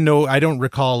 I didn't know. I don't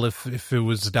recall if it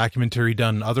was a documentary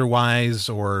done otherwise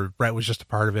or Brett was just a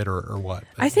part of it or what.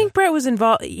 But, I think Brett was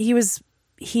involved.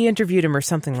 He interviewed him or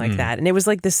something like that. And it was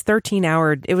like this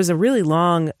 13-hour, it was a really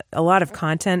long, a lot of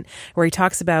content where he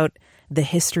talks about the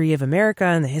history of America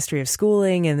and the history of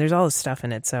schooling, and there's all this stuff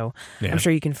in it. So Yeah. I'm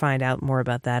sure you can find out more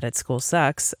about that at School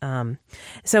Sucks.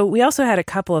 So we also had a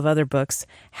couple of other books,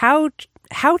 How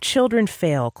Children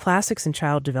Fail, Classics in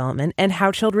Child Development, and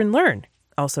How Children Learn,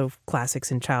 also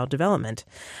Classics in Child Development.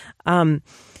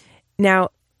 Now,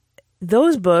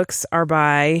 those books are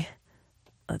by,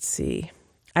 let's see,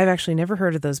 I've actually never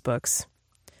heard of those books.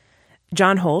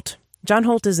 John Holt. John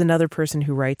Holt is another person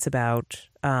who writes about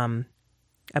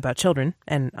children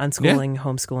and unschooling,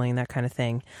 homeschooling, that kind of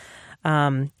thing.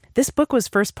 This book was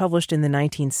first published in the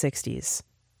 1960s.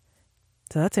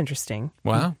 So that's interesting.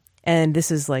 Wow. And this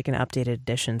is like an updated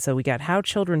edition. So we got How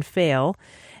Children Fail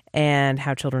and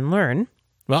How Children Learn.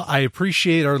 Well, I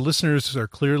appreciate our listeners are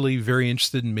clearly very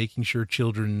interested in making sure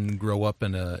children grow up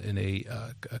in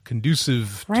a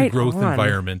conducive to growth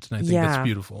environment, and I think that's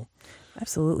beautiful.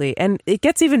 Absolutely. And it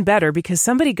gets even better because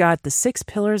somebody got The 6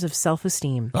 Pillars of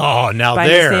Self-Esteem. Oh, now by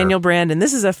there. Nathaniel Branden.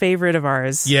 This is a favorite of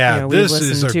ours. Yeah, we've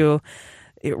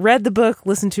read the book,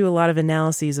 listened to a lot of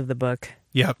analyses of the book.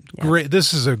 Yeah, great.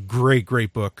 This is a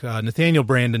great book. Nathaniel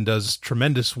Branden does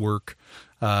tremendous work.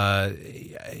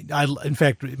 In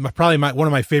fact, one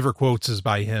of my favorite quotes is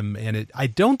by him, and I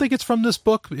don't think it's from this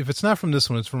book. If it's not from this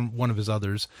one, it's from one of his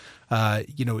others.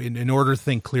 In order to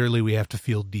think clearly, we have to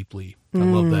feel deeply. I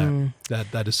love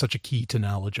that. That is such a key to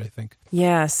knowledge, I think.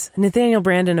 Yes. Nathaniel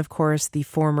Branden, of course, the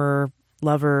former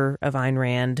lover of Ayn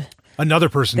Rand. Another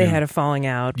person they had a falling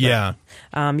out. But,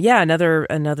 another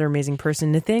amazing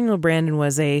person. Nathaniel Branden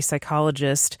was a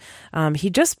psychologist. He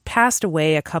just passed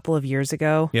away a couple of years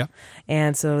ago. Yeah.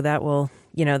 And so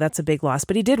that's a big loss.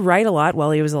 But he did write a lot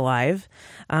while he was alive.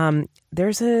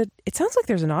 It sounds like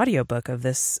there's an audiobook of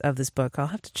this book. I'll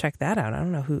have to check that out. I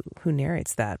don't know who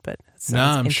narrates that, but it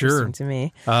sounds interesting to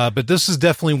me. But this is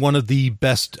definitely one of the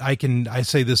best. I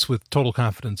say this with total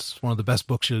confidence. One of the best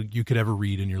books you could ever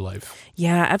read in your life.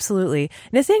 Yeah, absolutely.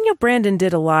 Nathaniel Branden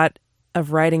did a lot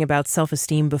of writing about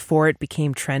self-esteem before it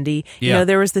became trendy. Yeah.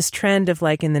 There was this trend of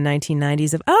like in the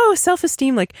 1990s of,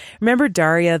 self-esteem. Like, remember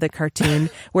Daria, the cartoon,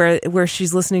 where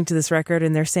she's listening to this record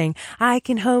and they're saying, I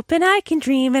can hope and I can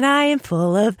dream and I am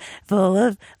full of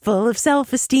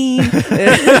self-esteem.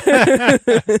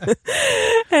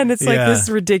 And it's like this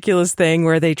ridiculous thing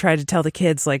where they try to tell the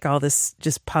kids like all this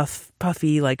just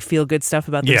puffy, like feel good stuff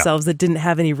about themselves that didn't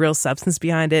have any real substance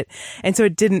behind it. And so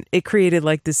it created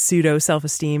like this pseudo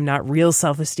self-esteem, not real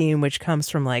self-esteem, which comes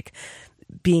from like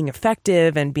being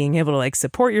effective and being able to like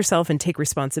support yourself and take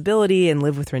responsibility and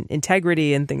live with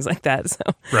integrity and things like that. So,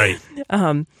 right.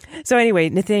 So anyway,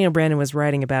 Nathaniel Branden was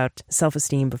writing about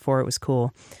self-esteem before it was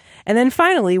cool. And then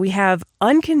finally, we have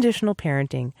Unconditional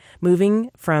Parenting,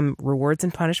 moving from rewards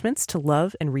and punishments to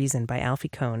love and reason by Alfie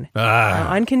Kohn.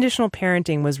 Unconditional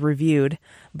Parenting was reviewed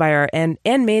by and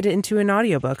made it into an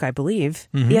audiobook, I believe.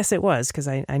 Mm-hmm. Yes, it was, because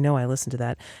I know I listened to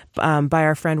that, by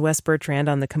our friend Wes Bertrand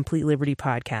on the Complete Liberty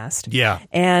podcast. Yeah.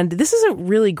 And this is a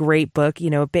really great book.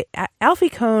 Alfie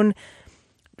Kohn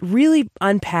really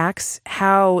unpacks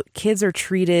how kids are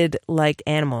treated like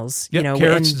animals. Yep,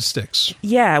 carrots and sticks.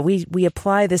 Yeah, we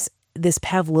apply this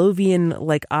Pavlovian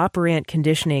like operant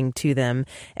conditioning to them,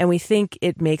 and we think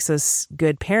it makes us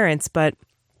good parents, but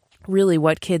really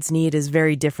what kids need is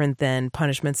very different than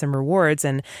punishments and rewards,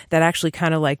 and that actually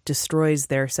kind of like destroys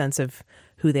their sense of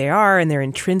who they are and their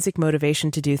intrinsic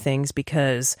motivation to do things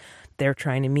because they're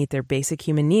trying to meet their basic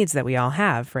human needs that we all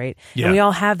have, right? Yeah. And we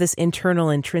all have this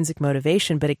internal intrinsic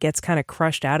motivation, but it gets kind of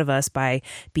crushed out of us by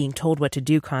being told what to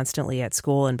do constantly at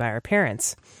school and by our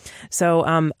parents.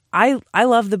 So I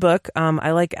love the book. I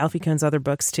like Alfie Kohn's other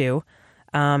books too.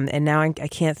 And now I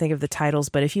can't think of the titles,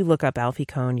 but if you look up Alfie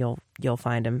Kohn, you'll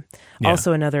find him. Yeah.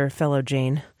 Also another fellow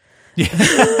Jane. Yeah.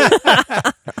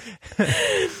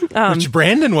 Which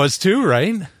Branden was too,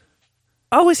 right?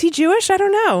 Oh, is he Jewish? I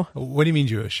don't know. What do you mean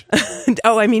Jewish?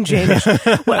 Oh, I mean Janish.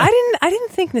 Well, I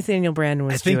didn't think Nathaniel Branden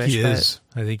was Jewish.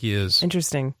 I think he is.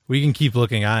 Interesting. We can keep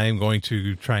looking. I am going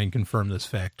to try and confirm this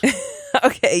fact.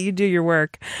 Okay, you do your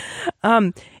work.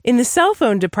 In the cell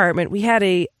phone department, we had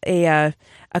a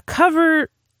cover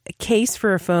case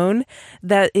for a phone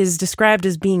that is described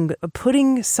as being a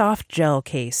pudding soft gel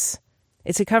case.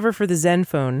 It's a cover for the Zen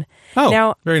phone. Oh,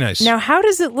 now, very nice. Now, how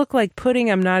does it look like pudding?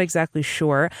 I'm not exactly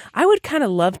sure. I would kind of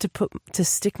love to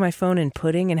stick my phone in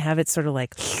pudding and have it sort of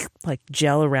like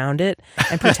gel around it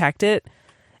and protect it.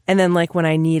 And then like when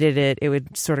I needed it, it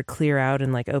would sort of clear out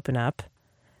and like open up.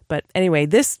 But anyway,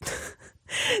 this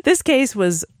case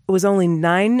was only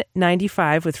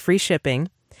 $9.95 with free shipping,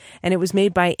 and it was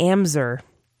made by Amzer.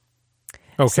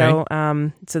 Okay.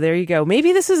 So there you go.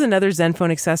 Maybe this is another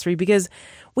Zenfone accessory because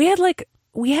we had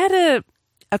a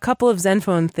couple of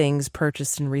Zenfone things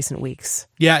purchased in recent weeks.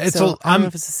 Yeah, I don't know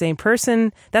if it's the same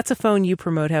person. That's a phone you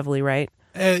promote heavily, right?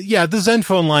 Yeah, the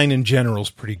Zenfone line in general is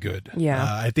pretty good. Yeah,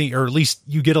 I think, or at least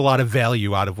you get a lot of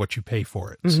value out of what you pay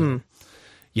for it. Mm-hmm. So,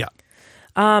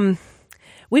 yeah.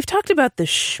 We've talked about the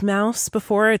Schmouse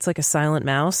before. It's like a silent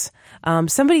mouse.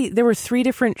 There were 3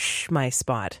 different Schmice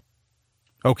bought.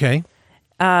 Okay.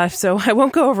 So I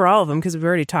won't go over all of them because we've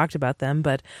already talked about them,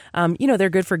 but, they're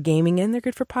good for gaming and they're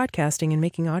good for podcasting and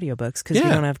making audiobooks because you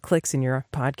don't have clicks in your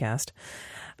podcast.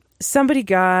 Somebody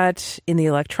got, in the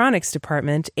electronics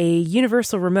department, a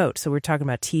universal remote. So we're talking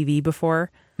about TV before.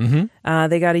 Mm-hmm.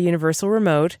 They got a universal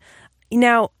remote.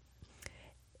 Now,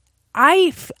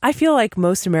 I feel like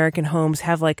most American homes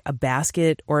have like a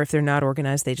basket, or if they're not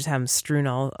organized, they just have them strewn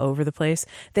all over the place.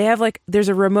 They have like, there's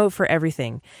a remote for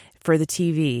everything, for the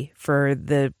TV, for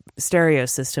the stereo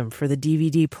system, for the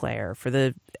DVD player, for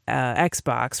the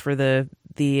Xbox, for the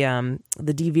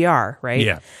DVR, right?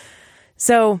 Yeah.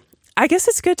 So I guess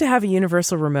it's good to have a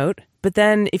universal remote, but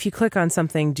then if you click on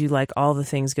something, do like all the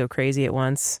things go crazy at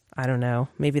once? I don't know.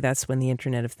 Maybe that's when the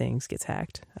Internet of Things gets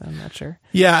hacked. I'm not sure.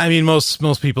 Yeah, I mean,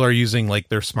 most people are using like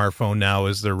their smartphone now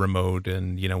as their remote,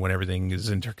 and when everything is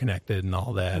interconnected and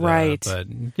all that. Right. But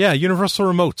yeah,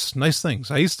 universal remotes, nice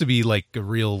things. I used to be like a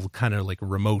real kind of like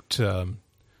remote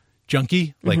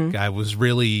junkie. Like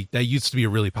that used to be a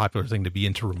really popular thing to be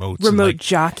into remotes. Remote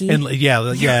jockey. And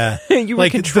yeah. You were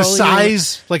like the controlling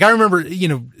size, like I remember,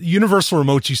 universal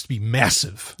remotes used to be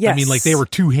massive. Yes. I mean, like they were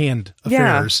 2-hand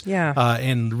affairs. Yeah.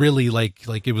 And really like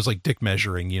it was like dick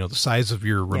measuring, the size of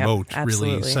your remote really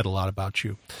absolutely. said a lot about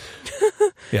you.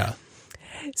 Yeah.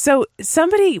 So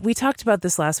we talked about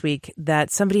this last week, that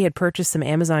somebody had purchased some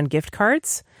Amazon gift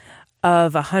cards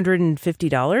of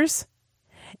 $150.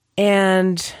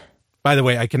 And by the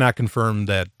way, I cannot confirm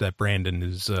that Brandon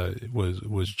was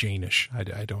Janish.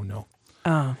 I don't know.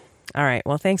 Oh, all right.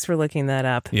 Well, thanks for looking that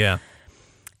up. Yeah.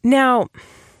 Now,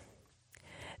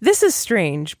 this is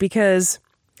strange because,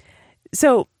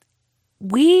 so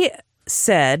we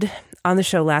said on the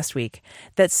show last week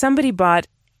that somebody bought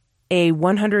a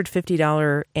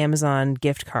 $150 Amazon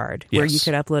gift card where you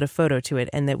could upload a photo to it,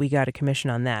 and that we got a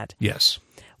commission on that. Yes.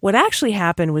 What actually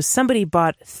happened was somebody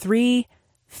bought 3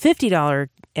 $50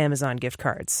 Amazon gift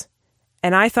cards,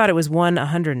 and I thought it was one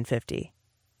 $150.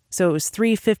 So it was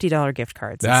 3 $50 gift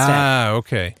cards instead. Ah,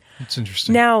 okay. That's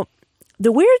interesting. Now,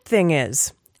 the weird thing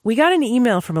is, we got an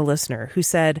email from a listener who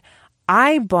said,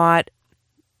 I bought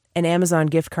an Amazon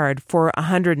gift card for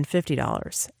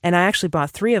 $150, and I actually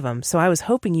bought 3 of them, so I was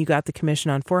hoping you got the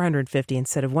commission on $450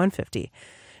 instead of $150.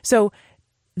 So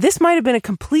this might have been a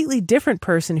completely different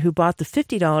person who bought the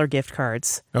 $50 gift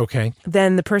cards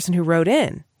than the person who wrote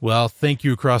in. Well, thank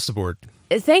you across the board.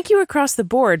 Thank you across the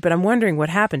board, but I'm wondering what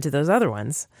happened to those other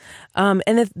ones. And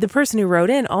the person who wrote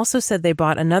in also said they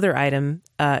bought another item,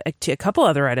 a couple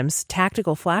other items,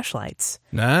 tactical flashlights.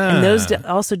 And those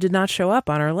also did not show up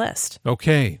on our list.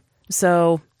 Okay.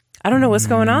 So I don't know what's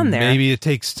going on there. Maybe it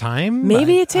takes time?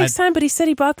 Maybe it takes time, but he said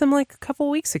he bought them like a couple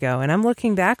weeks ago. And I'm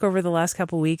looking back over the last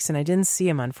couple weeks, and I didn't see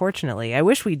him, unfortunately. I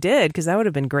wish we did, because that would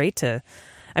have been great to...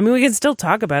 I mean, we can still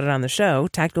talk about it on the show.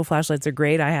 Tactical flashlights are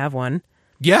great. I have one.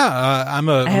 Yeah, I'm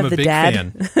a big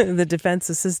fan. The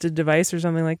defense-assisted device or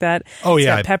something like that. Oh, it's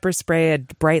yeah. got pepper spray, a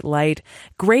bright light.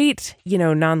 Great,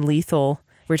 non-lethal.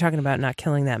 We're talking about not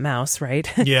killing that mouse, right?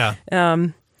 Yeah.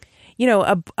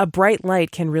 A bright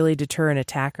light can really deter an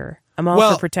attacker. I'm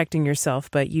all for protecting yourself,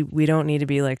 but we don't need to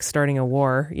be like starting a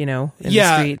war, in the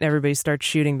street and everybody starts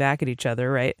shooting back at each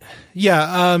other, right? Yeah.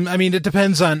 I mean, it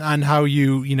depends on how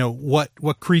you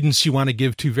what credence you want to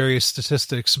give to various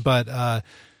statistics, but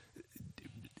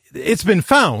it's been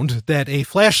found that a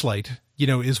flashlight,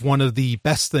 is one of the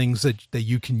best things that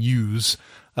you can use,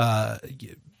 to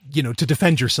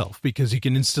defend yourself, because you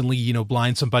can instantly,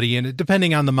 blind somebody. And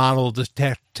depending on the model of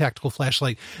the tactical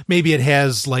flashlight, maybe it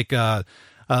has like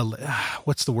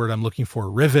what's the word I'm looking for?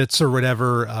 Rivets or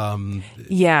whatever.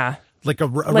 Like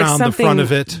around the front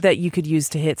of it that you could use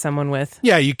to hit someone with.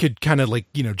 Yeah, you could kind of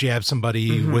jab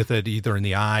somebody with it either in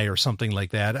the eye or something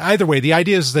like that. Either way, the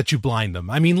idea is that you blind them.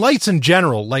 I mean, lights in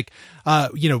general,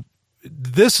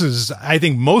 this is, I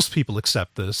think most people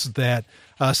accept this, that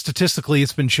statistically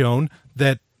it's been shown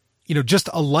that, just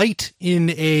a light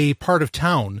in a part of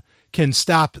town can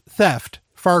stop theft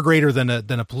far greater than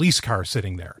a police car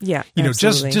sitting there. Yeah,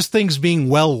 just things being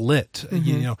well lit.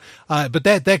 But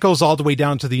that goes all the way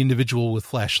down to the individual with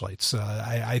flashlights.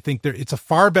 I think it's a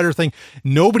far better thing.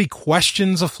 Nobody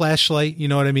questions a flashlight. You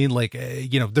know what I mean? Like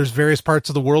there's various parts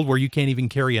of the world where you can't even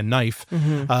carry a knife,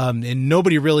 and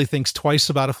nobody really thinks twice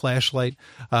about a flashlight.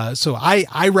 So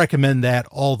I recommend that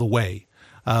all the way,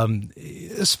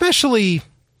 especially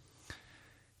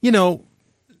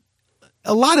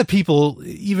a lot of people,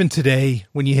 even today,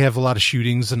 when you have a lot of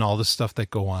shootings and all this stuff that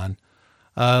go on,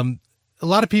 a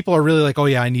lot of people are really like, oh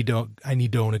yeah, I need to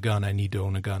own a gun. I need to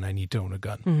own a gun. I need to own a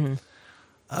gun.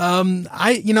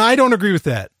 I don't agree with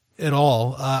that at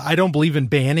all. I don't believe in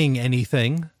banning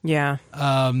anything. Yeah.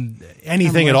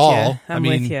 Anything at all. I'm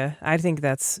with you. I think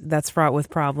that's fraught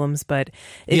with problems, but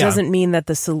it doesn't mean that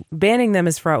banning them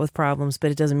is fraught with problems,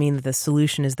 but it doesn't mean that the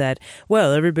solution is that,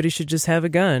 well, everybody should just have a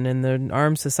gun and the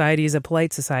armed society is a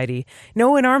polite society.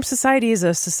 No, an armed society is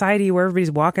a society where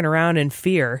everybody's walking around in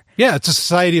fear. Yeah, it's a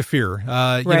society of fear.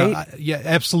 Right? Yeah,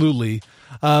 absolutely.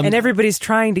 And everybody's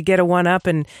trying to get a one up,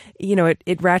 and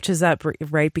it ratchets up,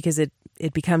 right? Because it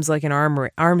becomes like an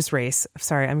arms race.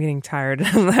 Sorry, I'm getting tired.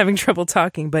 I'm having trouble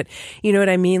talking, but you know what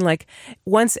I mean? Like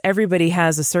once everybody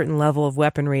has a certain level of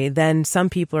weaponry, then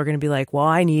some people are going to be like, well,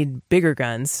 I need bigger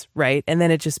guns, right? And then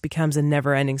it just becomes a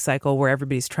never ending cycle where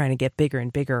everybody's trying to get bigger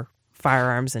and bigger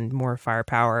firearms and more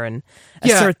firepower and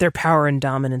assert their power and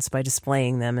dominance by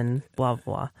displaying them and blah, blah,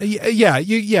 blah. Yeah,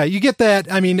 you get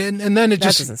that. I mean, and then that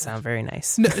doesn't sound very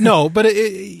nice. No, but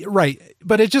right.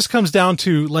 But it just comes down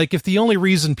to, like, if the only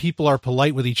reason people are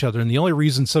polite with each other and the only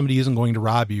reason somebody isn't going to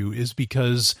rob you is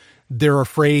because they're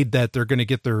afraid that they're going to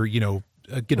get their,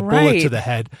 get a bullet to the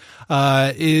head.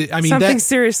 I mean, something's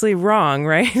seriously wrong,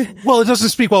 right? Well, it doesn't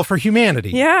speak well for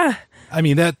humanity. Yeah. I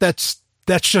mean, that's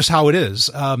just how it is.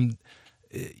 So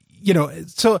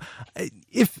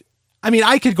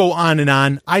I could go on and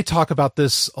on. I talk about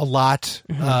this a lot.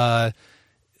 Mm-hmm.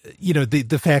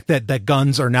 The fact that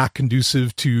guns are not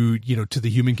conducive to the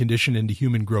human condition and to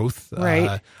human growth.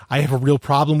 Right. I have a real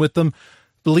problem with them.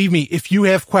 Believe me, if you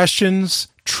have questions,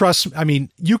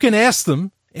 you can ask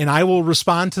them and I will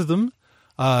respond to them,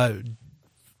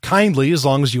 kindly, as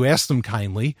long as you ask them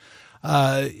kindly.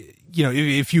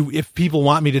 If people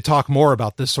want me to talk more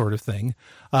about this sort of thing.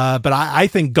 But I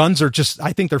think guns are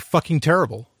I think they're fucking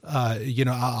terrible.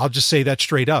 I'll just say that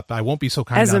straight up. I won't be so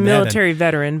kind as a military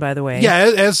veteran, by the way.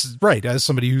 Yeah. As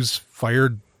somebody who's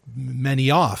fired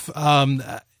many off.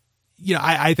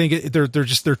 I think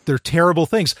they're terrible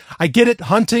things. I get it.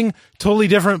 Hunting, totally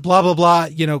different, blah, blah, blah,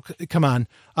 come on.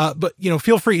 But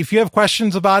feel free. If you have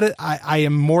questions about it, I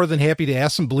am more than happy to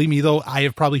ask them. Believe me, though, I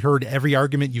have probably heard every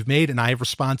argument you've made and I have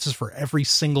responses for every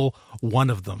single one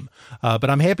of them. But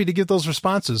I'm happy to give those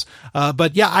responses.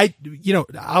 But yeah,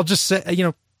 I'll just say,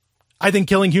 I think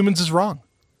killing humans is wrong.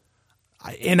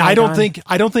 I don't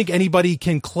think anybody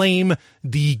can claim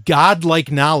the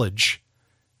godlike knowledge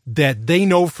that they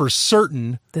know for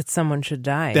certain that someone should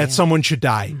die.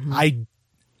 Mm-hmm.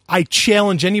 I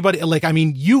challenge anybody.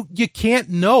 You can't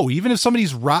know, even if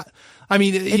somebody's rot.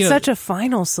 It's such a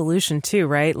final solution too,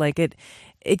 right? Like it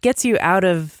gets you out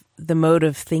of the mode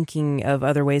of thinking of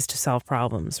other ways to solve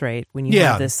problems, right? When you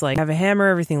have this, like, have a hammer,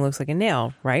 everything looks like a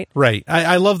nail, right? Right.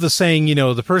 I love the saying,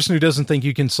 the person who doesn't think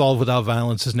you can solve without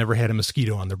violence has never had a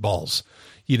mosquito on their balls.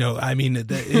 And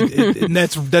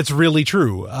that's really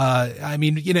true.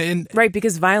 Right,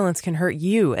 because violence can hurt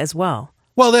you as well.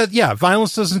 Well,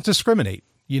 violence doesn't discriminate.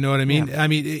 You know what I mean?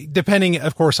 Yeah. Depending,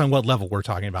 of course, on what level we're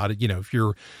talking about it. If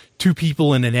you're two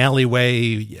people in an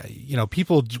alleyway,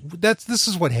 this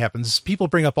is what happens. People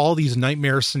bring up all these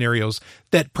nightmare scenarios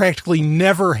that practically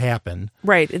never happen.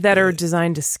 Right, that are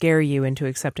designed to scare you into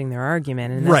accepting their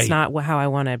argument, and that's not how I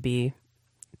want to be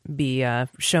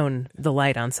shown the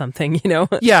light on something.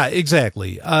 Yeah,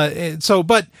 exactly. And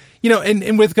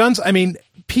with guns,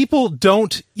 people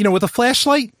don't. With a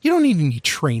flashlight, you don't need any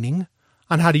training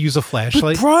on how to use a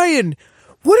flashlight. But Brian,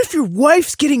 what if your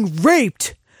wife's getting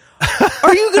raped?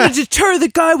 Are you going to deter the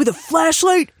guy with a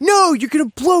flashlight? No, you're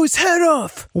going to blow his head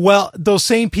off. Well, those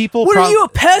same people... What, are you a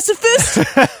pacifist?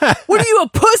 What, are you a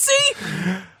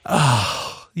pussy?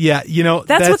 Oh, yeah,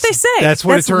 That's what they say. That's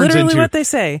what it turns into. That's literally what they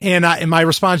say. And my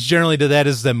response generally to that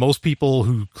is that most people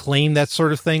who claim that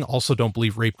sort of thing also don't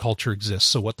believe rape culture exists.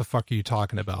 So what the fuck are you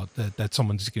talking about? That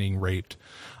someone's getting raped?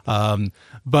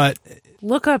 But...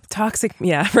 Look up toxic.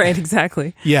 Yeah, right.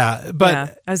 Exactly. Yeah.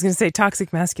 But I was going to say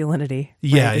toxic masculinity.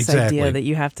 Right? Yeah, this exactly. idea that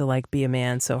you have to be a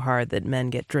man so hard that men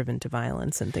get driven to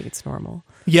violence and think it's normal.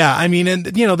 Yeah.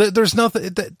 There's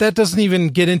nothing that doesn't even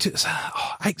get into,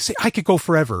 I could go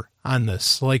forever on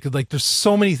this. Like there's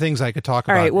so many things I could talk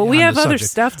about. All right. Well, we have other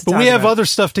stuff to talk about. But we have other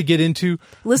stuff to get into.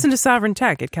 Listen to Sovereign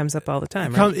Tech. It comes up all the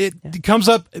time. It comes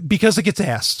up because it gets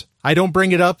asked. I don't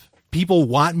bring it up. People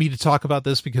want me to talk about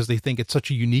this because they think it's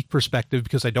such a unique perspective,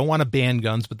 because I don't want to ban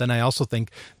guns, but then I also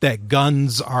think that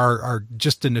guns are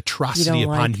just an atrocity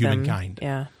upon humankind.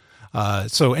 Yeah.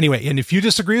 So anyway, and if you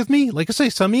disagree with me, like I say,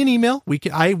 send me an email.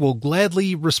 I will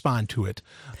gladly respond to it.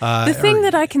 The thing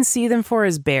that I can see them for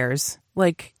is bears.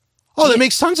 That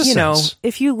makes tons of sense.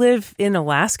 If you live in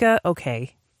Alaska,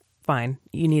 okay, fine.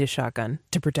 You need a shotgun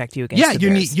to protect you against the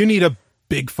bears. you need a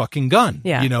big fucking gun.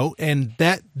 Yeah. And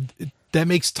that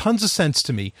makes tons of sense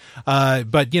to me.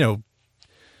 But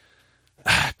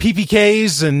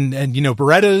PPKs and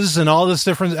Berettas and all this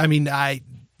different.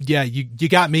 You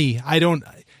got me. I don't.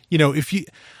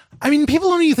 People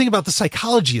don't even think about the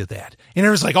psychology of that. And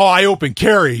everyone's like, oh, I open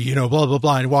carry, blah blah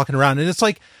blah, and walking around, and it's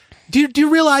like, do you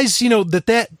realize,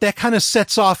 that kind of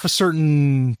sets off a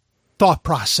certain thought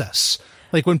process.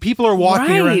 Like when people are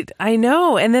walking around. Right, I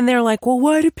know. And then they're like, well,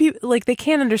 why do people, like, they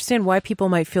can't understand why people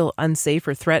might feel unsafe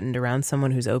or threatened around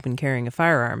someone who's open carrying a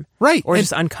firearm. Right. Or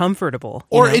just uncomfortable.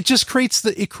 Or you know? it just creates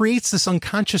this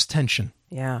unconscious tension.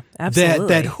 Yeah, absolutely.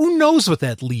 That who knows what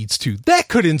that leads to? That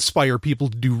could inspire people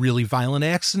to do really violent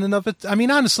acts in and of it. I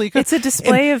mean, honestly, it could. It's a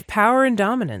display of power and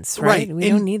dominance, right? We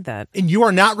don't need that. And you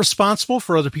are not responsible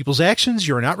for other people's actions.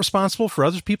 You are not responsible for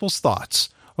other people's thoughts.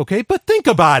 Okay, but think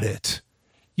about it.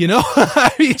 You know,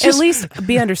 I mean, at least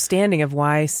be understanding of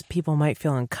why people might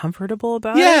feel uncomfortable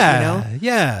about it. You know?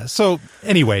 Yeah. So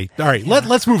anyway, all right,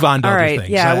 let's move on to other things.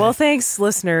 Yeah. Well, thanks,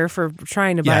 listener, for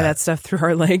trying to buy that stuff through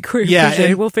our link.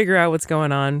 Yeah, we'll figure out what's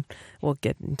going on. We'll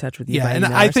get in touch with you. Yeah, and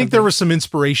I think there was some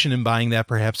inspiration in buying that,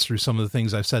 perhaps through some of the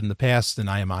things I've said in the past, and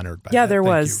I am honored by that. Yeah, there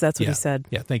was. You. That's what he said.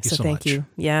 Yeah, thank you so much. Thank you.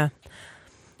 Yeah.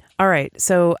 All right,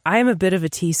 so I'm a bit of a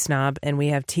tea snob, and we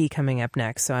have tea coming up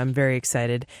next, so I'm very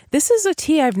excited. This is a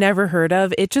tea I've never heard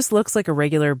of. It just looks like a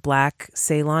regular black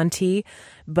Ceylon tea,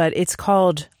 but it's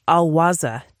called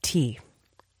Alwaza tea,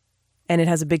 and it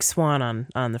has a big swan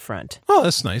on the front. Oh,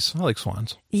 that's nice. I like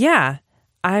swans. Yeah,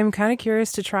 I'm kind of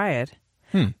curious to try it.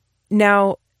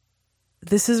 Now,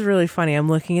 this is really funny. I'm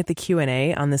looking at the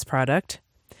Q&A on this product.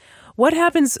 What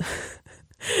happens...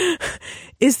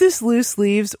 Is this loose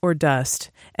leaves or dust?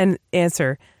 And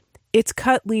answer, it's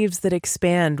cut leaves that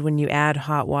expand when you add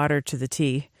hot water to the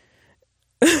tea.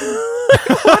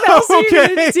 What else are you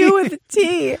going to do with the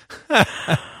tea?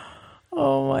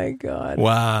 Oh my God.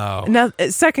 Wow. Now,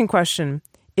 second question.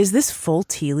 Is this full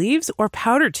tea leaves or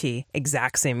powder tea?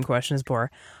 Exact same question as before.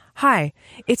 Hi,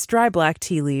 it's dry black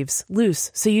tea leaves,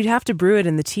 loose, so you'd have to brew it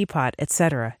in the teapot,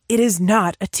 etc. It is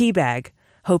not a tea bag.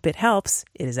 Hope it helps.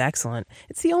 It is excellent.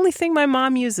 It's the only thing my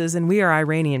mom uses, and we are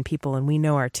Iranian people, and we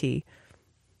know our tea.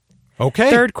 Okay.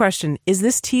 Third question. Is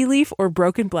this tea leaf or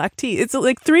broken black tea? It's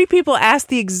like 3 people asked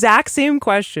the exact same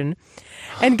question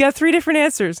and got 3 different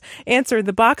answers. Answer,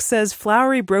 the box says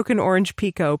flowery broken orange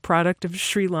pico, product of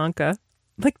Sri Lanka.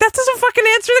 Like, that doesn't fucking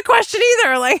answer the question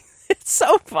either. Like, it's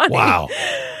so funny. Wow.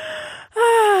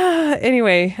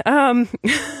 Anyway,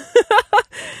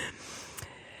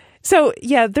 so,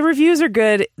 yeah, the reviews are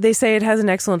good. They say it has an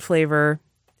excellent flavor.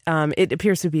 It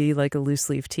appears to be like a loose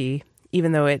leaf tea,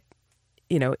 even though it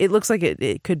looks like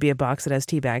it could be a box that has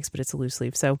tea bags, but it's a loose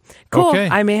leaf. So, cool. Okay.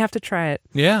 I may have to try it.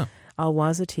 Yeah.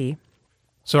 Alwaza tea.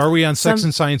 So are we on Sex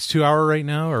and Science 2 hour right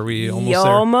now? Or are we almost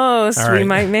there? Almost. Right. We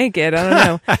might make it. I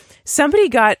don't know. Somebody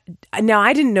now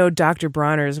I didn't know Dr.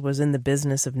 Bronner's was in the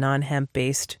business of non-hemp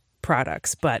based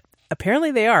products, but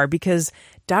apparently they are, because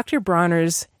Dr.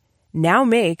 Bronner's now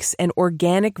makes an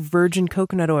organic virgin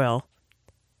coconut oil.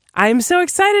 I'm so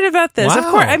excited about this. Wow. Of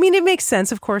course, I mean, it makes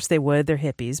sense. Of course they would. They're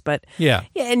hippies, but yeah,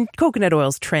 and coconut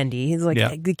oil's trendy. It's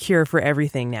like the cure for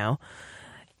everything now.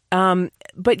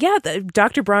 But yeah,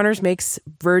 Dr. Bronner's makes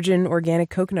virgin organic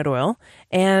coconut oil,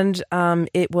 and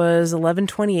it was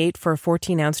 $11.28 for a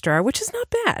 14-ounce jar, which is not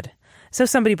bad. So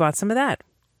somebody bought some of that.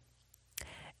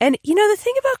 And, the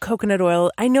thing about coconut oil,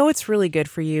 I know it's really good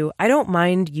for you. I don't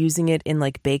mind using it in,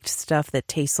 like, baked stuff that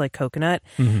tastes like coconut.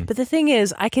 Mm-hmm. But the thing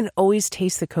is, I can always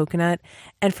taste the coconut.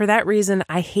 And for that reason,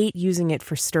 I hate using it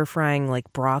for stir-frying,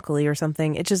 like, broccoli or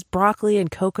something. It's just broccoli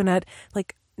and coconut.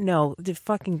 Like, no,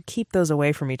 fucking keep those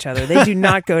away from each other. They do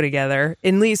not go together,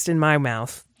 at least in my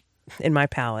mouth, in my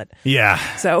palate. Yeah.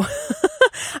 So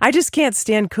I just can't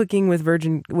stand cooking with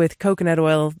coconut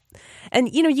oil.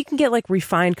 And, you can get like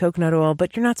refined coconut oil,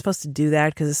 but you're not supposed to do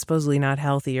that because it's supposedly not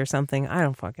healthy or something. I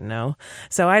don't fucking know.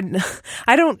 So I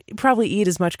don't probably eat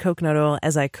as much coconut oil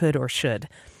as I could or should.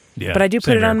 Yeah, but I do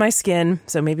put it on my skin.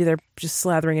 So maybe they're just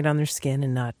slathering it on their skin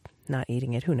and not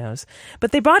eating it. Who knows?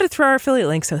 But they bought it through our affiliate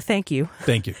link. So thank you.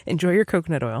 Thank you. Enjoy your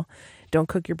coconut oil. Don't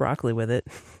cook your broccoli with it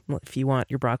if you want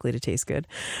your broccoli to taste good.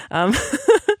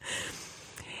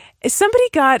 Somebody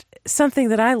got something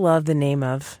that I love the name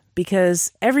of,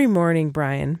 because every morning,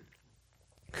 Brian,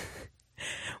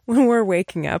 when we're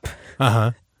waking up,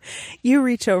 you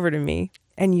reach over to me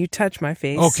and you touch my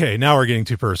face. Okay, now we're getting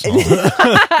too personal.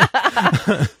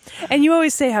 And you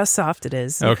always say how soft it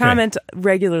is. You comment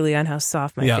regularly on how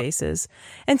soft my face is.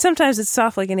 And sometimes it's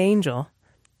soft like an angel.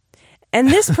 And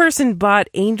this person bought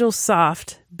Angel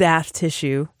Soft bath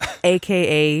tissue,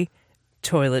 a.k.a.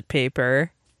 toilet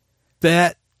paper.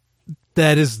 That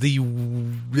is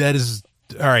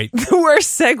all right. The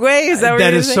worst segue? Is that what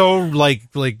that you're is saying? So like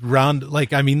round,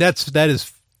 like, I mean, that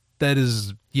is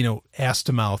ass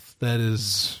to mouth. That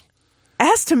is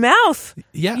Ass to mouth.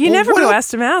 Yeah. You never go ass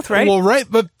to mouth, right? Well, right.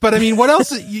 But I mean, what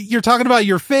else? You're talking about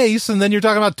your face, and then you're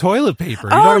talking about toilet paper.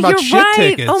 You're talking about shit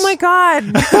tickets. Oh my God.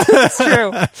 That's true.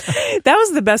 That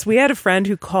was the best. We had a friend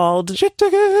who called shit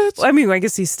tickets. I mean, I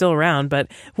guess he's still around, but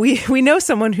we know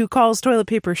someone who calls toilet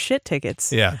paper shit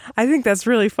tickets. Yeah. I think that's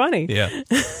really funny. Yeah.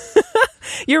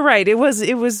 You're right. It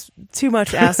was too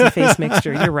much ass and face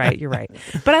mixture. You're right.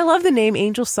 But I love the name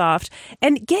Angel Soft.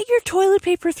 And get your toilet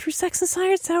paper through Sex and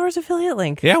Science Hour's affiliate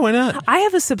link. Yeah, why not? I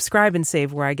have a subscribe and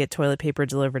save where I get toilet paper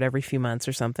delivered every few months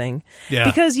or something. Yeah.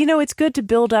 Because, it's good to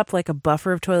build up like a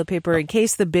buffer of toilet paper in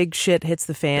case the big shit hits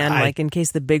the fan, like in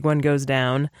case the big one goes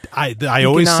down. I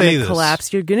always say this.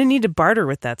 Collapse. You're going to need to barter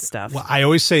with that stuff. Well, I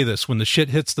always say this. When the shit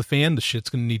hits the fan, the shit's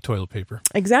going to need toilet paper.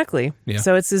 Exactly. Yeah.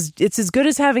 So it's as good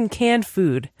as having canned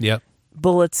food. Yep.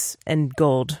 Bullets and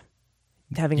gold.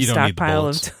 Having a stockpile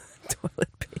of toilet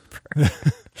paper.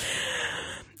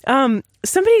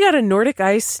 Somebody got a Nordic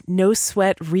Ice no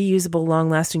sweat reusable long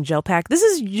lasting gel pack. This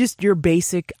is just your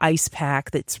basic ice pack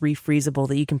that's refreezable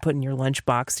that you can put in your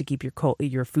lunchbox to keep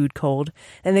your food cold.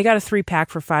 And they got a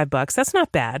 3-pack for $5. That's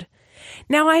not bad.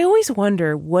 Now, I always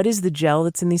wonder, what is the gel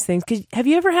that's in these things? 'Cause have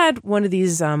you ever had one of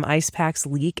these ice packs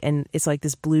leak and it's like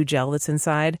this blue gel that's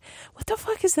inside? What the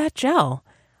fuck is that gel?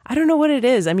 I don't know what it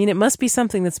is. I mean, it must be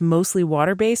something that's mostly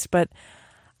water-based, but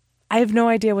I have no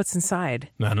idea what's inside.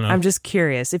 I don't know. I'm just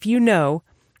curious. If you know,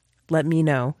 let me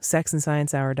know.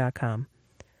 sexandsciencehour.com.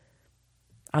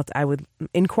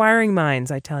 Inquiring minds,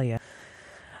 I tell you.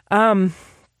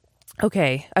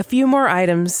 Okay, a few more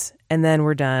items, and then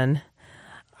we're done.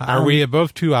 Are we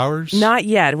above 2 hours? Not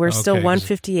yet. We're still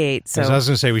 1:58. So I was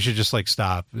going to say we should just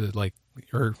stop.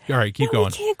 All right, keep going.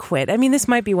 We can't quit. I mean, this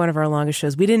might be one of our longest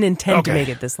shows. We didn't intend to make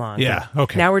it this long. Yeah.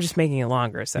 Okay. Now we're just making it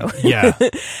longer. So yeah.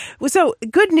 So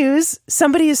good news.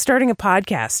 Somebody is starting a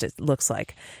podcast. It looks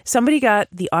like somebody got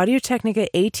the Audio-Technica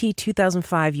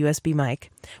AT2005 USB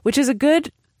mic, which is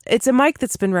it's a mic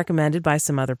that's been recommended by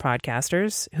some other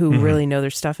podcasters who really know their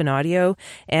stuff in audio.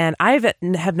 And I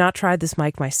have not tried this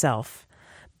mic myself,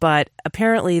 but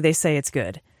apparently they say it's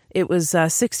good. It was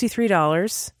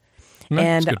 $63.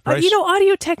 And,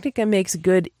 Audio-Technica makes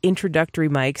good introductory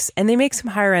mics, and they make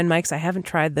some higher-end mics. I haven't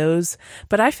tried those,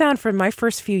 but I found for my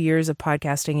first few years of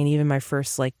podcasting and even my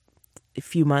first,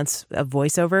 few months of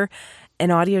voiceover, an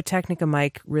Audio-Technica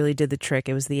mic really did the trick.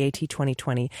 It was the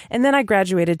AT2020. And then I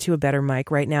graduated to a better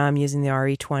mic. Right now I'm using the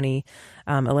RE20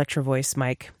 Electro Voice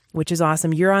mic, which is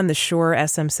awesome. You're on the Shure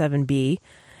SM7B.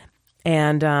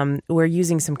 And we're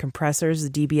using some compressors,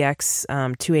 the DBX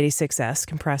 286S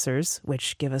compressors,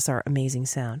 which give us our amazing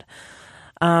sound.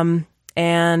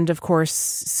 And, of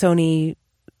course, Sony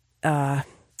MDR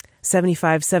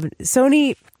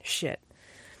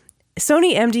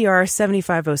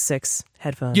 7506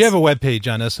 headphones. You have a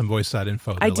webpage on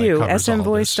smvoice.info. I do,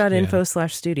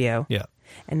 smvoice.info/studio. Yeah.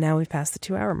 And now we've passed the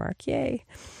 2-hour mark. Yay.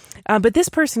 But this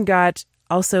person got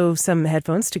also some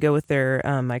headphones to go with their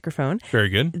microphone. Very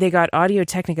good. They got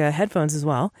Audio-Technica headphones as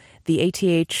well. The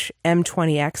ATH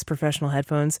M20X professional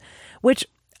headphones, which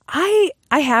I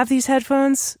have these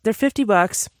headphones. They're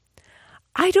 $50.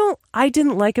 I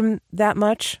didn't like them that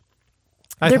much.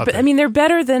 They're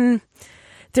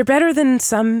better than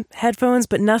some headphones,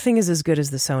 but nothing is as good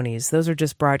as the Sonys. Those are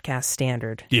just broadcast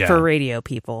standard for radio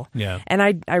people. Yeah. And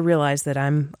I realize that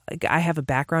I have a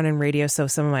background in radio, so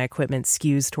some of my equipment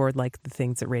skews toward the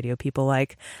things that radio people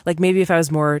like. Like maybe if I was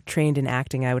more trained in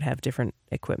acting, I would have different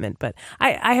equipment. But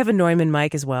I have a Neumann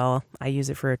mic as well. I use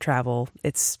it for travel.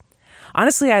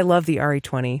 Honestly, I love the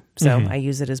RE20, so I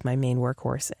use it as my main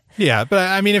workhorse. Yeah, but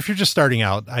I mean, if you're just starting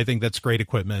out, I think that's great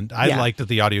equipment. I liked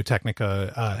the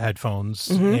Audio-Technica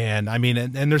headphones, and I mean,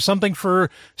 and there's something for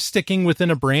sticking within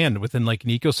a brand, within an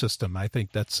ecosystem. I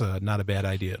think that's not a bad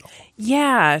idea at all.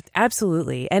 Yeah,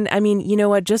 absolutely. And I mean, you know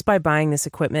what? Just by buying this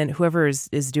equipment, whoever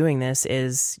is doing this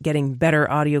is getting better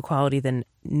audio quality than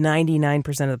 99%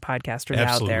 of the podcasters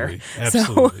out there.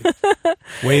 Absolutely. So,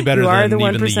 way better than the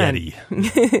even 1%. the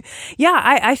Yeti. Yeah,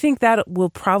 I think that will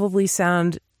probably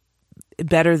sound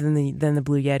better than the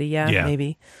Blue Yeti. Yeah.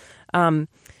 Maybe.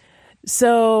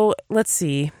 So let's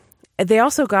see. They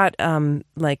also got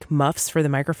muffs for the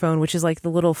microphone, which is like the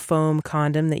little foam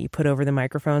condom that you put over the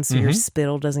microphone so your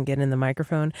spittle doesn't get in the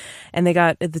microphone. And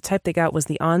the type they got was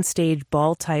the onstage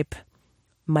ball type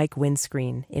mic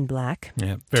windscreen in black.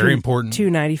 Yeah, very important.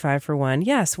 $2.95 for one.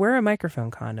 Yes, wear a microphone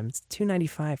condom. It's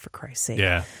 $2.95 for Christ's sake.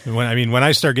 Yeah. When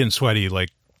I start getting sweaty,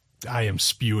 I am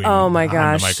spewing. Oh my gosh,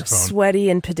 on the microphone. Sweaty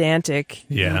and pedantic.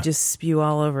 Yeah, you just spew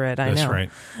all over it. I know. That's right.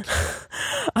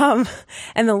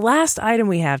 And the last item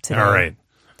we have today. All right.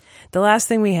 The last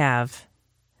thing we have.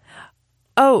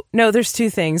 Oh no, there's two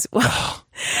things.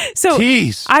 So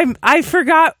Jeez. I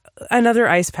forgot another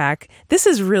ice pack. This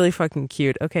is really fucking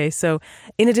cute. Okay, so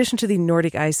in addition to the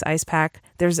Nordic Ice pack,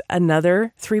 there's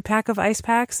another 3-pack of ice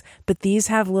packs, but these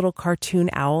have little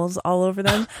cartoon owls all over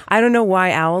them. I don't know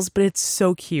why owls, but it's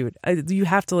so cute. You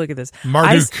have to look at this.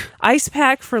 Marduk. Ice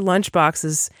pack for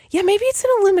lunchboxes. Yeah, maybe it's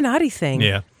an Illuminati thing.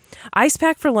 Yeah. Ice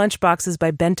pack for lunchboxes by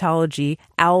Bentology,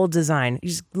 owl design. You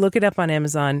just look it up on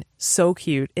Amazon. So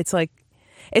cute. It's like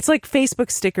Facebook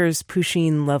stickers,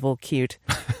 Pusheen level cute.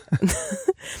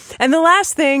 And the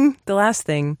last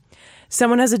thing,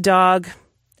 someone has a dog,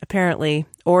 apparently,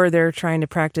 or they're trying to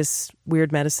practice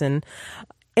weird medicine,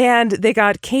 and they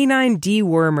got canine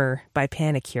dewormer by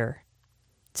Panicure.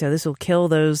 So this will kill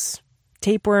those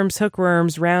tapeworms,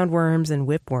 hookworms, roundworms, and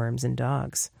whipworms in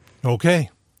dogs.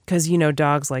 Okay. Because,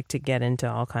 dogs like to get into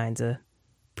all kinds of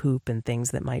poop and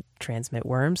things that might transmit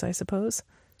worms, I suppose.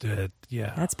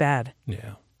 Yeah. That's bad.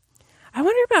 Yeah. I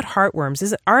wonder about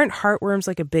heartworms. Aren't heartworms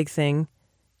like a big thing?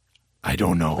 I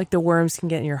don't know. Like the worms can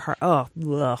get in your heart. Oh,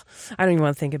 ugh. I don't even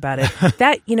want to think about it.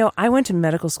 I went to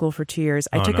medical school for 2 years.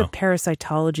 I took a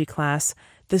parasitology class.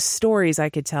 The stories I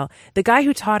could tell. The guy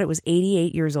who taught it was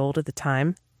 88 years old at the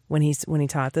time when he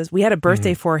taught this. We had a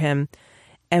birthday for him,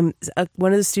 and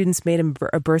one of the students made him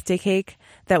a birthday cake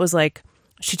that was like,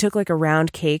 she took like a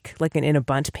round cake, like in a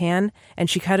bundt pan, and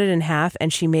she cut it in half,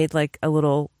 and she made like a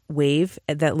little wave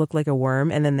that looked like a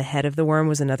worm, and then the head of the worm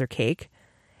was another cake.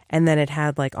 And then it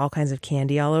had like all kinds of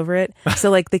candy all over it. So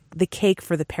like the cake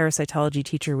for the parasitology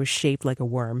teacher was shaped like a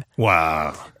worm.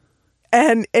 Wow.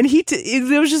 And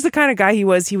it was just the kind of guy he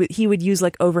was. He would use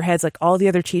like overheads. Like all the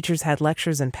other teachers had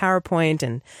lectures in PowerPoint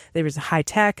and there was high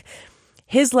tech.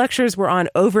 His lectures were on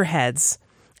overheads.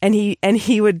 And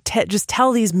he would just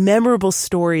tell these memorable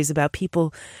stories about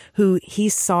people who he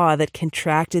saw that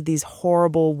contracted these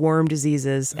horrible worm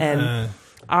diseases. And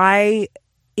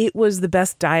it was the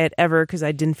best diet ever because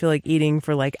I didn't feel like eating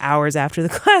for like hours after the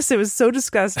class. It was so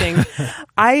disgusting.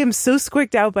 I am so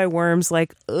squicked out by worms.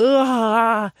 Like,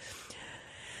 ugh.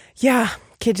 Yeah,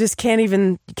 kid just can't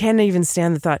even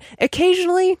stand the thought.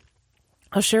 Occasionally,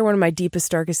 I'll share one of my deepest,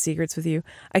 darkest secrets with you.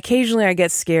 Occasionally, I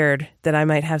get scared that I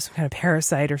might have some kind of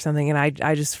parasite or something, and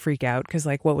I just freak out because,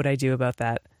 like, what would I do about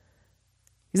that?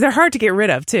 Because they're hard to get rid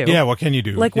of, too. Yeah, what can you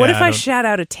do? Like, what if I shat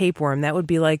out a tapeworm? That would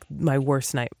be, like,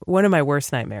 one of my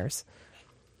worst nightmares.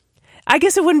 I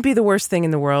guess it wouldn't be the worst thing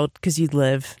in the world because you'd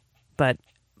live, but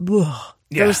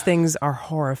those things are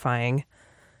horrifying.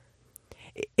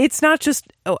 It's not just...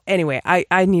 Oh, anyway,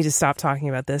 I need to stop talking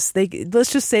about this.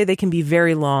 Let's just say they can be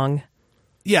very long.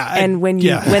 Yeah. And when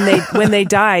they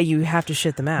die, you have to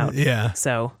shit them out. Yeah.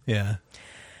 So. Yeah.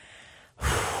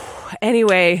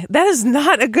 Anyway, that is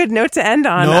not a good note to end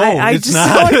on. No, it's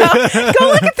not. Go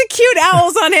look at the cute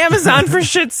owls on Amazon for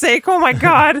shit's sake. Oh my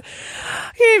God.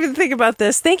 I can't even think about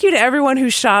this. Thank you to everyone who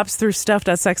shops through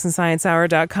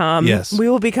stuff.sexandsciencehour.com. Yes. We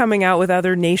will be coming out with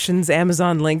other nations'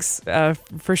 Amazon links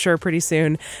for sure pretty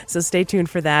soon. So stay tuned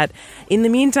for that. In the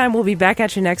meantime, we'll be back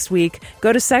at you next week.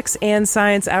 Go to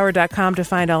sexandsciencehour.com to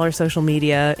find all our social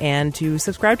media and to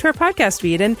subscribe to our podcast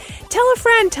feed. And tell a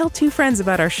friend, tell 2 friends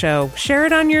about our show. Share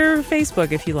it on your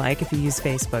Facebook if you use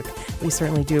Facebook. We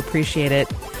certainly do appreciate it.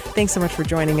 Thanks so much for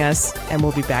joining us, and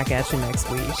we'll be back at you next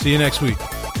week. See you next week.